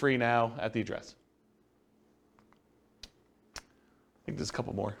 Download it for free now at the address. I think there's a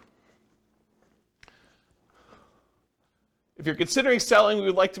couple more. If you're considering selling, we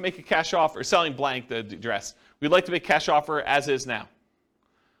would like to make a cash offer, selling blank, the address. We'd like to make a cash offer as is now.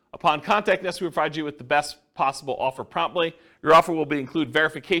 Upon contacting us, we provide you with the best possible offer promptly. Your offer will include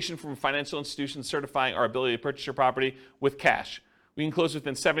verification from a financial institution certifying our ability to purchase your property with cash. We can close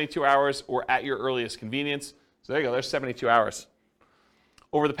within 72 hours or at your earliest convenience. So there you go, there's 72 hours.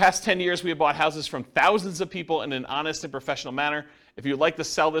 Over the past 10 years, we have bought houses from thousands of people in an honest and professional manner. If you'd like to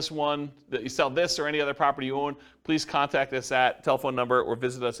sell this one, that you sell this or any other property you own, please contact us at telephone number or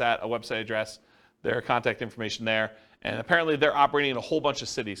visit us at a website address. There are contact information there. And apparently they're operating in a whole bunch of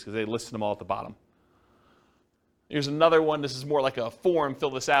cities because they listed them all at the bottom. Here's another one. This is more like a form.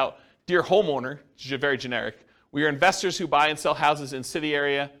 Fill this out. Dear homeowner, which is very generic. We are investors who buy and sell houses in city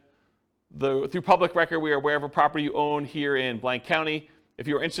area. Through public record, we are aware of a property you own here in blank county. If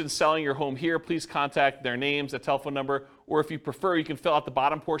you are interested in selling your home here, please contact their names, a telephone number, or if you prefer, you can fill out the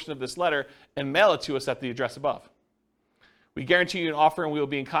bottom portion of this letter and mail it to us at the address above. We guarantee you an offer and we will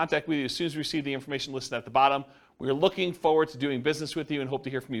be in contact with you as soon as we receive the information listed at the bottom. We are looking forward to doing business with you and hope to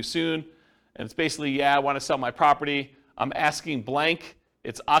hear from you soon. And it's basically, yeah, I want to sell my property. I'm asking blank.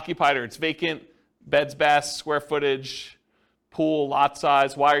 It's occupied or it's vacant. Beds, baths, square footage, pool, lot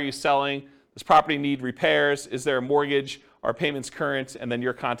size. Why are you selling? Does property need repairs? Is there a mortgage? Are payments current? And then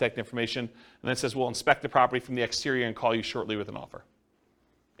your contact information. And then it says, we'll inspect the property from the exterior and call you shortly with an offer.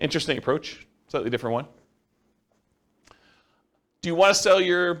 Interesting approach. Slightly different one. Do you want to sell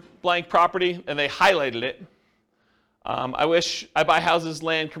your blank property? And they highlighted it. I wish I buy houses,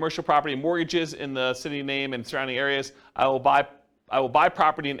 land, commercial property, and mortgages in the city name and surrounding areas. I will buy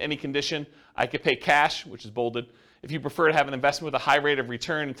property in any condition. I could pay cash, which is bolded. If you prefer to have an investment with a high rate of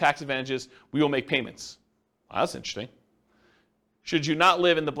return and tax advantages, we will make payments. Wow, that's interesting. Should you not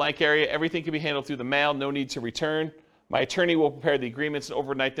live in the blank area, everything can be handled through the mail, no need to return. My attorney will prepare the agreements and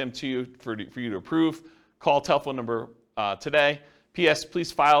overnight them to you for you to approve. Call telephone number today. P.S.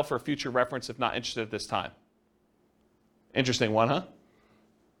 Please file for future reference if not interested at this time. Interesting one, huh?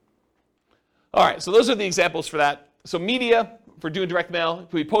 All right, so those are the examples for that. So media, for doing direct mail, it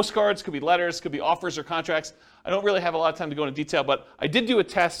could be postcards, could be letters, could be offers or contracts. I don't really have a lot of time to go into detail, but I did do a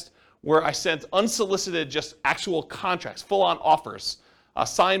test where I sent unsolicited, just actual contracts, full-on offers,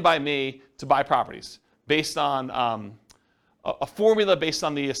 signed by me to buy properties based on a formula based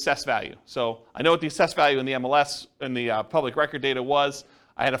on the assessed value. So I know what the assessed value in the MLS and the public record data was.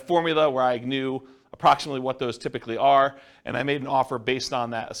 I had a formula where I knew approximately what those typically are, and I made an offer based on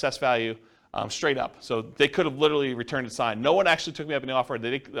that assessed value straight up. So they could have literally returned it signed. No one actually took me up on the offer.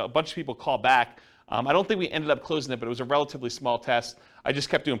 A bunch of people called back. I don't think we ended up closing it, but it was a relatively small test. I just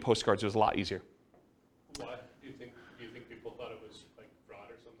kept doing postcards. It was a lot easier. Why? Do you think people thought it was like fraud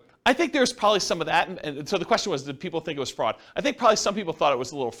or something? I think there's probably some of that. And so the question was, did people think it was fraud? I think probably some people thought it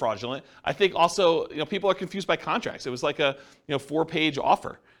was a little fraudulent. I think also, people are confused by contracts. It was like a 4-page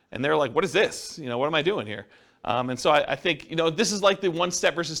offer. And they're like, what is this? What am I doing here? And so I think, this is like the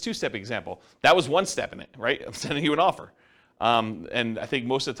 1-step versus 2-step example. That was 1 step in it, right? I'm sending you an offer. And I think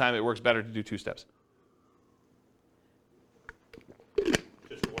most of the time it works better to do 2 steps.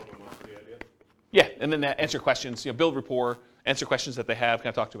 Just warm them up to the idea. Yeah, and then answer questions, build rapport, answer questions that they have, kind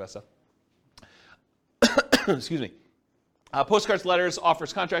of talk to about stuff. Excuse me. Postcards, letters,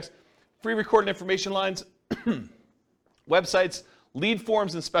 offers, contracts, free recorded information lines, websites, lead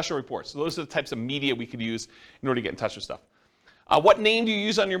forms, and special reports. So those are the types of media we could use in order to get in touch with stuff. What name do you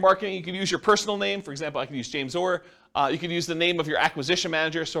use on your marketing? You could use your personal name. For example, I could use James Orr. You could use the name of your acquisition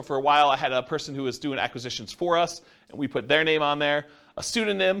manager. So for a while, I had a person who was doing acquisitions for us, and we put their name on there. A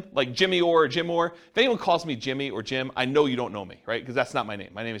pseudonym, like Jimmy Orr or Jim Orr. If anyone calls me Jimmy or Jim, I know you don't know me, right? Because that's not my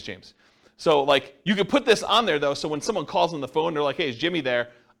name. My name is James. So you could put this on there, though, so when someone calls on the phone, they're like, hey, is Jimmy there?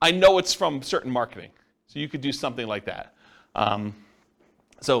 I know it's from certain marketing. So you could do something like that.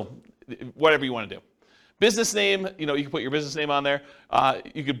 So whatever you want to do. Business name, you can put your business name on there.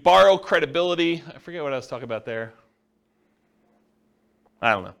 You could borrow credibility. I forget what I was talking about there.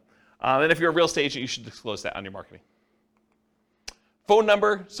 I don't know. And if you're a real estate agent, you should disclose that on your marketing. Phone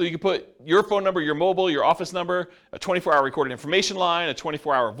number, so you can put your phone number, your mobile, your office number, a 24-hour recorded information line, a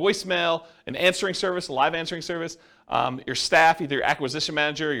 24-hour voicemail, an answering service, a live answering service, your staff, either your acquisition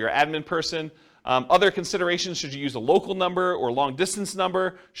manager, your admin person. Other considerations, should you use a local number or a long distance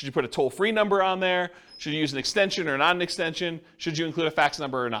number? Should you put a toll-free number on there? Should you use an extension or not an extension? Should you include a fax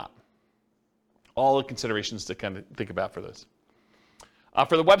number or not? All the considerations to kind of think about for this.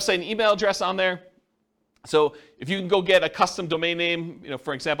 For the website and email address on there, so if you can go get a custom domain name,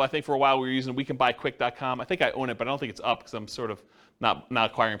 for example, I think for a while we were using wecanbuyquick.com. I think I own it, but I don't think it's up because I'm sort of not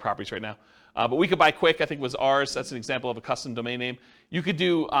acquiring properties right now. But We Can Buy Quick, I think, was ours. That's an example of a custom domain name. You could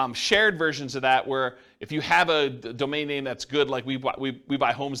do shared versions of that where if you have a domain name that's good, like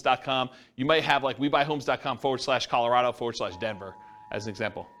WeBuyHomes.com, you might have like WeBuyHomes.com/Colorado/Denver as an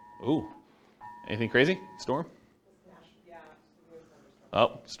example. Ooh, anything crazy? Storm?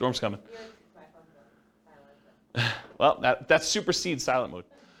 Oh, storm's coming. Well, that supersedes silent mode.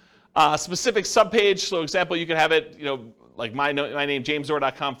 Specific subpage, so example, you could have it, like my name,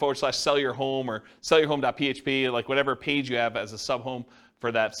 jamesorr.com/sell your home or sellyourhome.php, like whatever page you have as a sub-home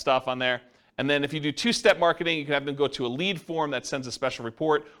for that stuff on there. And then if you do 2-step marketing, you can have them go to a lead form that sends a special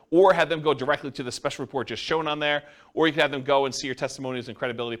report, or have them go directly to the special report just shown on there, or you can have them go and see your testimonials and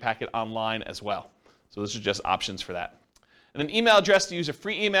credibility packet online as well. So those are just options for that. And then email address, do you use a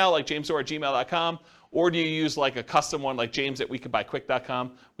free email like jamesorr@gmail.com, or do you use like a custom one like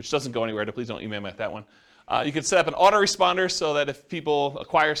james@wecanbuyquick.com, which doesn't go anywhere, so please don't email me at that one. You can set up an autoresponder so that if people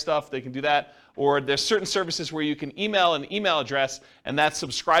acquire stuff, they can do that. Or there's certain services where you can email an email address, and that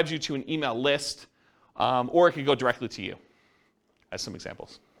subscribes you to an email list, or it can go directly to you, as some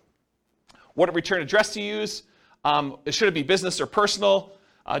examples. What return address to use? Should it be business or personal?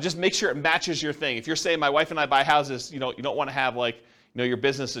 Just make sure it matches your thing. If you're saying my wife and I buy houses, you don't want to have like your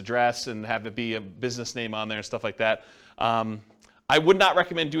business address and have it be a business name on there and stuff like that. I would not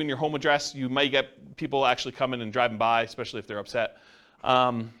recommend doing your home address. You might get people actually coming and driving by, especially if they're upset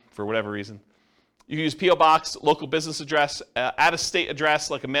for whatever reason. You can use P.O. Box, local business address, out-of-state address,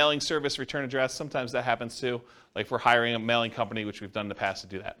 like a mailing service return address. Sometimes that happens too, like if we're hiring a mailing company, which we've done in the past to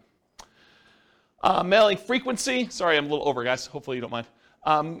do that. Mailing frequency. Sorry, I'm a little over, guys. Hopefully you don't mind.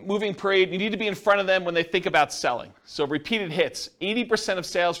 Moving parade. You need to be in front of them when they think about selling. So repeated hits. 80% of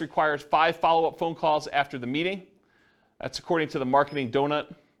sales requires 5 follow-up phone calls after the meeting. That's according to the Marketing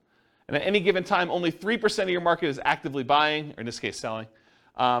Donut. And at any given time, only 3% of your market is actively buying, or in this case, selling.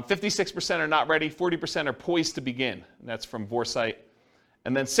 56% are not ready. 40% are poised to begin. And that's from Vorsight.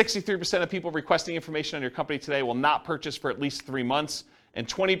 And then 63% of people requesting information on your company today will not purchase for at least 3 months. And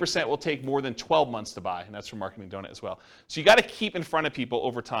 20% will take more than 12 months to buy, and that's from Marketing Donut as well. So you got to keep in front of people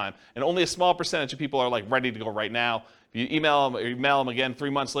over time, and only a small percentage of people are like ready to go right now. If you email them or email them again 3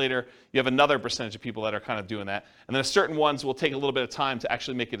 months later, you have another percentage of people that are kind of doing that. And then certain ones will take a little bit of time to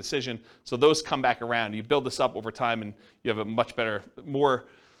actually make a decision, so those come back around. You build this up over time, and you have a much better, more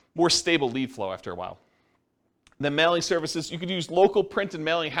stable lead flow after a while. And then mailing services, you could use local print and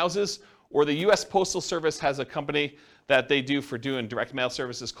mailing houses, or the U.S. Postal Service has a company that they do for doing direct mail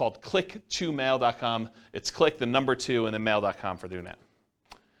services called click2mail.com. It's click the number 2 and then mail.com for doing that.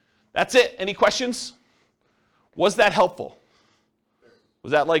 That's it. Any questions? Was that helpful?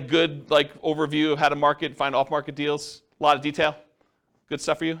 Was that like good overview of how to market, find off-market deals? A lot of detail? Good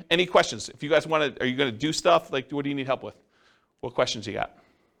stuff for you? Any questions? If you guys want to, are you going to do stuff? Like, what do you need help with? What questions you got?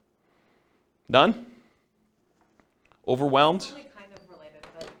 None? Overwhelmed? It's only kind of related,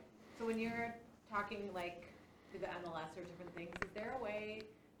 but so when you're talking like to the MLS or different things, is there a way,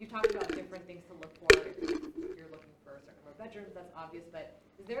 you talked about different things to look for if you're looking for a certain number of bedrooms, that's obvious, but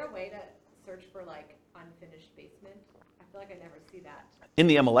is there a way to search for like unfinished basement? I feel like I never see that. In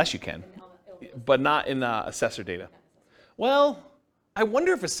the MLS you can, but not in assessor data. Well, I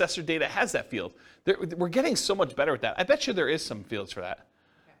wonder if assessor data has that field. We're getting so much better at that. I bet you there is some fields for that.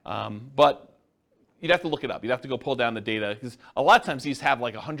 Okay. But you'd have to look it up. You'd have to go pull down the data, because a lot of times these have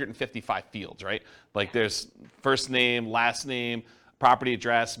like 155 fields, right? Like there's first name, last name, property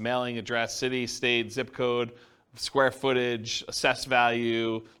address, mailing address, city, state, zip code, square footage, assessed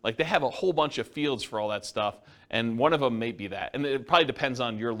value. Like they have a whole bunch of fields for all that stuff, and one of them may be that. And it probably depends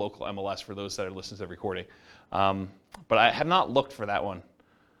on your local MLS for those that are listening to the recording. But I have not looked for that one.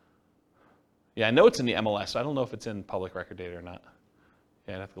 Yeah, I know it's in the MLS, so I don't know if it's in public record data or not.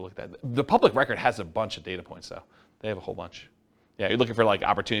 Yeah, I'd have to look at that. The public record has a bunch of data points, though. They have a whole bunch. Yeah, you're looking for like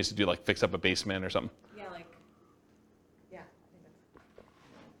opportunities to do like fix up a basement or something. Yeah, like, yeah.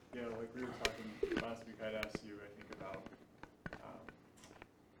 Yeah, like we were talking last week, I'd asked you, I think, about,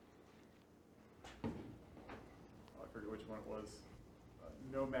 I forget which one it was,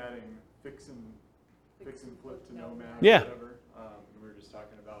 nomading, fix and flip to nomad, yeah. Or whatever. We were just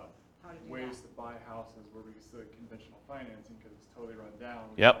talking about ways to buy houses where we use the conventional financing because it's totally run down.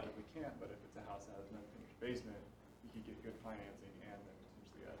 Yep. We can't, but if it's a house that has an unfinished basement, you can get good financing and then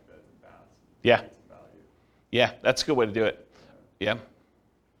potentially add beds and baths. Yeah. Some value. Yeah, that's a good way to do it. Yeah.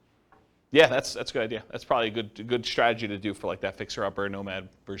 Yeah, that's a good idea. That's probably a good strategy to do for like that fixer-upper nomad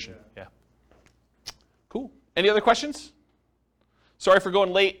version. Yeah. Cool. Any other questions? Sorry for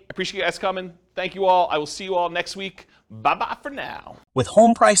going late. I appreciate you guys coming. Thank you all. I will see you all next week. Bye-bye for now. With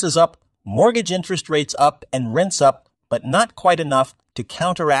home prices up, mortgage interest rates up, and rents up, but not quite enough to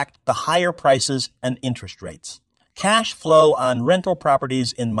counteract the higher prices and interest rates. Cash flow on rental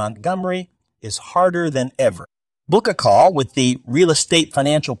properties in Montgomery is harder than ever. Book a call with the Real Estate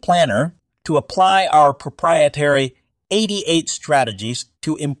Financial Planner to apply our proprietary 88 strategies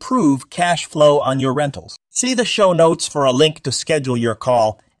to improve cash flow on your rentals. See the show notes for a link to schedule your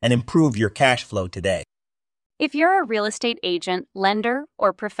call and improve your cash flow today. If you're a real estate agent, lender,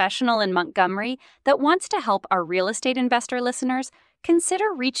 or professional in Montgomery that wants to help our real estate investor listeners,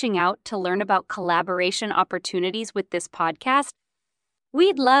 consider reaching out to learn about collaboration opportunities with this podcast.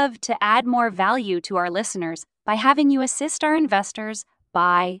 We'd love to add more value to our listeners by having you assist our investors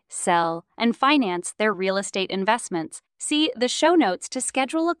buy, sell, and finance their real estate investments. See the show notes to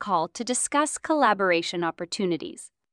schedule a call to discuss collaboration opportunities.